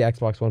played the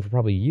Xbox One for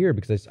probably a year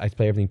because I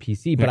play everything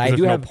PC. But I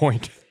do have no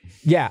point.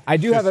 Yeah, I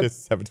do have a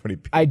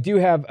 720p. I do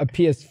have a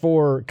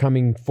PS4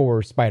 coming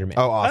for Spider-Man.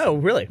 Oh, awesome. Oh,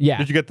 really? Yeah.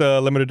 Did you get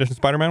the limited edition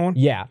Spider-Man one?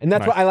 Yeah, and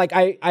that's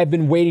why I've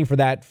been waiting for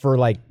that for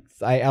like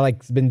I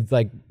been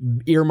like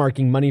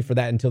earmarking money for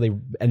that until they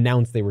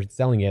announced they were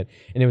selling it,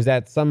 and it was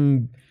at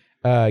some.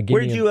 Where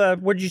did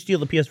you steal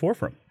the PS4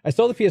 from? I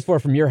stole the PS4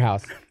 from your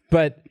house,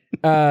 but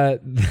the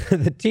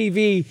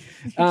TV.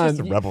 He's just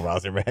a rebel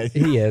rouser, man.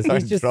 He is.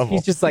 He's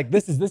just like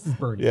this is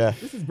Burnie. Yeah.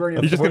 This is Burnie.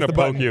 He's just gonna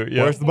poke you.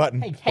 Yeah. Where's the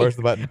button? Hey, Where's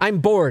the button? I'm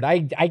bored.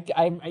 I'm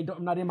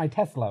not in my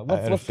Tesla.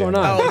 What's going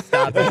on? Oh,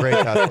 stop That's a great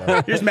Tesla.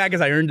 You're just mad because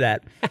I earned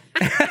that.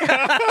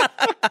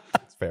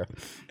 It's fair.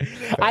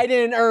 I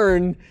didn't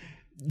earn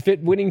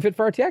winning Fit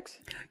for RTX.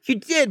 You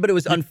did, but it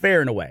was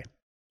unfair in a way.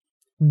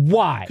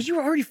 Why? Because you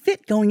were already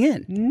fit going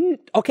in.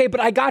 Okay, but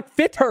I got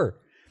fitter.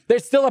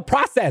 There's still a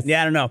process.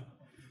 Yeah, I don't know.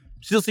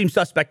 Still seems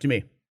suspect to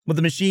me. With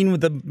the machine,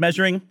 with the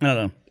measuring, I don't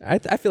know.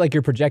 I feel like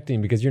you're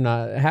projecting because you're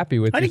not happy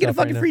with. I didn't get a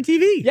fucking free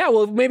TV. Yeah,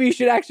 well, maybe you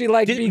should actually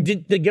like.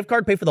 Did the gift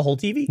card pay for the whole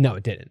TV? No,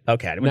 it didn't.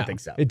 Okay, I didn't think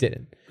so. It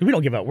didn't. We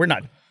don't give out. We're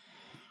not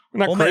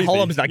crazy.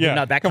 Holmes not giving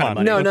out that kind of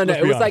money. No.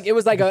 It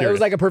was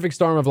like a perfect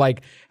storm of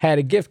like had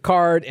a gift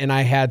card and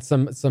I had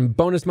some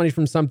bonus money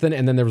from something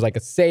and then there was like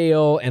a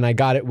sale and I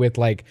got it with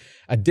like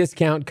a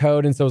discount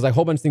code and so it was like a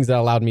whole bunch of things that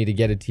allowed me to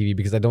get a TV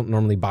because I don't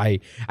normally buy.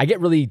 I get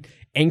really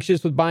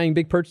anxious with buying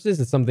big purchases.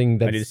 It's something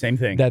that I do the same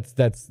thing.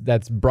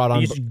 That's brought on.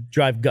 You used to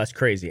drive Gus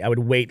crazy. I would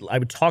wait. I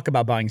would talk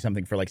about buying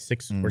something for like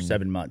 6 or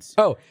 7 months.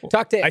 Oh,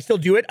 I still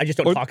do it. I just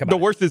don't talk about it.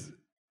 The worst is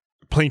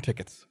plane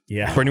tickets.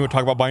 Yeah. Bernie would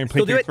talk about buying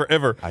plane tickets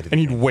forever, and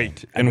he'd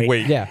wait and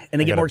wait. Yeah.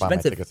 And they get more gotta buy my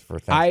expensive. tickets for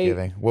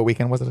Thanksgiving. What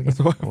weekend was it again?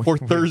 For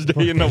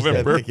Thursday in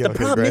November. Thank you. The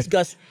problem is,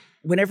 Gus,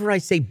 whenever I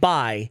say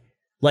buy,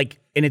 like,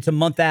 and it's a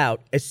month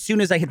out, as soon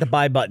as I hit the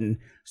buy button,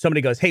 somebody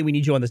goes, hey, we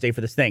need you on this day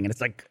for this thing. And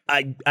it's like,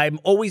 I'm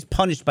always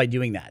punished by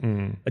doing that.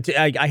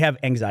 I have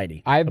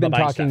anxiety. I've been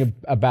talking stuff.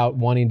 about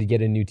wanting to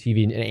get a new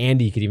TV, and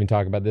Andy could even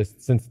talk about this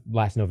since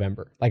last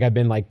November. Like I've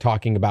been like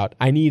talking about,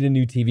 I need a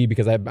new TV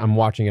because I'm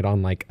watching it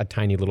on like a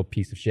tiny little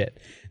piece of shit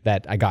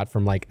that I got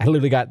from like, I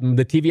literally got,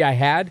 the TV I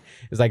had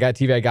is I got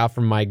TV I got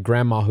from my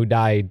grandma who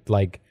died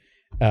like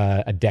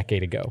a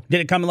decade ago.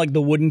 Did it come in like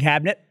the wooden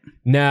cabinet?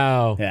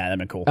 No. Yeah, that'd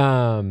been cool.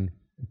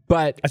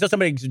 But I saw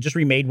somebody just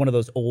remade one of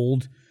those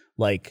old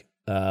like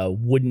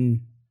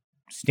wooden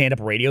stand-up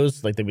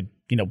radios, like they would,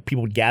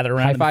 people would gather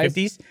around in the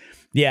 50s.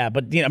 Yeah,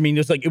 but I mean,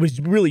 it was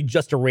really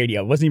just a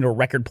radio. It wasn't even a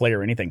record player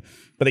or anything.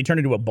 But they turned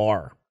it into a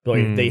bar.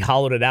 Like, they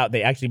hollowed it out.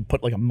 They actually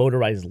put like a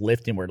motorized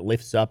lift in where it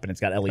lifts up and it's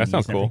got LEDs. That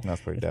sounds cool.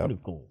 That's pretty It's dope.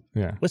 pretty cool.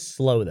 Yeah. It was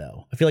slow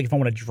though. I feel like if I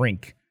want to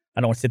drink,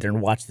 I don't want to sit there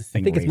and watch this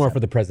thing. I think it's raise more up. for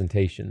the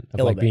presentation of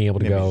A little like being bit. able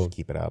to Maybe go just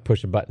keep it up.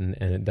 push a button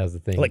and it does the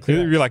thing. Like,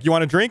 You're like, you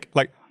want a drink?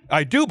 Like,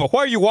 I do, but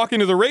why are you walking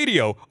to the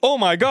radio? Oh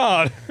my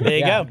God. There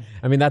you go.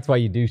 I mean, that's why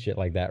you do shit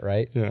like that,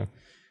 right? Yeah.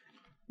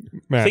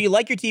 Man. So you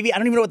like your TV? I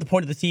don't even know what the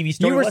point of the TV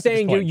story You were was. at this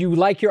saying point. you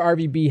like your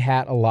RVB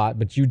hat a lot,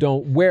 but you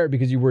don't wear it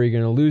because you worry you're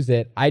going to lose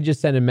it. I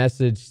just sent a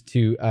message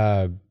to,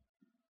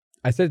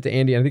 I sent it to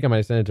Andy. And I think I might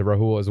have sent it to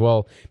Rahul as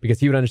well because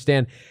he would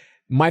understand.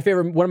 One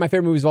of my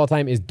favorite movies of all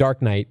time is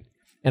Dark Knight,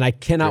 and I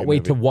cannot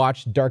wait to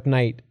watch Dark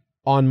Knight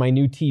on my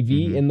new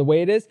TV in the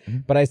way it is.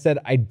 But I said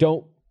I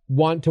don't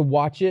want to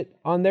watch it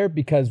on there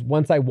because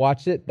once I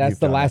watch it, that's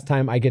the last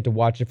time I get to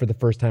watch it for the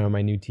first time on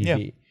my new TV,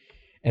 Yeah.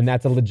 and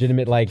that's a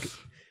legitimate like.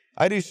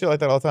 I do shit like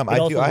that all the time.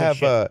 I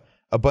have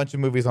a bunch of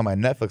movies on my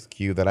Netflix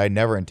queue that I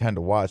never intend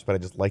to watch, but I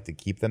just like to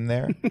keep them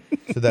there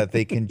so that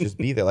they can just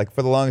be there. Like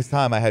for the longest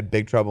time, I had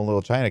Big Trouble in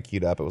Little China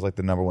queued up. It was like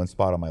the #1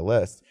 spot on my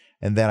list.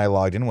 And then I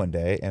logged in one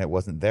day and it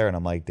wasn't there. And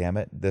I'm like, damn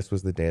it, this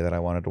was the day that I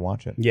wanted to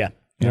watch it. Yeah.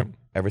 Yep.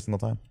 Every single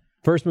time.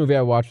 First movie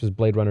I watched was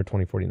Blade Runner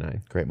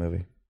 2049. Great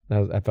movie.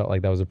 I felt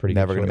like that was a pretty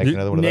Never good going to choice. make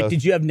another one of Nick, those.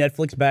 did you have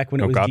Netflix back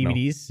when it was God, no.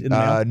 DVDs in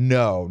the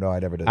mail? No, I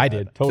never did that. I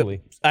did,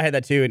 totally. I had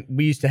that too, and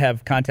we used to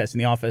have contests in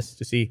the office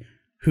to see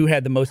who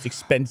had the most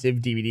expensive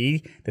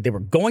DVD that they were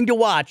going to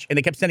watch, and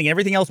they kept sending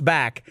everything else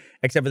back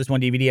except for this one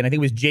DVD. And I think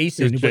it was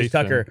Jason who plays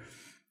Tucker.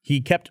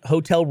 He kept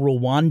Hotel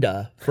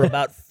Rwanda for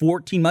about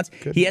 14 months.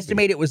 He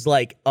estimated it was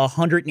like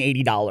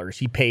 $180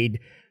 he paid.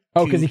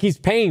 Oh, because he keeps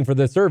paying for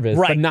the service,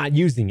 Right. but not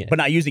using it. But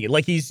not using it.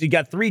 Like he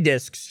got 3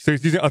 discs, So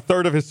he's using a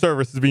third of his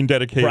service is being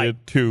dedicated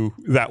Right. to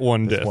that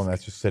one This disc. one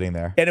that's just sitting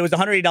there. and it was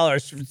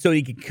 $180 so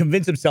he could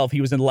convince himself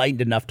he was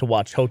enlightened enough to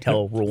watch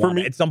Hotel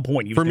Rwanda. At some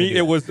point, he was For gonna me, do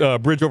it that.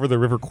 was Bridge Over the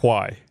River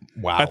Kwai.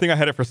 Wow. I think I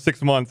had it for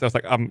 6 months. I was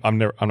like, I'm not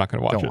going to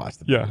watch Don't it. watch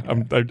the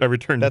Yeah, I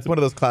returned. That's one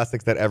of those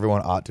classics that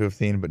everyone ought to have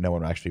seen, but no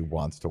one actually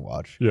wants to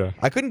watch. Yeah.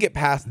 I couldn't get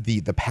past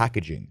the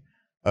packaging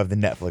of the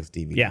Netflix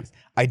DVDs. Yeah.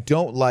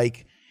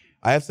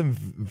 I have some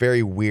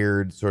very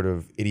weird sort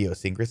of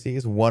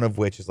idiosyncrasies. One of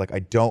which is like I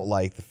don't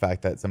like the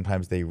fact that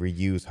sometimes they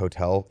reuse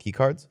hotel key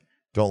cards.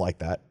 Don't like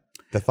that.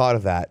 The thought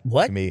of that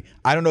to me,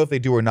 I don't know if they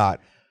do or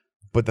not,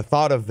 but the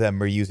thought of them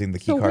reusing the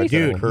key cards,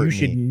 dude, you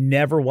should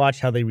never watch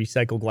how they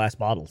recycle glass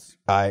bottles.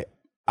 I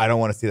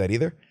don't want to see that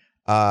either.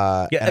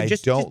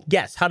 Just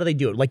guess. How do they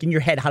do it? Like in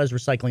your head, how does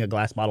recycling a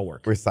glass bottle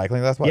work? Recycling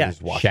glass bottle,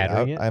 just wash it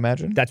out. I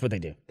imagine that's what they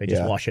do. They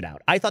just wash it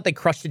out. I thought they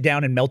crushed it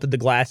down and melted the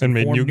glass and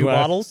made formed new glass?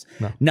 bottles.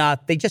 No. Nah,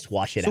 they just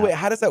wash it out. So wait,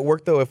 how does that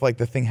work though? If like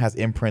the thing has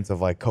imprints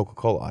of like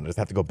Coca-Cola on it, does it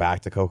have to go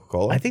back to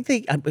Coca-Cola? I think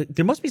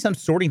there must be some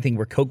sorting thing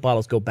where Coke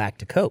bottles go back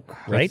to Coke,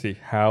 right? Let's see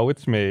how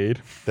it's made.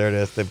 There it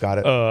is. They've got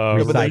it.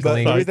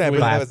 Recycling the reason I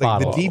bring that glass up is like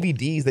the bottle.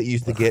 DVDs that you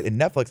used to get in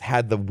Netflix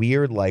had the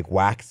weird like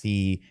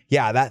waxy,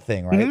 that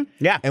thing, right?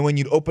 Yeah. And when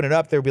you'd open it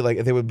up, they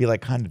would be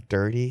like kind of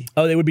dirty.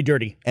 Oh, they would be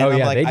dirty. And I'm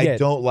yeah, like, they I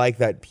don't like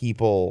that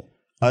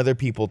other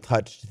people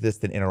touched this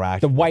and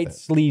interacted. The white with it.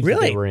 sleeves that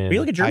Really? they were in. Are you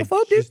like a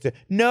germaphobe, dude?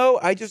 No,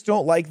 I just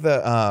don't like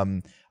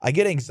the. I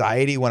get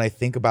anxiety when I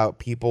think about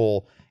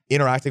people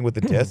interacting with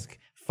the disc,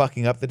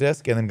 fucking up the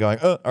disc, and then going,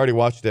 "Oh, I already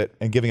watched it,"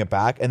 and giving it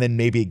back, and then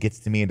maybe it gets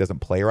to me and doesn't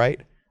play right.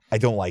 I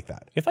don't like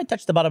that. If I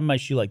touch the bottom of my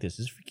shoe like this,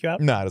 does it freak you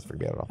out? No, it doesn't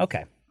freak me out at all.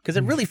 Okay. Because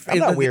it really, I'm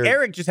not weird.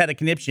 Eric just had a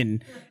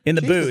conniption in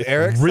the Jesus, booth.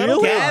 Eric,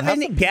 settle down. Have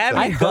some Gavin,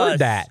 I and heard Gus.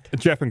 that.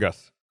 Jeff and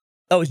Gus.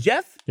 Oh, it was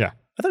Jeff? Yeah.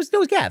 I thought it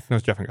was Gav. No,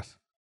 it's Jeff and Gus.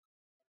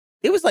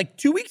 It was like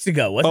 2 weeks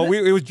ago, wasn't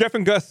it? It was Jeff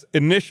and Gus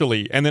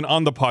initially, and then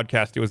on the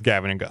podcast, it was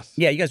Gavin and Gus.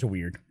 Yeah, you guys are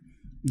weird.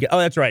 Yeah. Oh,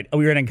 that's right.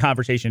 We were in a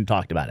conversation and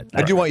talked about it.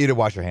 I do want you to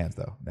wash your hands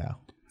though. Now.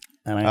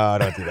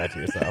 Don't do that to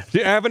yourself. Do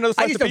you have another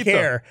I slice just of don't pizza?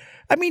 care.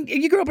 I mean,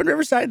 you grew up in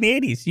Riverside in the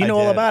 80s. You know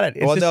all about it.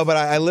 No, but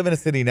I live in a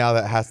city now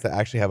that has to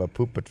actually have a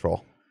poop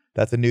patrol.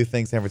 That's a new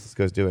thing San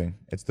Francisco's doing.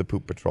 It's the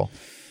poop patrol.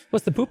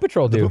 What's the Poop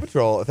Patrol do? The Poop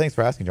Patrol, thanks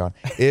for asking, John,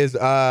 is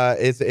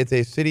it's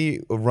a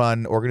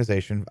city-run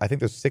organization. I think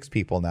there's 6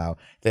 people now.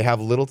 They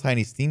have little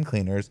tiny steam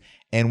cleaners,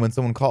 and when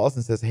someone calls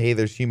and says, hey,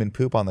 there's human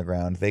poop on the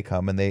ground, they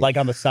come and they... Like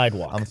on the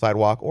sidewalk. On the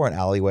sidewalk, or in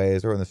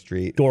alleyways, or in the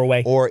street.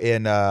 Doorway. Or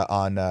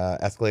on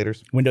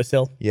escalators.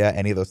 Windowsill. Yeah,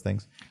 any of those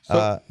things.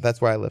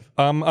 That's where I live.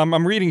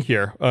 I'm reading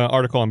here an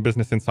article on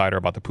Business Insider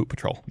about the Poop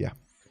Patrol. Yeah.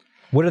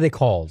 What are they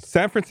called?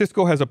 San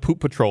Francisco has a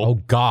poop patrol. Oh,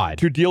 God.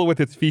 To deal with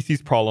its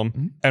feces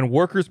problem, and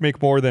workers make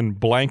more than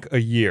blank a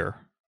year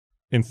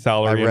in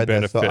salary and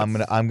benefits. This, so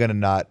I'm gonna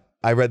not.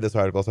 I read this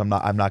article, so I'm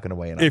not gonna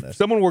weigh in on this. If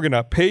someone were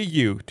gonna pay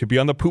you to be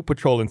on the poop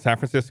patrol in San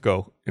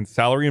Francisco in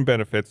salary and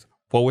benefits,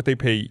 what would they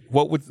pay?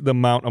 What was the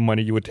amount of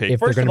money you would take? If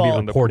they're First of going to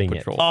all, be reporting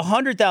it.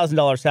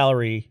 $100,000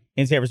 salary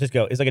in San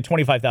Francisco is like a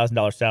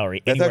 $25,000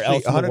 salary That's anywhere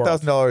actually else in the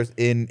world. $100,000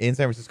 in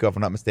San Francisco, if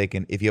I'm not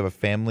mistaken. If you have a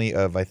family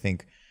of, I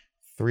think,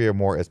 3 or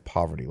more, is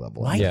poverty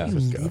level. Why do you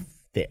live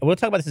there? We'll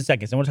talk about this in a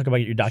second. So I want to talk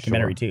about your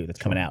documentary too that's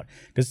coming out,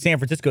 because San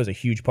Francisco is a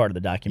huge part of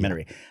the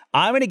documentary. Yeah.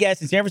 I'm going to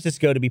guess in San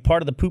Francisco to be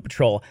part of the poop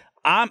patrol.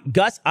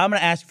 Gus, I'm going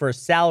to ask for a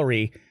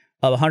salary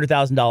of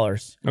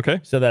 $100,000. Okay.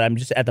 So that I'm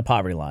just at the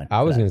poverty line.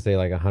 I was going to say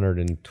like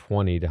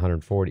 120 to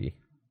 140.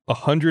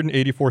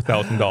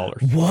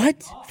 $184,000.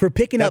 What? For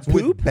picking up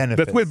poop? With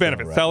benefits. That's with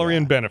benefits, right? salary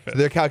and benefits. So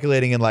they're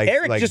calculating in like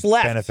Eric just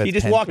left. benefits, He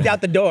just pension. walked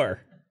out the door.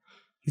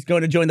 He's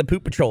going to join the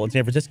poop patrol in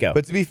San Francisco.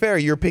 But to be fair,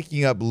 you're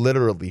picking up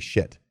literally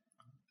shit.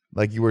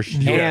 Like you were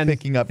And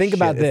picking up think shit.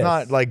 about It's this.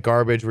 not like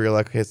garbage where you're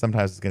like, okay,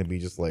 sometimes it's going to be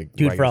just like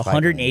dude, for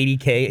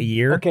 $180K a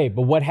year. Okay,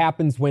 but what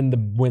happens when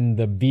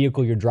the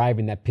vehicle you're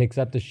driving that picks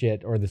up the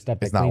shit or the stuff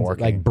that It's not cleans it,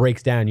 working. like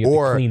breaks down? You have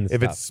or to clean the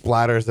if stuff. it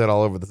splatters it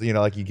all over the,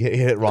 like you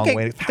hit it wrong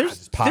way, and it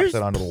just pops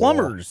it onto the wall.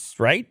 Plumbers,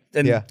 right?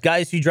 And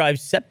guys who drive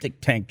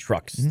septic tank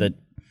trucks that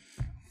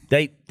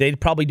they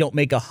probably don't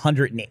make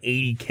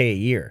 $180K a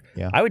year.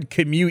 Yeah. I would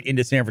commute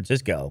into San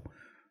Francisco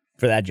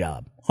for that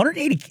job.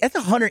 180. That's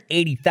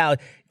 180,000.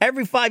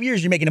 Every 5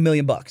 years, you're making $1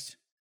 million.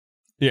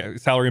 Yeah,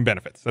 salary and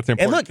benefits. That's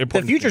important. And look,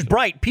 the future's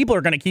bright. People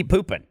are going to keep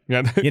pooping.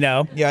 Yeah, you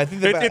know. Yeah, I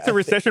think it's a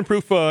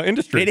recession-proof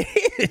industry. It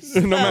is.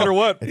 No matter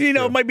what. You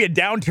know, it might be a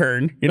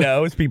downturn. You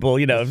know, as people,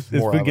 as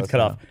food gets cut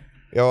off.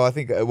 Yeah, well, I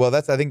think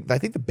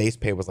the base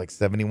pay was like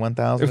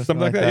 71,000 or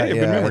something like that. Yeah,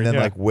 good memory, and then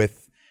yeah. like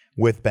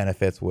with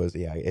benefits was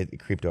it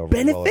creeped over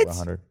Benefits. well over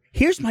 100.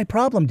 Here's my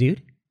problem,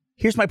 dude.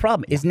 Here's my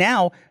problem. Is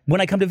now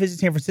when I come to visit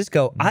San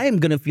Francisco, I am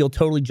going to feel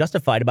totally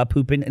justified about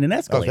pooping in an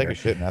escalator. Take a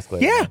shit in an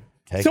escalator. Yeah.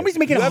 Take Somebody's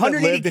making you haven't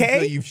 180K. lived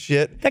until you've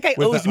shit. That guy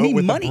with owes me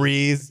with money. The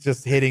breeze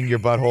just hitting your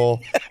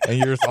butthole, and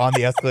you're just on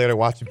the escalator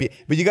watching people.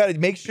 But you got to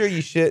make sure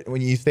you shit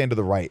when you stand to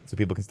the right, so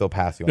people can still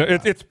pass you. No,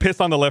 it's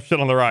piss on the left, shit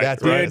on the right.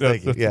 That's right.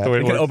 right. That's the way it We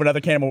can works. open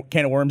another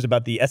can of worms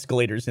about the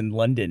escalators in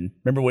London.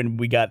 Remember when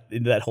we got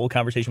into that whole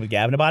conversation with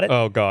Gavin about it?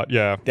 Oh God,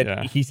 yeah.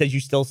 That he says you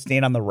still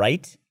stand on the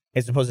right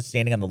as opposed to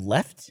standing on the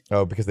left.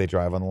 Oh, because they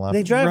drive on the left.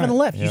 They drive on the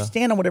left. Yeah. You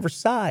stand on whatever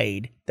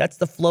side. That's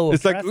the flow of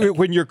It's traffic. like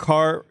when you're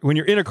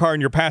in a car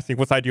and you're passing.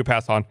 What side do you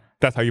pass on?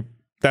 That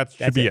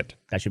should be it.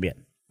 That should be it.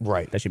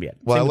 Right. That should be it.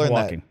 Well, Same I with learned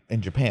walking. that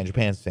in Japan.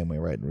 Japan's the same way,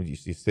 right? You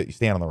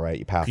stand on the right,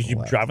 you pass on Because the you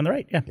left. drive on the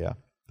right. Yeah. Yeah.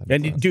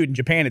 And dude, in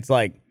Japan, it's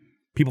like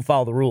people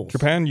follow the rules.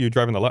 Japan, you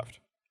drive on the left.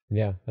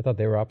 Yeah, I thought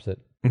they were opposite.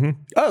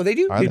 Oh, they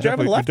do? Are They they? drive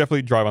on the You left?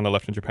 definitely drive on the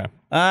left in Japan.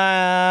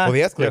 Well,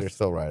 the escalator's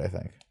still right, I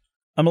think.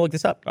 I'm going to look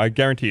this up. I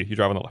guarantee you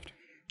drive on the left.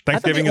 I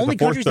thought Thanksgiving the is only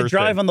the fourth countries Thursday.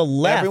 that drive on the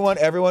left.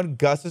 Everyone,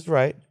 Gus is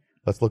right.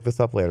 Let's look this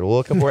up later. We'll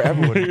look up where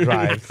everyone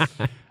drives.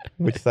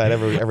 Which side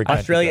every country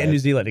Australia and New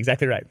drives. Zealand.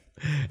 Exactly right.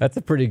 That's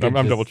a pretty good.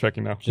 I'm double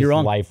checking now. Just You're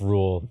wrong. life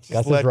rule.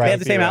 Gus let is right. They have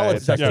the same Right.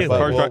 outlets as us, Yeah, too. but-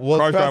 Cars We'll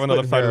drive on the trust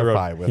left side of the road.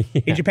 verify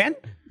with- In Japan?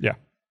 Yeah.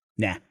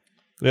 Nah.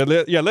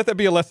 Let that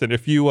be a lesson.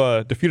 If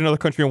you defeat another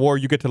country in war,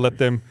 you get to let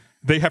them.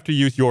 They have to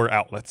use your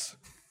outlets.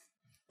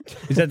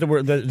 Is that the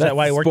word? Is that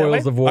why it worked that way?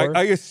 Spoils of war.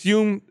 I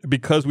assume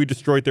because we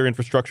destroyed their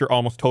infrastructure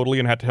almost totally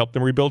and had to help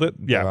them rebuild it.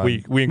 Yeah, Yeah. we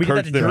did that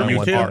encouraged to them to Germany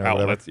use too? our Or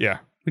whatever. outlets. Yeah,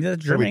 We did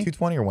that to What are we, Germany.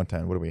 220 or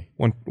 110? What are we?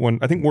 one.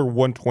 I think we're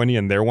 120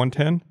 and they're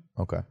 110.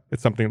 Okay.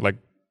 It's something like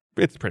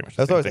it's pretty much.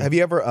 The That's same what I was, thing. have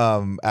you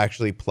ever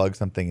actually plugged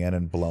something in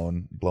and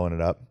blown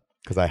it up?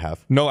 Because I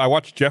have. No, I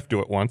watched Jeff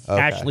do it once.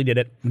 Okay. Ashley did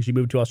it when she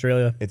moved to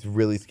Australia. It's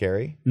really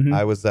scary. Mm-hmm.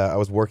 I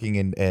was working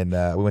in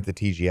we went to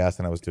TGS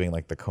and I was doing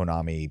like the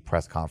Konami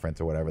press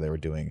conference or whatever they were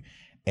doing,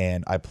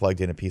 and I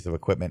plugged in a piece of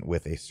equipment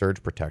with a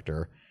surge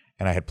protector,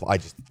 and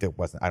it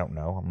wasn't, I don't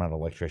know, I'm not an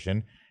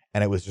electrician,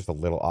 and it was just a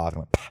little off and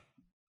went pop.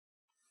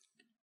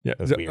 Yeah,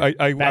 That's weird.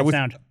 I Bad was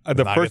sound. the Not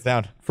a good first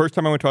sound. first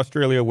time I went to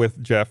Australia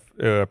with Jeff,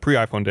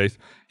 pre-iPhone days.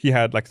 He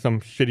had like some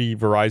shitty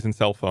Verizon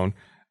cell phone,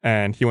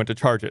 and he went to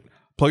charge it,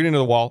 plugged it into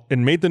the wall,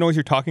 and made the noise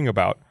you're talking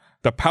about.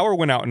 The power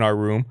went out in our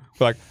room.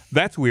 We're like,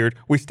 that's weird.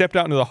 We stepped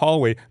out into the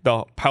hallway.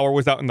 The power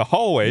was out in the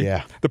hallway.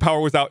 Yeah. The power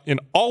was out in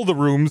all the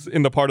rooms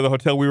in the part of the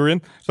hotel we were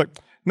in. It's like,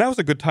 now's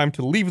a good time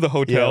to leave the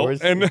hotel,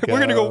 where's and the we're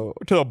going to go? go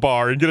to a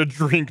bar and get a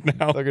drink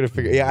now. They're gonna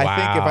figure. Yeah, I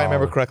think if I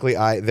remember Wow. correctly,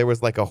 there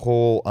was like a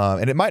whole,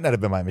 and it might not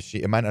have been my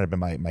machine. It might not have been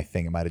my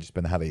thing. It might have just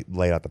been how they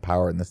laid out the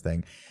power in this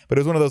thing. But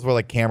it was one of those where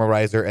like camera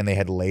riser, and they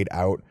had laid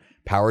out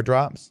power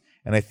drops,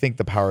 and I think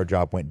the power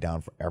drop went down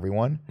for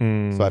everyone.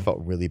 So I felt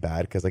really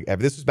bad because like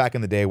this was back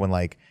in the day when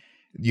like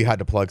you had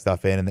to plug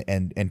stuff in,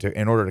 and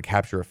in order to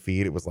capture a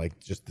feed, it was like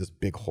just this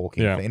big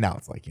hulking Yeah. thing. Now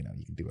it's like you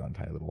can do it on a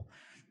tiny little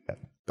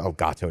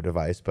Elgato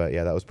device, but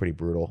yeah, that was pretty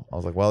brutal. I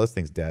was like, well, this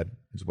thing's dead.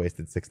 I just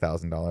wasted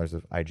 $6,000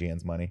 of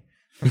IGN's money.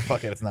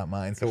 Fuck it, it's not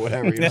mine, so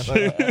whatever.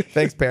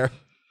 Thanks, Pear.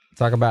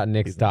 Talk about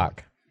Nick's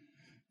doc.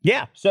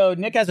 Yeah. So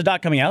Nick has a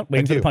doc coming out.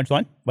 Waiting for the do.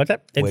 punchline. What's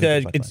that?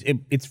 Waiting for the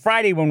It's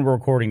Friday when we're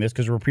recording this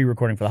because we're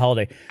pre-recording for the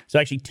holiday. So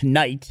actually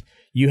tonight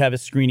you have a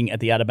screening at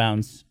the Out of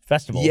Bounds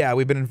Festival. Yeah,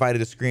 we've been invited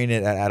to screen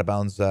it at Out of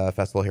Bounds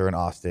Festival here in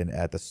Austin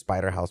at the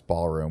Spider House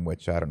Ballroom,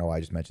 which I don't know why I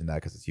just mentioned that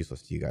because it's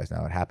useless to you guys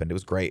now. It happened. It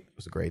was great. It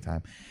was a great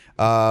time.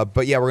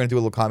 But yeah, we're going to do a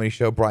little comedy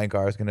show. Brian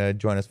Garr is going to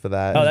join us for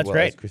that. Oh, as that's well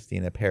great. as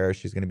Christina Parrish.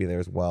 She's going to be there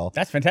as well.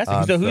 That's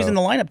fantastic. So who's in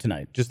the lineup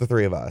tonight? Just the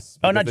three of us.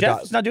 Oh, Because not the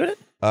Jeff's not doing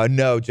it?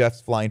 No, Jeff's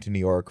flying to New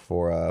York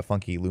for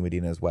Funky Lou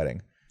Medina's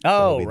wedding.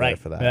 Oh, he'll be there right.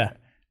 for that. Yeah.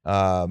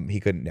 He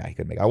couldn't make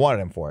it. I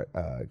wanted him for it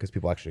because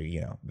people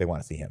actually, they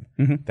want to see him.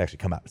 Mm-hmm. They actually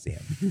come out to see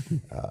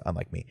him,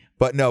 unlike me.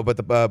 But no, but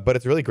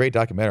it's a really great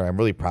documentary. I'm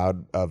really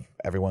proud of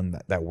everyone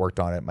that worked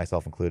on it,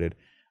 myself included.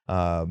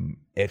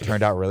 It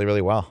turned out really,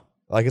 really well.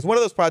 Like it's one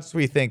of those projects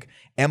where you think,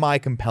 am I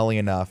compelling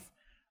enough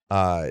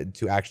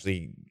to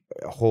actually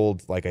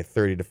hold like a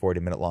 30 to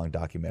 40 minute long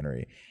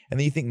documentary? And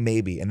then you think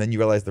maybe, and then you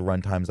realize the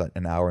runtime's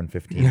an hour and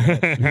 15 minutes.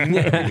 And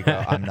you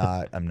go,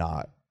 I'm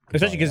not.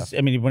 Especially because,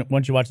 I mean,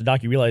 once you watch the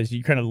doc, you realize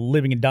you're kind of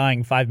living and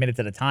dying 5 minutes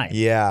at a time.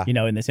 Yeah.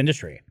 In this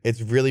industry.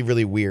 It's really,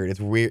 really weird.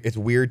 It's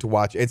weird to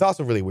watch. It's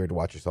also really weird to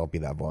watch yourself be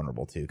that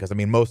vulnerable too. Because I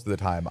mean, most of the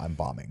time I'm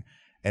bombing,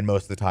 and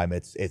most of the time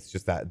it's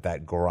just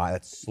that grind,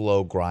 that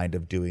slow grind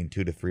of doing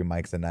 2 to 3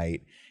 mics a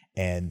night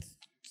and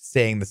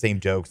saying the same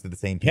jokes to the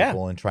same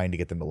people and trying to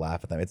get them to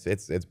laugh at them.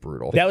 It's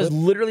brutal. That was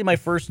literally my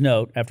first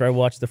note after I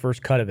watched the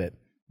first cut of it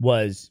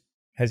was,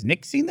 has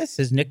Nick seen this?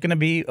 Is Nick going to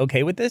be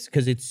okay with this?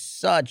 Because it's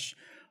such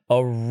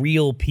a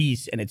real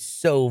piece and it's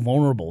so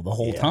vulnerable the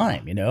whole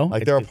time,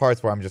 Like there are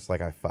parts where I'm just like,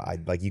 I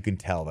like you can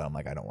tell that I'm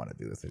like, I don't want to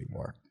do this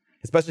anymore.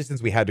 Especially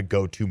since we had to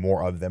go to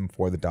more of them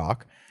for the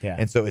doc. Yeah.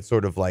 And so it's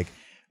sort of like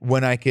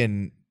when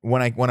I'm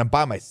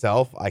by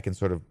myself, I can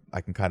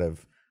kind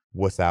of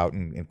wuss out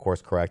and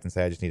course correct and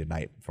say, I just need a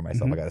night for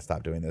myself. I got to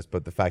stop doing this.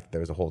 But the fact that there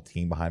was a whole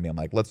team behind me, I'm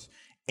like, let's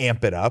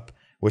amp it up,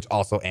 which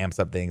also amps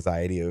up the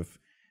anxiety of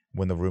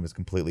when the room is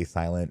completely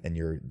silent and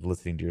you're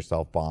listening to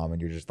yourself bomb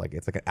and you're just like,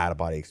 it's like an out of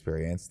body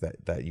experience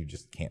that you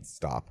just can't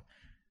stop.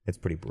 It's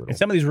pretty brutal. And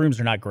some of these rooms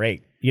are not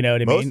great. You know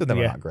what I mean? Most of them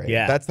are not great.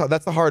 Yeah.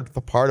 That's the hard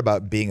part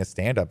about being a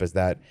stand-up is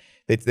that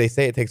they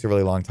say it takes a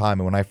really long time.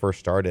 And when I first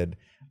started,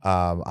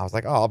 I was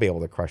like, oh, I'll be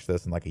able to crush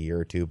this in like a year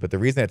or two. But the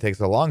reason it takes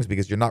so long is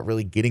because you're not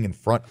really getting in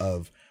front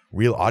of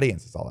real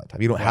audiences all that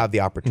time. You don't have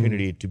the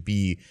opportunity to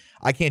be.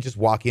 I can't just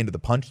walk into the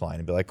punchline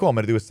and be like, cool, I'm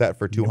going to do a set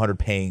for 200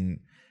 paying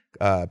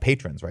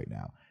patrons right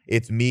now.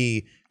 It's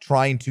me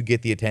trying to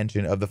get the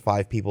attention of the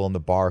 5 people in the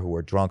bar who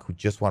are drunk, who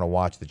just want to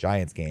watch the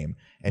Giants game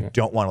and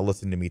don't want to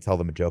listen to me tell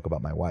them a joke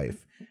about my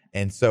wife.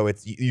 And so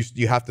it's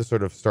you have to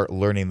sort of start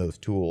learning those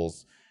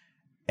tools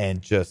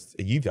and just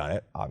you've done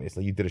it.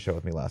 Obviously, you did a show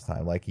with me last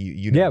time. Like you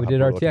Yeah, know we how did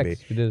brutal it can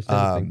RTX. We did a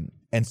stand-up thing.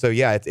 and so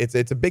yeah,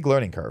 it's a big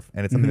learning curve,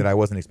 and it's something that I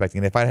wasn't expecting.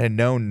 And if I had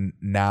known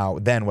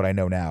then what I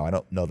know now, I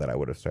don't know that I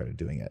would have started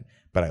doing it.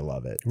 But I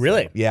love it.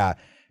 Really? So, yeah.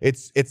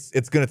 It's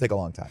going to take a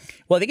long time.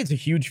 Well, I think it's a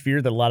huge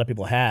fear that a lot of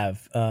people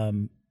have,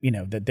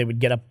 that they would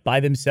get up by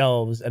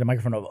themselves at a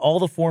microphone. Of all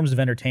the forms of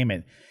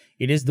entertainment,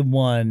 it is the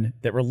one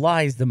that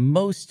relies the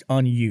most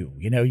on you.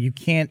 You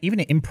can't, even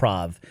in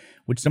improv,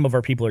 which some of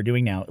our people are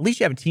doing now, at least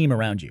you have a team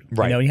around you.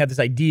 Right. You have this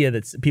idea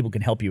that people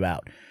can help you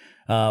out.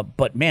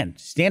 But man,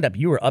 stand up,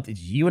 you are up,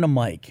 it's you and a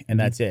mic, and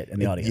that's it, and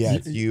the audience. Yeah,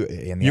 it's you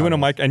and the You and a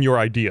audience. mic and your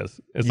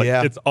ideas. It's like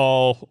it's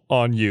all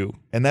on you.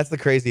 And that's the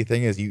crazy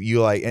thing is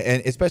you like,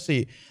 and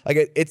especially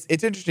like it's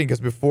interesting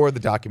because before the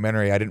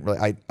documentary, I didn't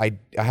really, I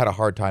had a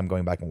hard time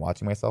going back and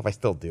watching myself. I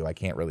still do. I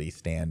can't really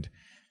stand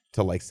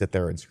to like sit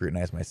there and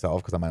scrutinize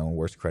myself because I'm my own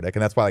worst critic.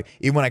 And that's why like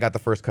even when I got the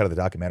first cut of the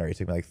documentary, it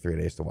took me like 3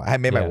 days to watch. I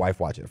made my wife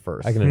watch it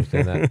first. I can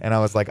understand that. And I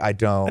was like, I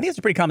don't. I think it's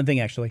a pretty common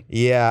thing, actually.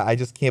 Yeah, I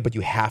just can't. But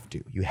you have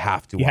to. You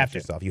have to watch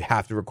yourself. You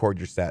have to record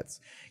your sets.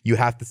 You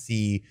have to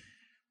see,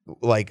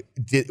 like,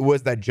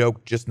 was that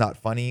joke just not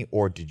funny,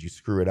 or did you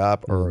screw it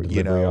up, or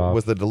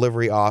was the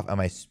delivery off?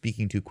 Am I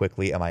speaking too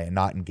quickly? Am I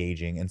not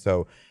engaging? And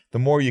so the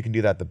more you can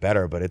do that, the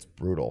better. But it's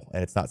brutal,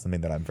 and it's not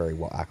something that I'm very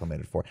well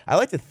acclimated for. I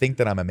like to think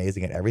that I'm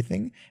amazing at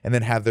everything, and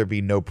then have there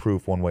be no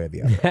proof one way or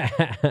the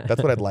other.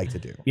 That's what I'd like to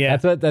do. Yeah.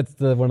 That's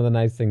one of the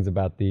nice things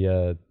about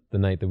the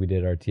night that we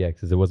did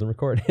RTX is it wasn't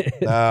recorded.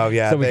 Oh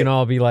yeah, so we can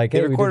all be like, they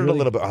hey, recorded we did a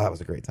little bit. Oh, that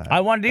was a great time.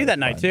 I want to do that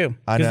night, too.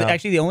 I Because know.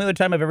 actually, the only other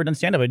time I've ever done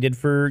stand-up, I did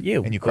for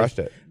you. And you crushed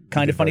it.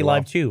 Kind You of did funny very well.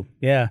 live, too.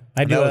 Yeah.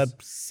 I do that a was-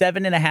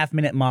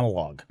 7.5-minute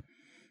monologue.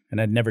 And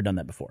I'd never done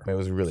that before. It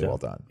was really well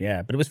done.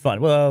 Yeah, but it was fun.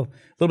 Well, a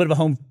little bit of a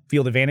home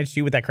field advantage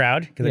too with that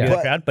crowd because I knew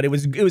that crowd. But it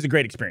was a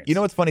great experience. You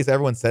know what's funny is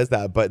everyone says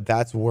that, but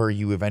that's where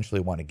you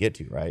eventually want to get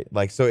to, right?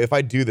 Like, so if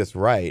I do this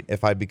right,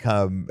 if I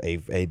become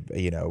a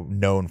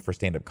known for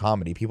stand-up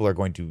comedy, people are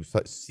going to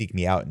seek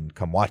me out and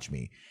come watch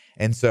me.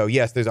 And so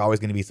yes, there's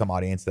always going to be some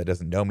audience that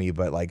doesn't know me,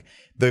 but like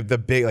the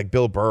big like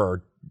Bill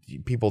Burr,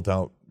 people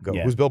don't go,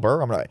 who's Bill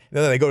Burr? I'm right.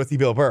 Then they go to see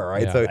Bill Burr,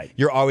 right? Yeah, so right.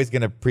 you're always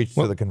going to preach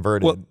to the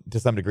converted to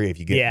some degree if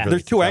you get. Yeah. really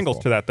There's two successful. angles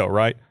to that, though,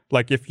 right?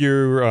 Like if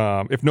you're,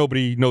 if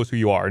nobody knows who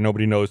you are,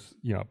 nobody knows,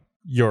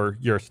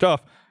 your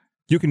stuff,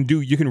 you can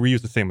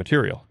reuse the same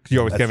material because you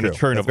always That's have a true.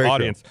 churn That's of very true.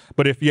 audience.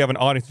 But if you have an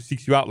audience who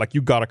seeks you out, like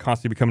you got to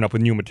constantly be coming up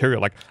with new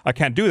material. Like I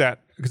can't do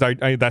that because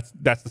I that's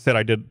the set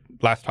I did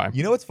last time.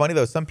 You know what's funny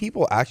though? Some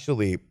people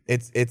actually,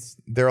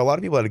 there are a lot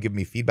of people that have given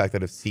me feedback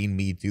that have seen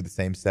me do the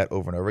same set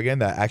over and over again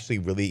that actually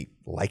really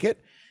like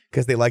it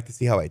because they like to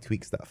see how I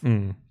tweak stuff.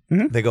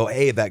 Mm-hmm. They go,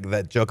 hey,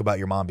 that joke about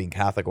your mom being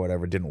Catholic or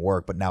whatever didn't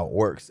work, but now it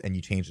works and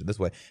you changed it this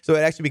way. So it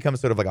actually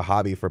becomes sort of like a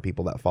hobby for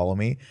people that follow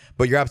me.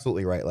 But you're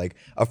absolutely right. Like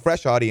a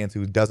fresh audience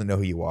who doesn't know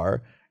who you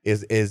are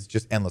is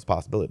just endless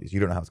possibilities. You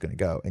don't know how it's going to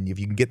go. And if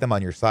you can get them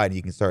on your side,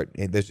 you can start,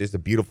 there's just a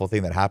beautiful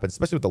thing that happens,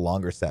 especially with the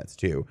longer sets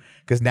too.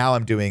 Because now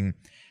I'm doing,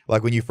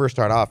 like when you first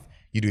start off,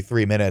 you do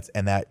 3 minutes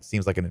and that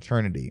seems like an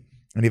eternity.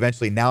 And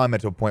eventually now I'm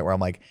at a point where I'm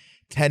like,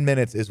 10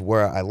 minutes is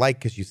where I like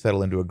because you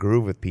settle into a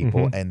groove with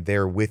people and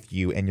they're with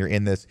you and you're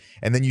in this.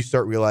 And then you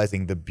start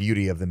realizing the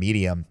beauty of the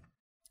medium,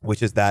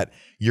 which is that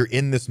you're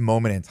in this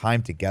moment in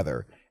time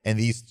together. And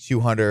these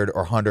 200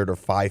 or 100 or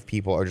 5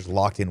 people are just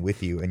locked in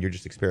with you and you're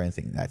just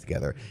experiencing that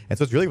together. And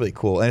so it's really, really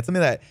cool. And it's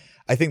something that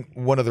I think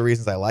one of the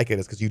reasons I like it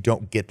is because you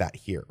don't get that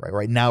here, right?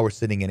 Right now we're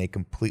sitting in a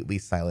completely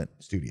silent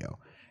studio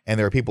and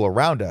there are people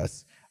around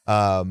us,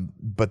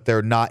 but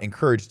they're not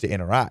encouraged to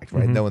interact,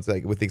 right? No one's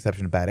like, with the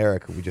exception of Bad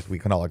Eric, we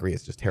can all agree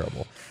it's just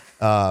terrible.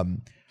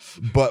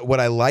 But what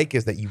I like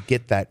is that you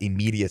get that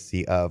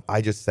immediacy of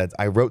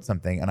I wrote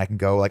something and I can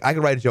go like I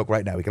could write a joke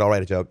right now. We could all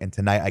write a joke and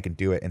tonight I can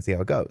do it and see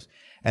how it goes.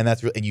 And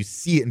that's really, and you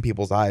see it in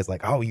people's eyes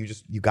like, oh, you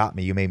got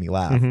me, you made me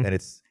laugh, and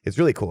it's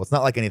really cool. It's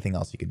not like anything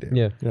else you can do.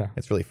 Yeah.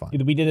 It's really fun.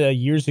 We did it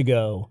years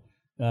ago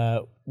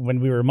when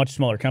we were a much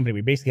smaller company.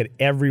 We basically had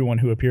everyone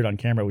who appeared on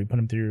camera. We put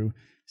them through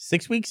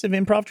 6 weeks of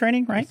improv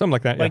training, right? Something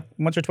like that, Like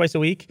once or twice a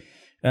week.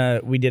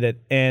 We did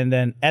it. And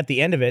then at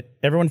the end of it,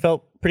 everyone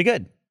felt pretty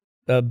good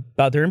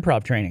about their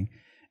improv training.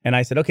 And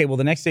I said, okay, well,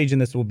 the next stage in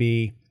this will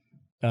be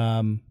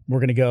we're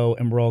going to go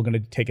and we're all going to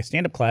take a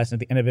stand-up class.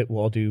 And at the end of it,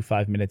 we'll all do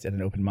 5 minutes at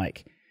an open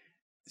mic.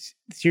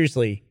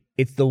 Seriously,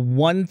 it's the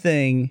one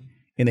thing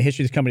in the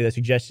history of this company that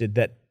suggested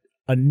that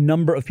a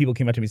number of people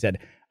came up to me and said,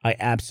 I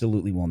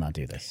absolutely will not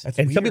do this. That's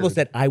and some people weird.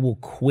 said, I will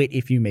quit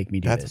if you make me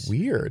do this. That's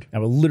weird. I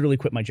will literally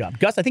quit my job.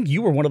 Gus, I think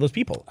you were one of those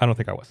people. I don't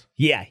think I was.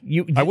 Yeah.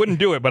 I wouldn't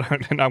do it, but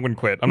I wouldn't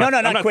quit. I'm not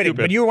not quitting,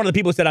 stupid. but you were one of the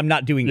people who said, I'm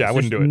not doing this. Yeah, I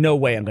wouldn't There's do it. no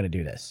way I'm going to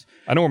do this.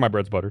 I know where my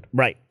bread's buttered.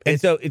 Right. And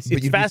so it's But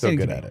you'd be so fascinating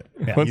good to at me. it.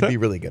 Yeah. What's You'd that? be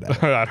really good at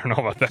it. I don't know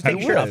about that. Take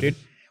your shirt off, dude.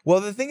 Well,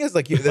 the thing is,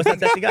 like, What's that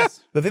sexy Gus?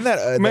 the thing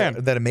that, Man.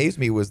 that amazed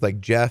me was like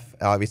Jeff.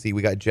 Obviously,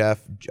 we got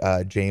Jeff,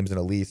 James, and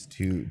Elise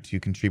to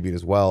contribute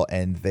as well,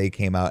 and they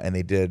came out and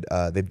they did.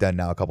 They've done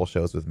now a couple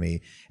shows with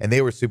me, and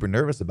they were super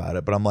nervous about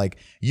it. But I'm like,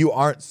 you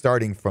aren't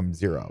starting from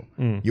zero.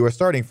 You are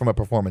starting from a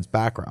performance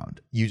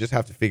background. You just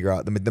have to figure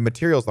out the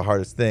material is the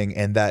hardest thing,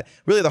 and that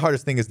really the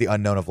hardest thing is the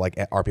unknown of like,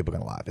 are people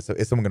going to laugh?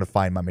 Is someone going to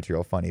find my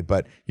material funny?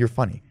 But you're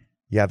funny.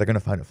 Yeah, they're gonna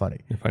find it funny.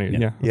 You're funny,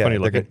 Yeah, funny they're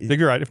looking. good.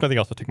 You're right. If nothing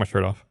else, I'll take my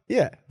shirt off.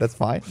 Yeah, that's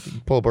fine. You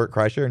can pull a Burt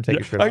Kreischer and take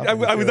your shirt off.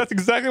 I mean, that's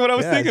exactly what I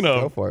was thinking just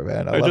of. Go for it,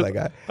 man. I love that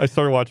guy. I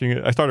started watching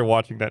it. I started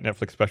watching that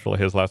Netflix special of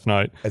his last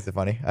night. Is it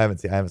funny? I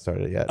haven't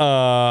started it yet.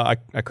 I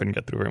couldn't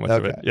get through very much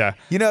of it. Yeah,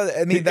 You know,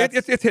 I mean,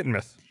 it's hit and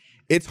miss.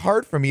 it's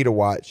hard for me to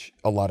watch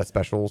a lot of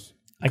specials.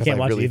 I can't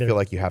watch it really either. feel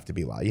like you have to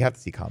be live. You have to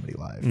see comedy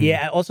live.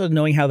 Yeah, also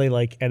knowing how they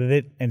like edit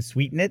it and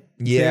sweeten it.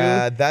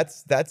 Yeah, too.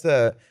 that's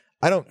a.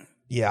 I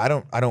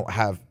don't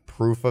have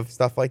proof of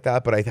stuff like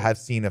that, but I have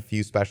seen a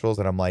few specials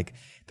and I'm like,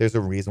 there's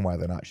a reason why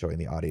they're not showing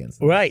the audience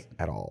this Right.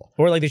 at all.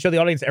 Or like they show the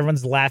audience,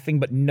 everyone's laughing,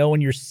 but no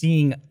one you're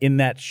seeing in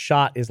that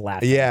shot is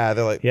laughing. Yeah,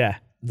 they're like, Yeah.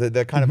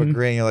 they're kind of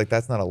agreeing. You're like,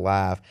 that's not a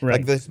laugh. Right.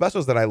 Like the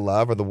specials that I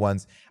love are the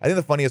ones. I think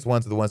the funniest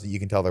ones are the ones that you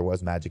can tell there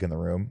was magic in the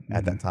room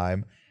at that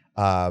time,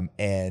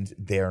 and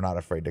they are not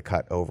afraid to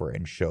cut over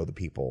and show the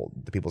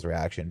people's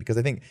reaction, because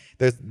I think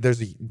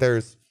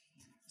there's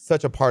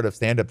such a part of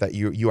stand up that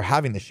you're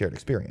having this shared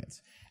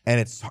experience,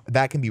 and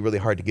that can be really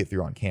hard to get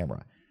through on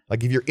camera.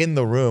 Like if you're in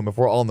the room, if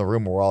we're all in the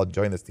room and we're all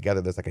enjoying this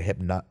together, there's like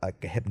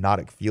a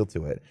hypnotic feel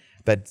to it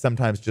that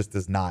sometimes just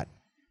does not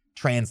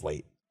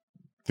translate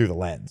through the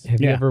lens. Have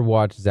you Yeah. ever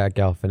watched Zach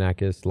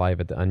Galifianakis live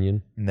at the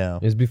Onion? No.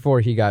 It was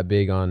before he got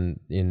big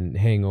in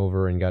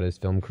Hangover and got his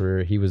film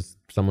career. He was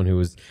someone who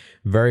was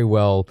very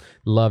well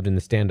loved in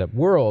the stand-up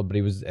world, but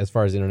he was, as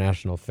far as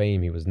international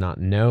fame, he was not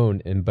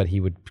known. But he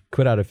would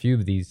put out a few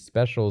of these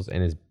specials,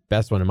 and his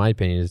best one, in my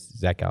opinion, is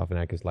Zach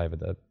Galifianakis live at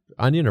the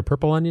Onion or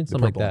Purple Onion,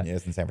 something Purple like that. Onion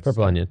is in San Francisco.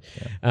 Purple Onion.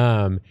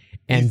 It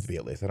And used to be,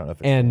 at least. I don't know if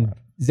it's and still around.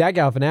 Zach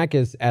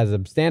Galifianakis as a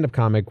stand-up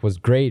comic was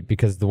great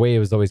because the way it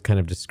was always kind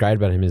of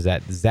described about him is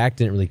that Zach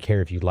didn't really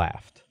care if you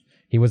laughed.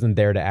 He wasn't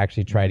there to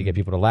actually try to get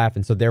people to laugh.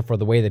 And so therefore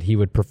the way that he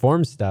would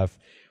perform stuff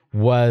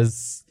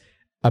was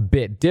a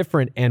bit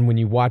different. And when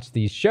you watch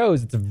these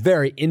shows, it's a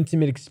very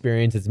intimate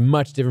experience. It's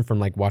much different from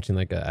like watching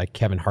like a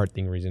Kevin Hart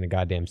thing where he's in a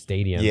goddamn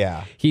stadium.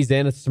 Yeah. He's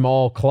in a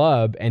small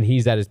club and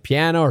he's at his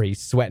piano or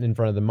he's sweating in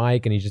front of the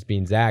mic and he's just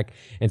being Zach.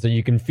 And so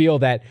you can feel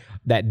that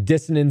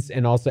dissonance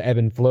and also ebb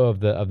and flow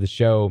of the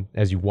show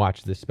as you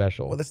watch this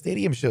special. Well, the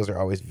stadium shows are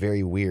always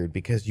very weird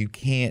because you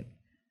can't,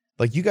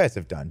 like, you guys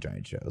have done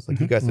giant shows. Like,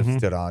 you guys have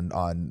stood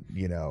on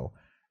you know,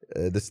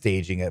 the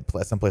staging at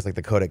someplace like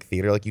the Kodak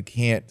Theater. Like, you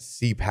can't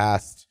see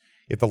past,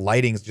 if the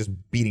lighting's just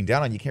beating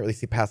down on you, can't really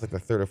see past like the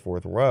third or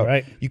fourth row.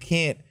 Right. You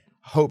can't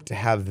hope to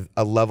have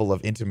a level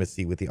of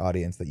intimacy with the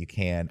audience that you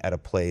can at a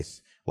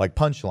place like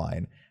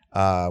Punchline,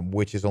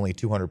 which is only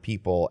 200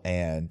 people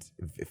and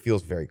it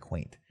feels very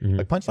quaint.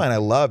 Like Punchline I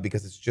love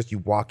because it's just, you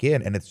walk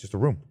in and it's just a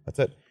room. That's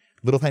it.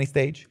 Little tiny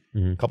stage,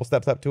 a couple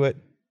steps up to it,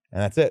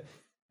 and that's it.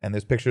 And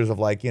there's pictures of,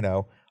 like, you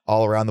know,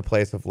 all around the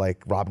place of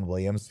like Robin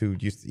Williams, who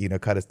used to, you know,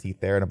 cut his teeth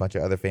there, and a bunch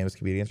of other famous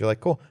comedians. You're like,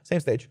 cool, same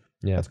stage.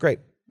 Yeah. That's great.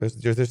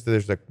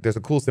 There's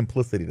a cool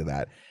simplicity to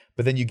that.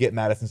 But then you get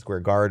Madison Square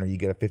Garden, or you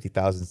get a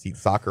 50,000 seat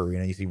soccer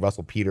arena. You see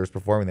Russell Peters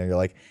performing there. You're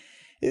like,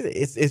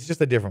 it's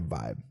just a different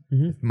vibe,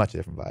 much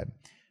different vibe.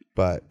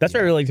 But That's what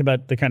I really liked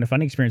about the kind of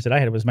funny experience that I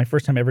had. It was my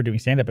first time ever doing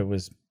stand-up. It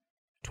was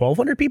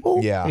 1,200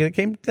 people. Yeah. It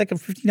came like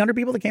 1,500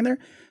 people that came there.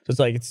 So it's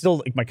like, it's still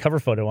like my cover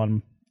photo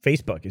on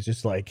Facebook is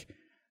just like,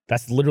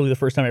 that's literally the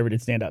first time I ever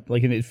did stand up.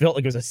 Like, and it felt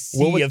like it was a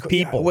sea of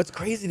people. What's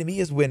crazy to me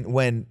is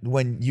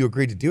when you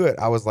agreed to do it,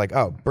 I was like,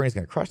 oh, Bernie's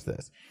gonna crush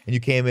this. And you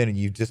came in and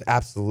you just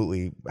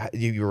absolutely,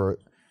 you were.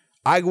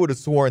 I would have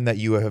sworn that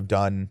you have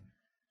done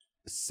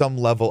some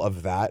level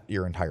of that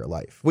your entire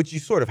life, which you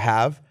sort of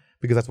have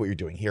because that's what you're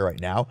doing here right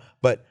now.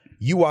 But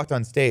you walked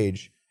on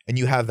stage and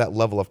you have that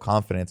level of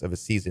confidence of a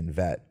seasoned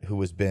vet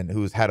who's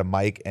had a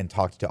mic and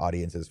talked to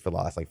audiences for the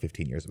last like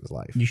 15 years of his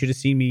life. You should have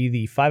seen me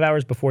the 5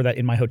 hours before that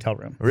in my hotel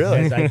room. Really?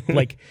 As I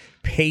like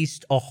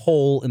paced a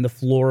hole in the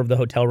floor of the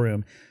hotel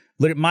room.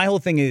 My whole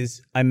thing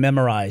is I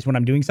memorize when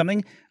I'm doing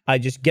something. I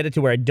just get it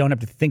to where I don't have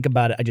to think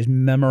about it. I just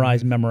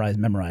memorize. And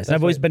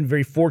I've always been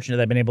very fortunate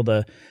that I've been able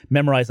to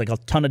memorize like a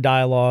ton of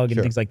dialogue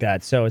and things like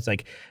that. So it's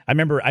like, I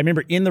remember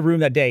in the room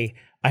that day,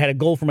 I had a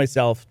goal for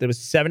myself that was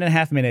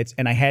 7.5 minutes,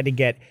 and I had to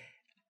get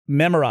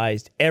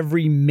memorized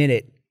every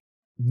minute,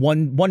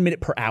 one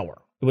minute per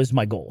hour. It was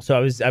my goal. So I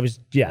was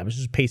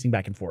just pacing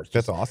back and forth.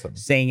 That's awesome.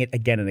 Saying it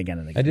again and again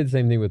and again. I did the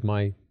same thing with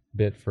my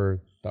bit for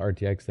the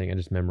RTX thing. I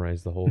just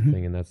memorized the whole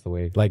thing, and that's the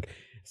way. Like,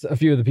 so a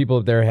few of the people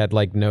up there had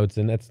like notes,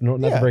 and that's a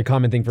very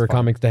common thing for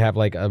comics to have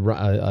like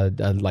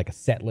a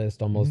set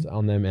list almost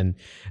on them. And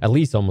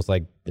Elise almost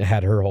like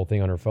had her whole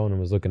thing on her phone and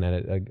was looking at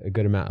it a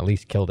good amount.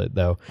 Elise killed it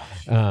though.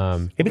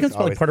 It becomes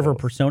like part of her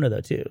persona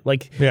though too.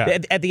 Like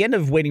at the end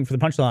of Waiting for the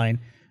Punchline,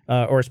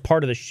 or as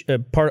part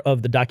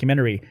of the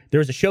documentary, there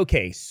was a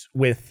showcase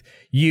with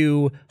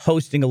you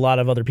hosting a lot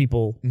of other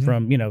people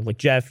from, like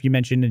Jeff, you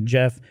mentioned, and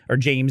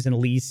James and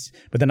Elise,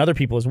 but then other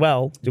people as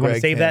well. Do you want to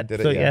Greg save that? did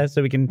it,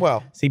 So we can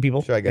see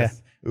people. Sure, I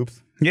guess.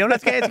 Oops.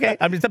 That's okay. It's okay.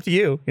 I mean, it's up to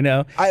you.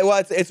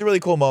 It's a really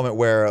cool moment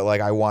where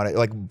like I want it.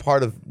 Like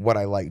part of what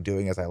I like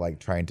doing is I like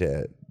trying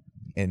to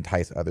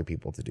entice other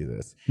people to do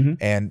this.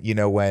 And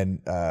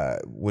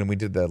when we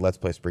did the Let's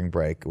Play Spring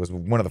Break, it was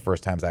one of the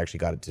first times I actually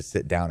got to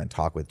sit down and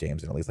talk with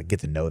James and at least like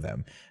get to know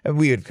them. And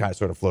we had kind of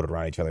sort of floated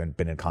around each other and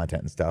been in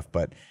content and stuff,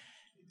 but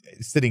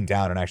sitting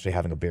down and actually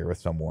having a beer with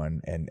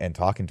someone and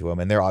talking to them,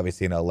 and they're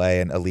obviously in LA,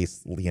 and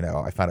Elise,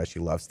 I found out she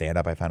loves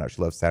stand-up, I found out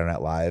she loves Saturday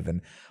Night Live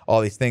and all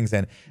these things,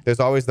 and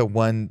there's always the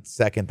 1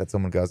 second that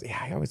someone goes, yeah,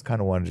 I always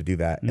kind of wanted to do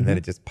that, and then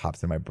it just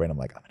pops in my brain. I'm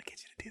like, I'm gonna get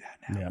you to do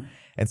that now.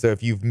 And so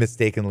if you've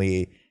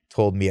mistakenly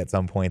told me at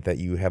some point that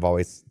you have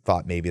always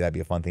thought maybe that'd be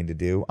a fun thing to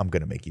do, I'm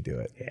gonna make you do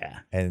it.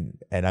 And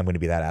I'm gonna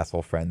be that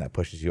asshole friend that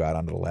pushes you out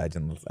onto the ledge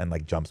and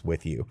like jumps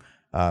with you,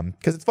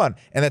 because it's fun.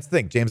 And that's the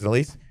thing, James and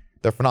Elise,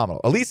 they're phenomenal.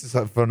 Elise is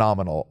a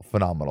phenomenal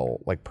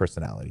like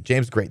personality.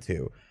 James great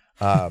too.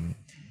 I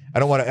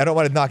don't want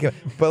to knock him,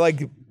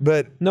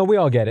 but No, we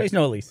all get it. There's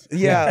no Elise.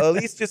 yeah,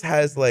 Elise just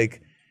has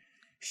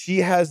she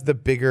has the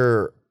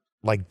bigger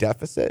like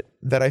deficit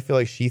that I feel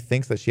like she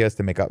thinks that she has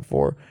to make up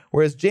for.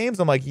 Whereas James,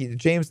 I'm like,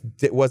 James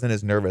wasn't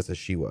as nervous as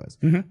she was.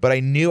 But I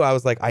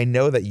was like, I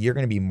know that you're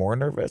going to be more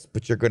nervous,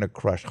 but you're going to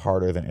crush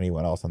harder than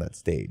anyone else on that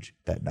stage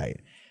that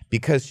night,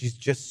 because she's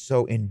just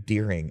so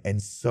endearing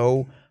and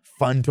so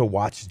fun to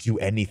watch do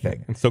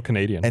anything. And so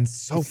Canadian. And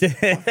so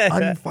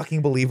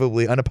unfucking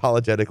believably,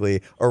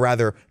 unapologetically, or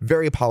rather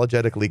very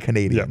apologetically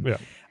Canadian.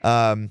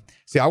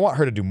 See, I want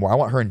her to do more. I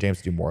want her and James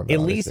to do more of it.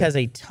 Elise has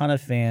a ton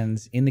of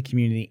fans in the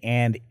community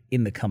and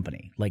in the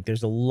company. Like,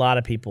 there's a lot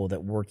of people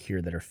that work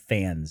here that are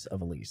fans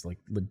of Elise, like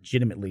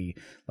legitimately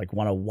like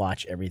want to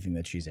watch everything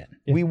that she's in.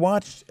 We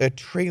watched a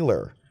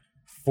trailer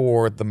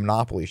for the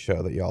Monopoly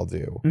show that y'all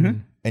do,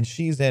 and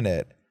she's in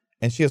it.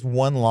 And she has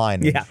one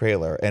line in the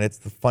trailer, and it's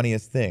the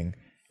funniest thing.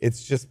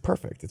 It's just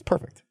perfect. It's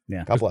perfect.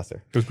 Yeah. God bless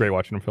her. It was great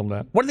watching him film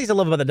that. One of the things I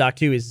love about the doc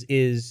too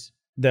is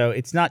though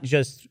it's not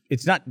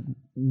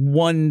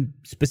one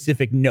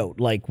specific note.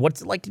 Like,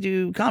 what's it like to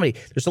do comedy?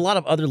 There's a lot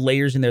of other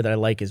layers in there that I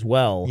like as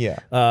well. Yeah.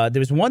 There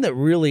was one that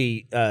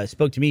really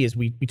spoke to me, is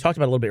we talked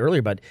about a little bit earlier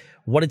about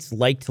what it's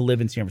like to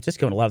live in San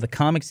Francisco, and a lot of the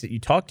comics that you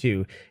talk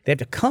to, they have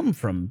to come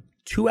from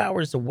 2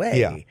 hours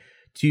away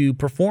to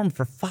perform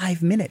for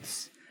 5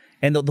 minutes.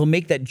 And they'll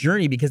make that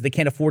journey because they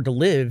can't afford to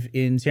live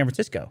in San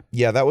Francisco.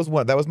 Yeah, that was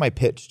my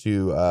pitch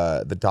to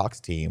the Docs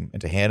team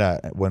and to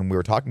Hannah when we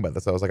were talking about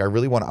this. I was like, I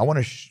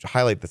want to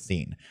highlight the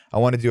scene. I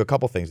want to do a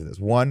couple things with this.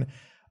 One,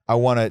 I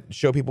want to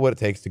show people what it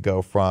takes to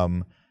go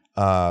from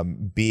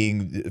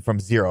being from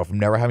zero, from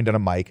never having done a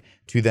mic,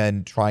 to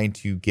then trying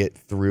to get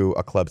through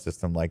a club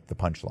system like the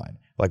Punchline.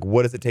 Like,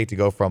 what does it take to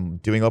go from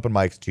doing open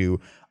mics to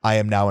I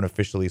am now an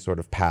officially sort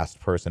of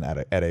past person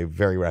at a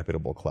very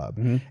reputable club?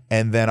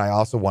 And then I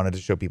also wanted to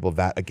show people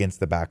that against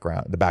the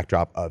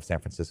backdrop of San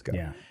Francisco,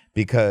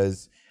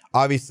 because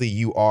obviously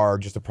you are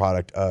just a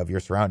product of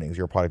your surroundings.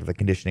 You're a product of the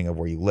conditioning of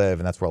where you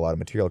live, and that's where a lot of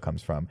material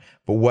comes from.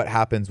 But what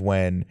happens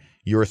when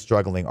you're a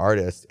struggling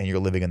artist and you're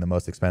living in the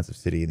most expensive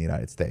city in the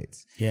United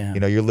States?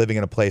 You're living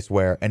in a place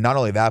where, and not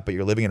only that, but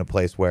you're living in a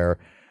place where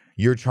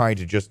you're trying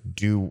to just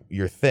do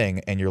your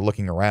thing, and you're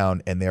looking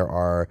around and there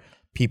are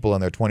people in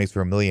their 20s who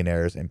are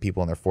millionaires and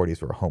people in their 40s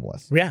who are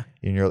homeless. Yeah.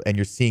 And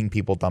you're seeing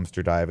people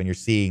dumpster dive, and you're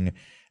seeing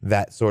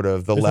that sort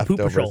of the There's a poop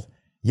leftovers. patrol.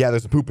 Yeah,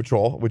 there's a poop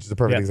patrol, which is a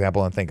perfect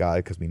example, and thank God,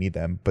 because we need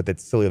them. But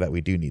it's silly that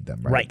we do need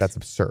them, right? That's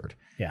absurd.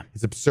 Yeah,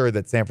 it's absurd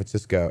that San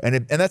Francisco,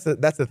 and that's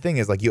the thing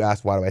is, like, you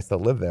asked, why do I still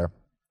live there?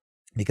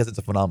 Because it's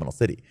a phenomenal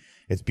city.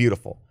 It's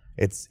beautiful.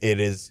 It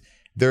is.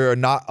 There are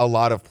not a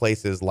lot of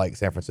places like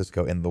San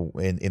Francisco in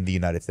the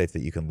United States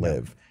that you can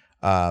live,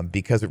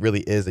 because it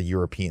really is a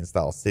European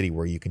style city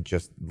where you can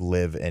just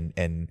live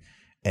and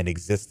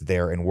exist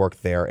there and work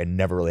there and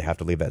never really have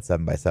to leave that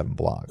 7x7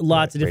 block.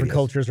 Lots of different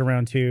cultures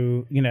around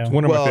too. It's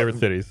one of my favorite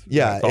cities.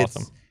 Yeah, it's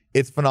awesome.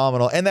 It's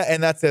phenomenal, and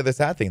that's the other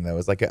sad thing though,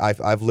 is like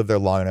I've lived there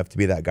long enough to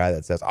be that guy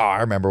that says, "Oh,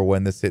 I remember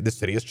when this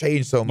city has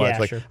changed so much."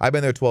 Yeah, sure. I've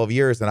been there 12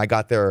 years, and I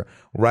got there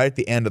right at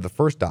the end of the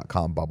first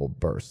 .com bubble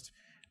burst.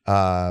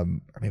 Or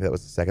maybe that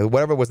was the second,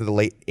 whatever it was, in the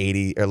late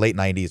 80s or late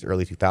 90s,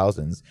 early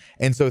 2000s.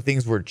 And so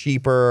things were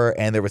cheaper,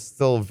 and there was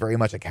still very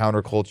much a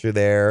counterculture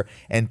there.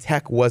 And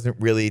tech was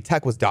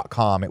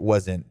 .com. It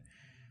wasn't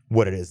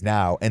what it is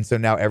now. And so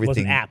now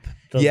everything. It wasn't app.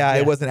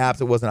 It wasn't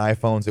apps. It wasn't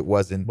iPhones. It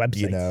wasn't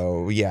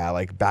websites.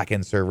 Like back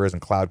end servers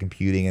and cloud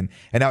computing, and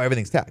now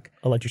everything's tech.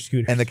 Electric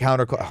scooters. And the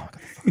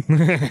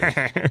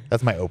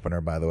that's my opener,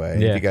 by the way.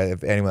 Yeah.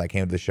 If anyone that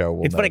came to the show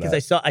will It's know funny because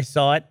I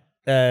saw it.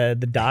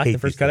 The doc, the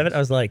first cut of it, I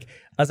was like,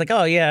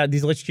 oh yeah,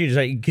 these electric scooters,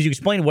 because you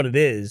explain what it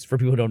is for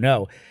people who don't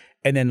know,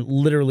 and then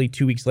literally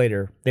 2 weeks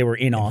later they were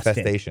in Austin.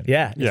 Infestation.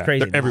 Yeah, it's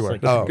crazy. They're everywhere.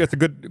 Like, It's a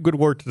good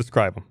word to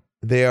describe them.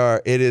 They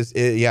are.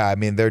 Yeah. I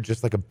mean, they're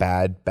just like a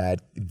bad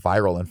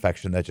viral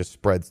infection that just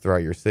spreads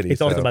throughout your city.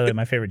 It's also, by the way,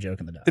 my favorite joke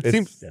in the doc. It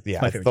seems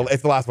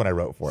It's the last one I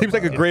wrote for. seems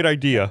like a great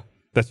idea.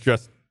 That's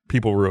just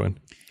people ruin.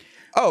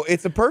 Oh,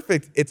 it's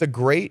a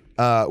great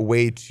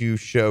way to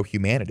show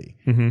humanity,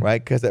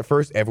 right? Because at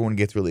first everyone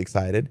gets really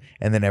excited,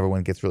 and then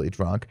everyone gets really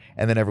drunk,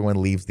 and then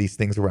everyone leaves these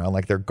things around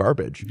like they're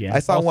garbage. Yeah. I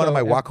saw one on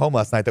my walk home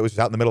last night that was just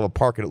out in the middle of a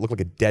park, and it looked like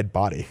a dead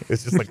body. It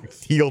was just like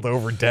healed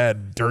over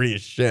dead, dirty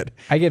as shit.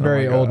 I get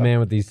very my old God. man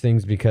with these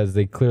things because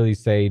they clearly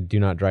say do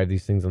not drive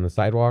these things on the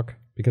sidewalk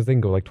because they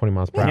can go like 20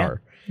 miles per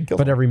hour.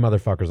 But every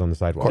motherfucker's on the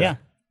sidewalk. Yeah.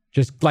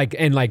 Just like,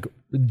 and like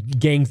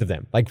gangs of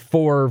them, like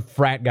 4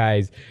 frat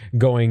guys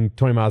going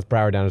 20 miles per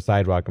hour down a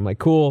sidewalk. I'm like,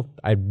 cool.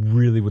 I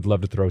really would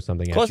love to throw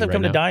something at you Close I've right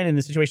come now. to dying in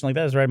a situation like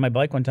that is riding my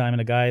bike one time,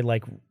 and a guy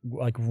like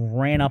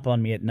ran up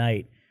on me at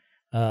night,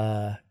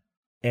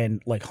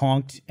 and like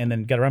honked, and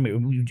then got around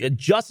me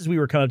just as we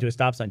were coming up to a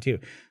stop sign too.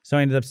 So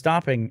I ended up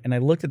stopping, and I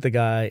looked at the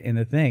guy in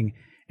the thing,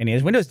 and he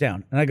has windows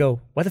down, and I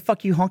go, "Why the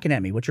fuck are you honking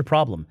at me? What's your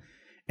problem?"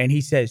 And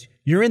he says,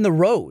 "You're in the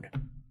road."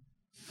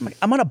 I'm like,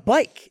 "I'm on a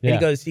bike." And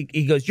Yeah.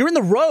 he goes, "You're in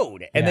the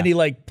road." And then Yeah. he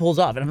like pulls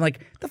off, and I'm like,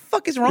 "The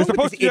fuck is wrong You're with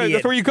supposed this to. idiot?"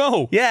 That's where you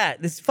go. Yeah,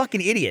 this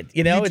fucking idiot.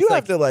 You know, You it's do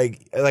like have to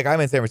like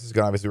I'm in San Francisco.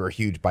 And obviously, we're a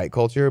huge bike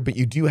culture, but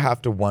you do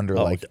have to wonder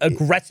like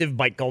aggressive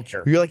bike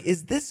culture. you're like,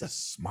 is this a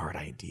smart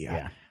idea?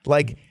 Yeah.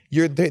 Like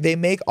they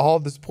make all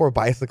of this poor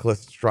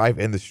bicyclists drive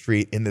in the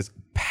street in this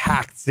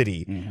packed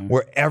city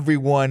where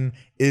everyone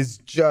is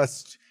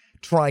just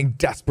trying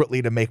desperately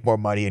to make more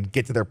money and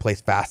get to their place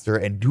faster,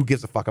 and who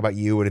gives a fuck about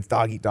you, and it's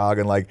dog eat dog,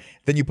 and like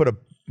then you put a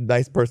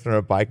nice person on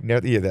a bike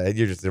near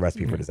you're just a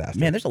recipe for disaster.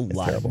 Man, there's a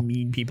lot terrible. of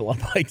mean people on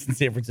bikes in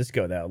San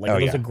Francisco, though. Like Oh,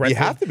 those yeah. aggressive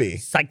You have to be.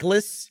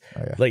 cyclists.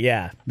 Like,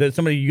 yeah, there's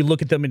somebody you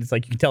look at them and it's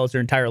like you can tell it's their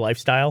entire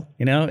lifestyle.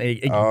 You know,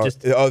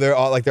 They're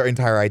all like their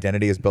entire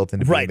identity is built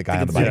into being right. the guy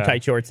on the They got bike. the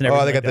tight shorts and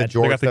everything. Oh, they got like the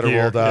that. jorts got the that are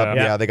gear, rolled up.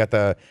 yeah. Yeah, they got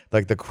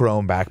the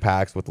chrome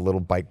backpacks with the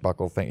little bike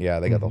buckle thing. Yeah,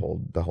 they got the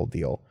whole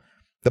deal.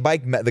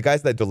 The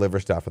guys that deliver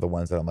stuff are the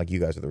ones that I'm like, you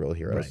guys are the real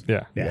heroes. Right.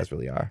 Yeah. You guys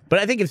really are. But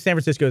I think if San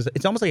Francisco is,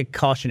 it's almost like a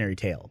cautionary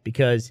tale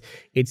because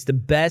it's the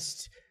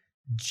best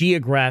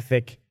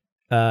geographic,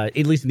 at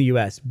least in the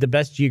U.S., the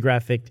best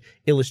geographic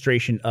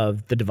illustration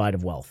of the divide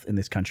of wealth in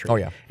this country. Oh,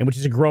 yeah. And which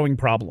is a growing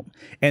problem.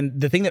 And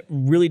the thing that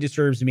really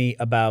disturbs me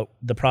about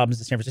the problems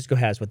that San Francisco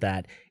has with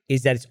that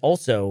is that it's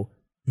also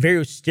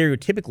very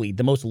stereotypically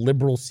the most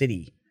liberal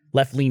city,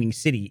 left-leaning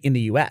city in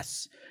the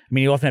U.S. I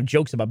mean, you often have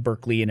jokes about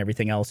Berkeley and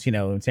everything else, you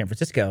know, in San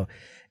Francisco.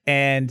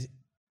 And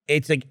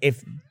it's like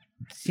if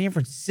San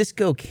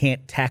Francisco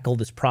can't tackle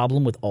this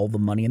problem with all the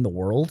money in the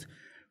world,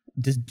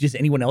 does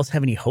anyone else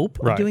have any hope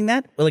of doing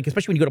that? Like,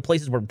 especially when you go to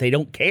places where they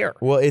don't care.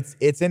 Well,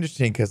 it's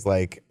interesting because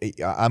like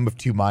I'm of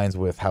two minds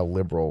with how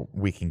liberal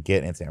we can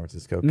get in San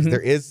Francisco because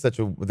there is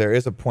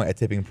a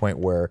tipping point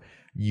where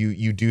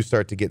you do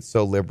start to get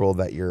so liberal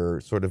that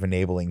you're sort of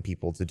enabling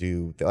people to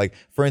do like,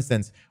 for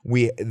instance,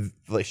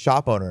 like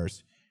shop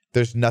owners.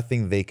 There's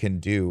nothing they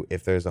can do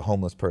if there's a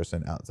homeless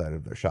person outside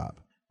of their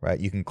shop, right?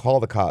 You can call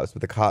the cops,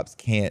 but the cops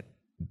can't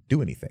do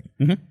anything.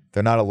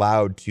 They're not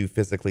allowed to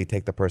physically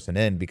take the person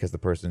in because the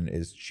person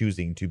is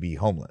choosing to be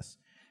homeless.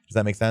 Does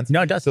that make sense?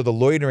 No, it does. So the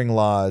loitering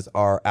laws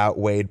are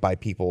outweighed by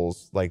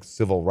people's like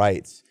civil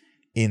rights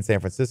in San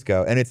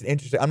Francisco. And it's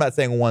interesting. I'm not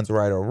saying one's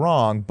right or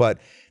wrong, but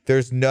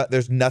there's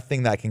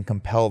nothing that can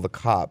compel the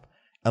cop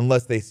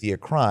unless they see a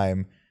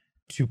crime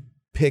to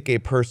pick a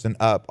person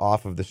up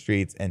off of the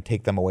streets and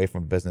take them away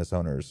from a business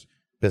owner's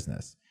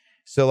business.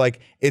 So like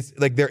it's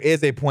like there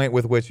is a point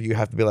with which you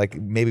have to be like,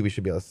 maybe we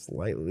should be a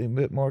slightly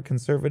bit more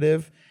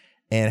conservative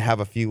and have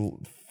a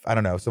few, I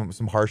don't know,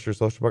 some harsher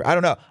social work. I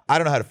don't know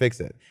how to fix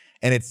it.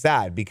 And it's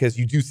sad because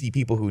you do see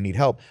people who need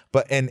help.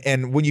 But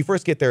and when you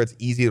first get there, it's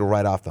easy to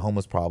write off the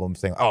homeless problem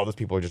saying, oh, those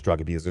people are just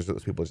drug abusers,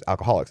 those people are just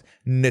alcoholics.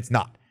 And it's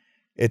not.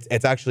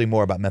 It's actually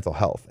more about mental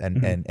health.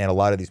 And a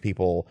lot of these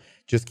people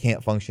just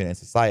can't function in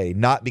society.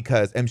 Not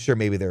because, I'm sure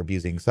maybe they're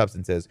abusing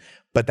substances,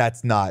 but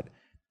that's not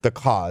the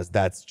cause.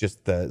 That's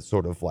just the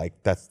sort of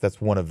like, that's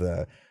one of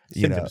the,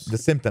 Symptoms. the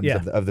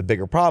symptoms of the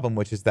bigger problem,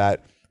 which is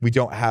that we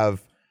don't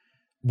have,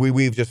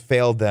 we've just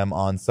failed them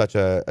on such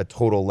a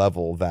total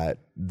level that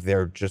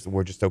we're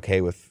just okay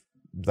with,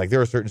 like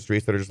there are certain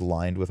streets that are just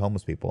lined with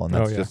homeless people, and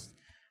that's just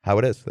how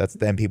it is.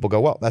 Then people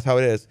go, well, that's how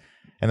it is,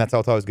 and that's how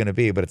it's always going to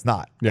be, but it's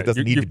not. Yeah, it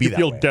doesn't need to be you that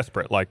feel way.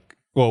 desperate, like,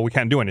 well, we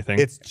can't do anything.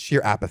 It's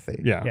sheer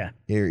apathy. yeah.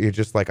 You're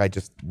just like,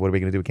 what are we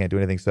going to do? We can't do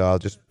anything, so I'll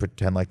just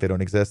pretend like they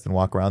don't exist and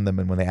walk around them,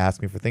 and when they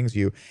ask me for things,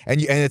 and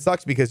it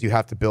sucks because you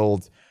have to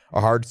build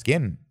a hard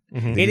skin. It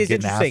is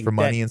getting interesting asked for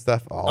money that and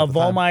stuff of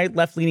all my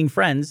left-leaning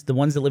friends, the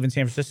ones that live in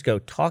San Francisco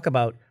talk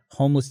about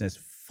homelessness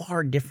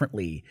far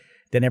differently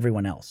than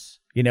everyone else.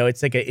 You know,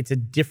 it's a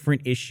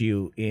different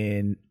issue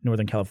in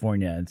Northern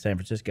California and San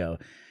Francisco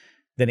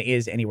than it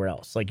is anywhere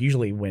else. Like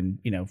usually when,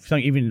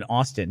 even in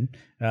Austin,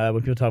 when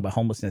people talk about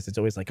homelessness, it's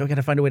always like, oh,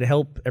 gotta find a way to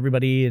help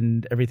everybody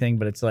and everything.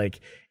 But it's like,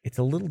 it's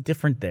a little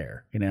different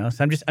there,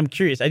 So I'm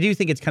curious. I do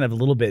think it's kind of a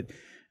little bit,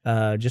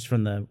 just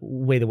from the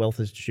way the wealth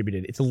is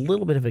distributed, it's a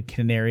little bit of a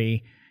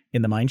canary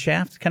in the mine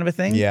shaft kind of a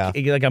thing. Yeah.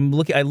 Like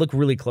I look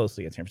really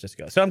closely at San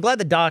Francisco. So I'm glad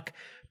the doc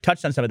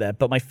touched on some of that.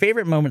 But my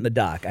favorite moment in the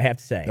doc, I have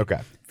to say,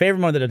 favorite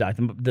moment of the doc,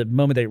 the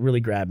moment that really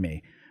grabbed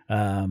me,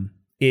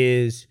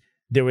 is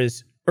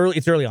it's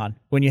early on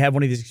when you have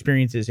one of these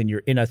experiences and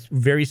you're in a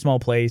very small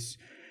place.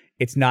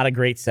 It's not a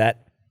great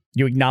set.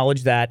 You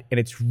acknowledge that, and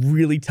it's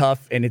really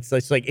tough, and it's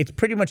like it's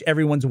pretty much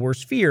everyone's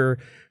worst fear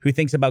who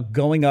thinks about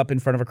going up in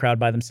front of a crowd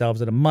by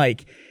themselves at a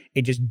mic.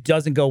 It just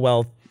doesn't go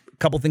well. A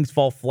couple things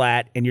fall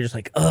flat, and you're just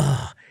like,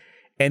 ugh.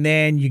 And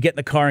then you get in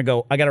the car and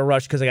go, I got to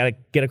rush because I got to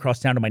get across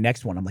town to my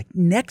next one. I'm like,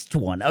 next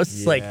one? I was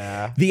just like,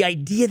 the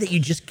idea that you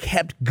just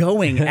kept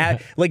going.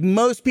 Like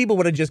most people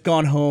would have just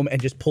gone home and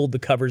just pulled the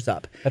covers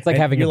up. That's like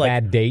having a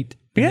bad date.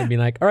 And then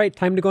being like, all right,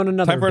 time to go on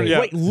another date. Yeah.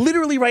 Right,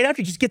 literally right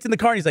after he just gets in the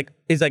car and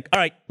he's like, all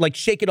right, like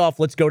shake it off,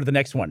 let's go to the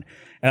next one.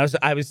 And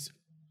I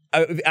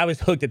was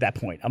hooked at that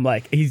point. I'm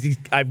like,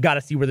 I've got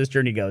to see where this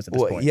journey goes at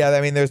this point. Yeah,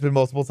 I mean, there's been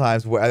multiple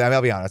times where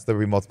I'll be honest,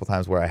 there'll be multiple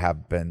times where I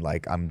have been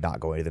like, I'm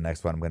not going to the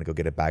next one. I'm going to go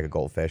get a bag of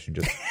goldfish and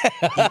just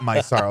eat my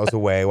sorrows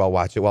away while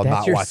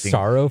not watching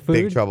sorrow food?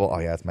 Big Trouble. Oh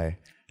yeah, that's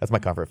my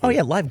comfort food. Oh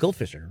yeah, live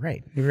goldfish are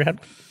right. You ever had?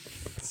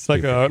 It's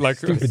like a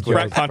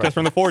rap contest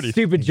from the 40s.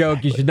 Stupid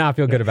joke. You should not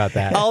feel good about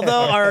that.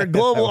 Although our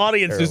global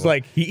audience is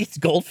like, he eats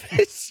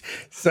goldfish.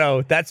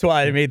 So that's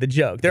why I made the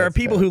joke. There are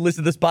people who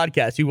listen to this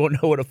podcast who won't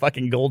know what a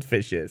fucking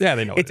goldfish is. Yeah,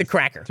 they know it's a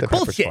cracker. The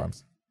Pepperidge Bullshit.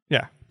 Farms.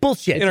 Yeah.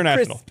 Bullshit.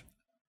 International.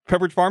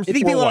 Pepperidge Farms. You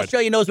think people in worldwide.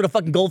 Australia knows what a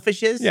fucking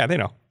goldfish is? Yeah, they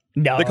know.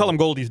 No. They call them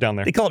goldies down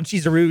there. They call them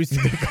cheeseroos.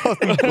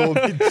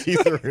 Golden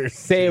cheeseroos.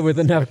 Say it with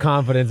enough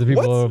confidence that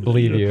people will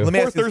believe you. Let me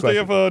Fourth ask you this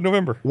Thursday question. of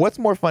November. What's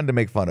more fun to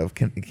make fun of,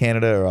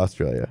 Canada or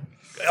Australia?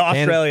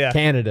 Australia.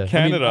 Canada.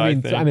 Canada, I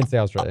think. I'm in say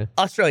Australia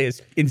Australia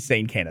is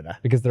insane, Canada.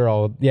 because they're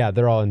all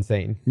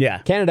insane. Yeah.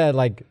 Canada,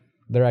 like,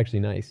 they're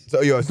actually nice.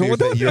 So you're saying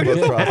you're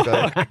both for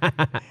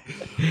Australia?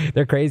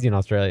 They're crazy in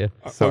Australia.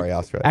 Sorry,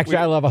 Australia. Actually,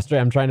 I love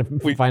Australia. I'm trying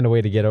to find a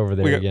way to get over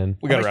there again.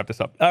 We got to wrap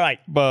this up. All right.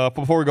 But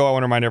before we go, I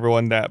want to remind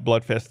everyone that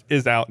Bloodfist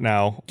is out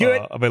now. Do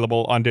it.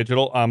 Available on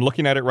digital. I'm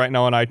looking at it right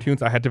now on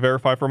iTunes. I had to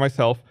verify for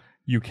myself.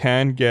 You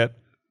can get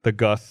the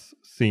Gus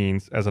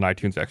scenes as an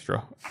iTunes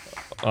extra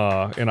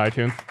in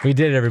iTunes. We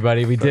did it,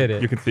 everybody. We did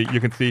it. You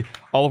can see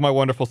all of my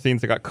wonderful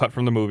scenes that got cut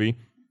from the movie.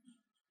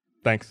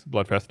 Thanks,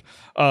 Bloodfest.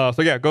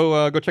 So yeah,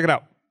 go check it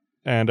out.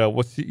 And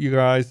we'll see you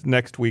guys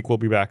next week. We'll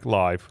be back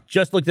live.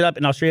 Just looked it up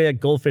in Australia.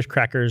 Goldfish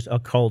crackers are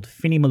called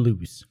Finny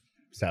Maloos.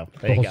 So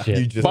there you go. Bullshit.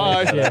 You just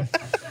Bye. made that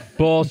up.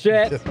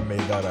 Bullshit. Just made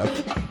that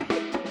up.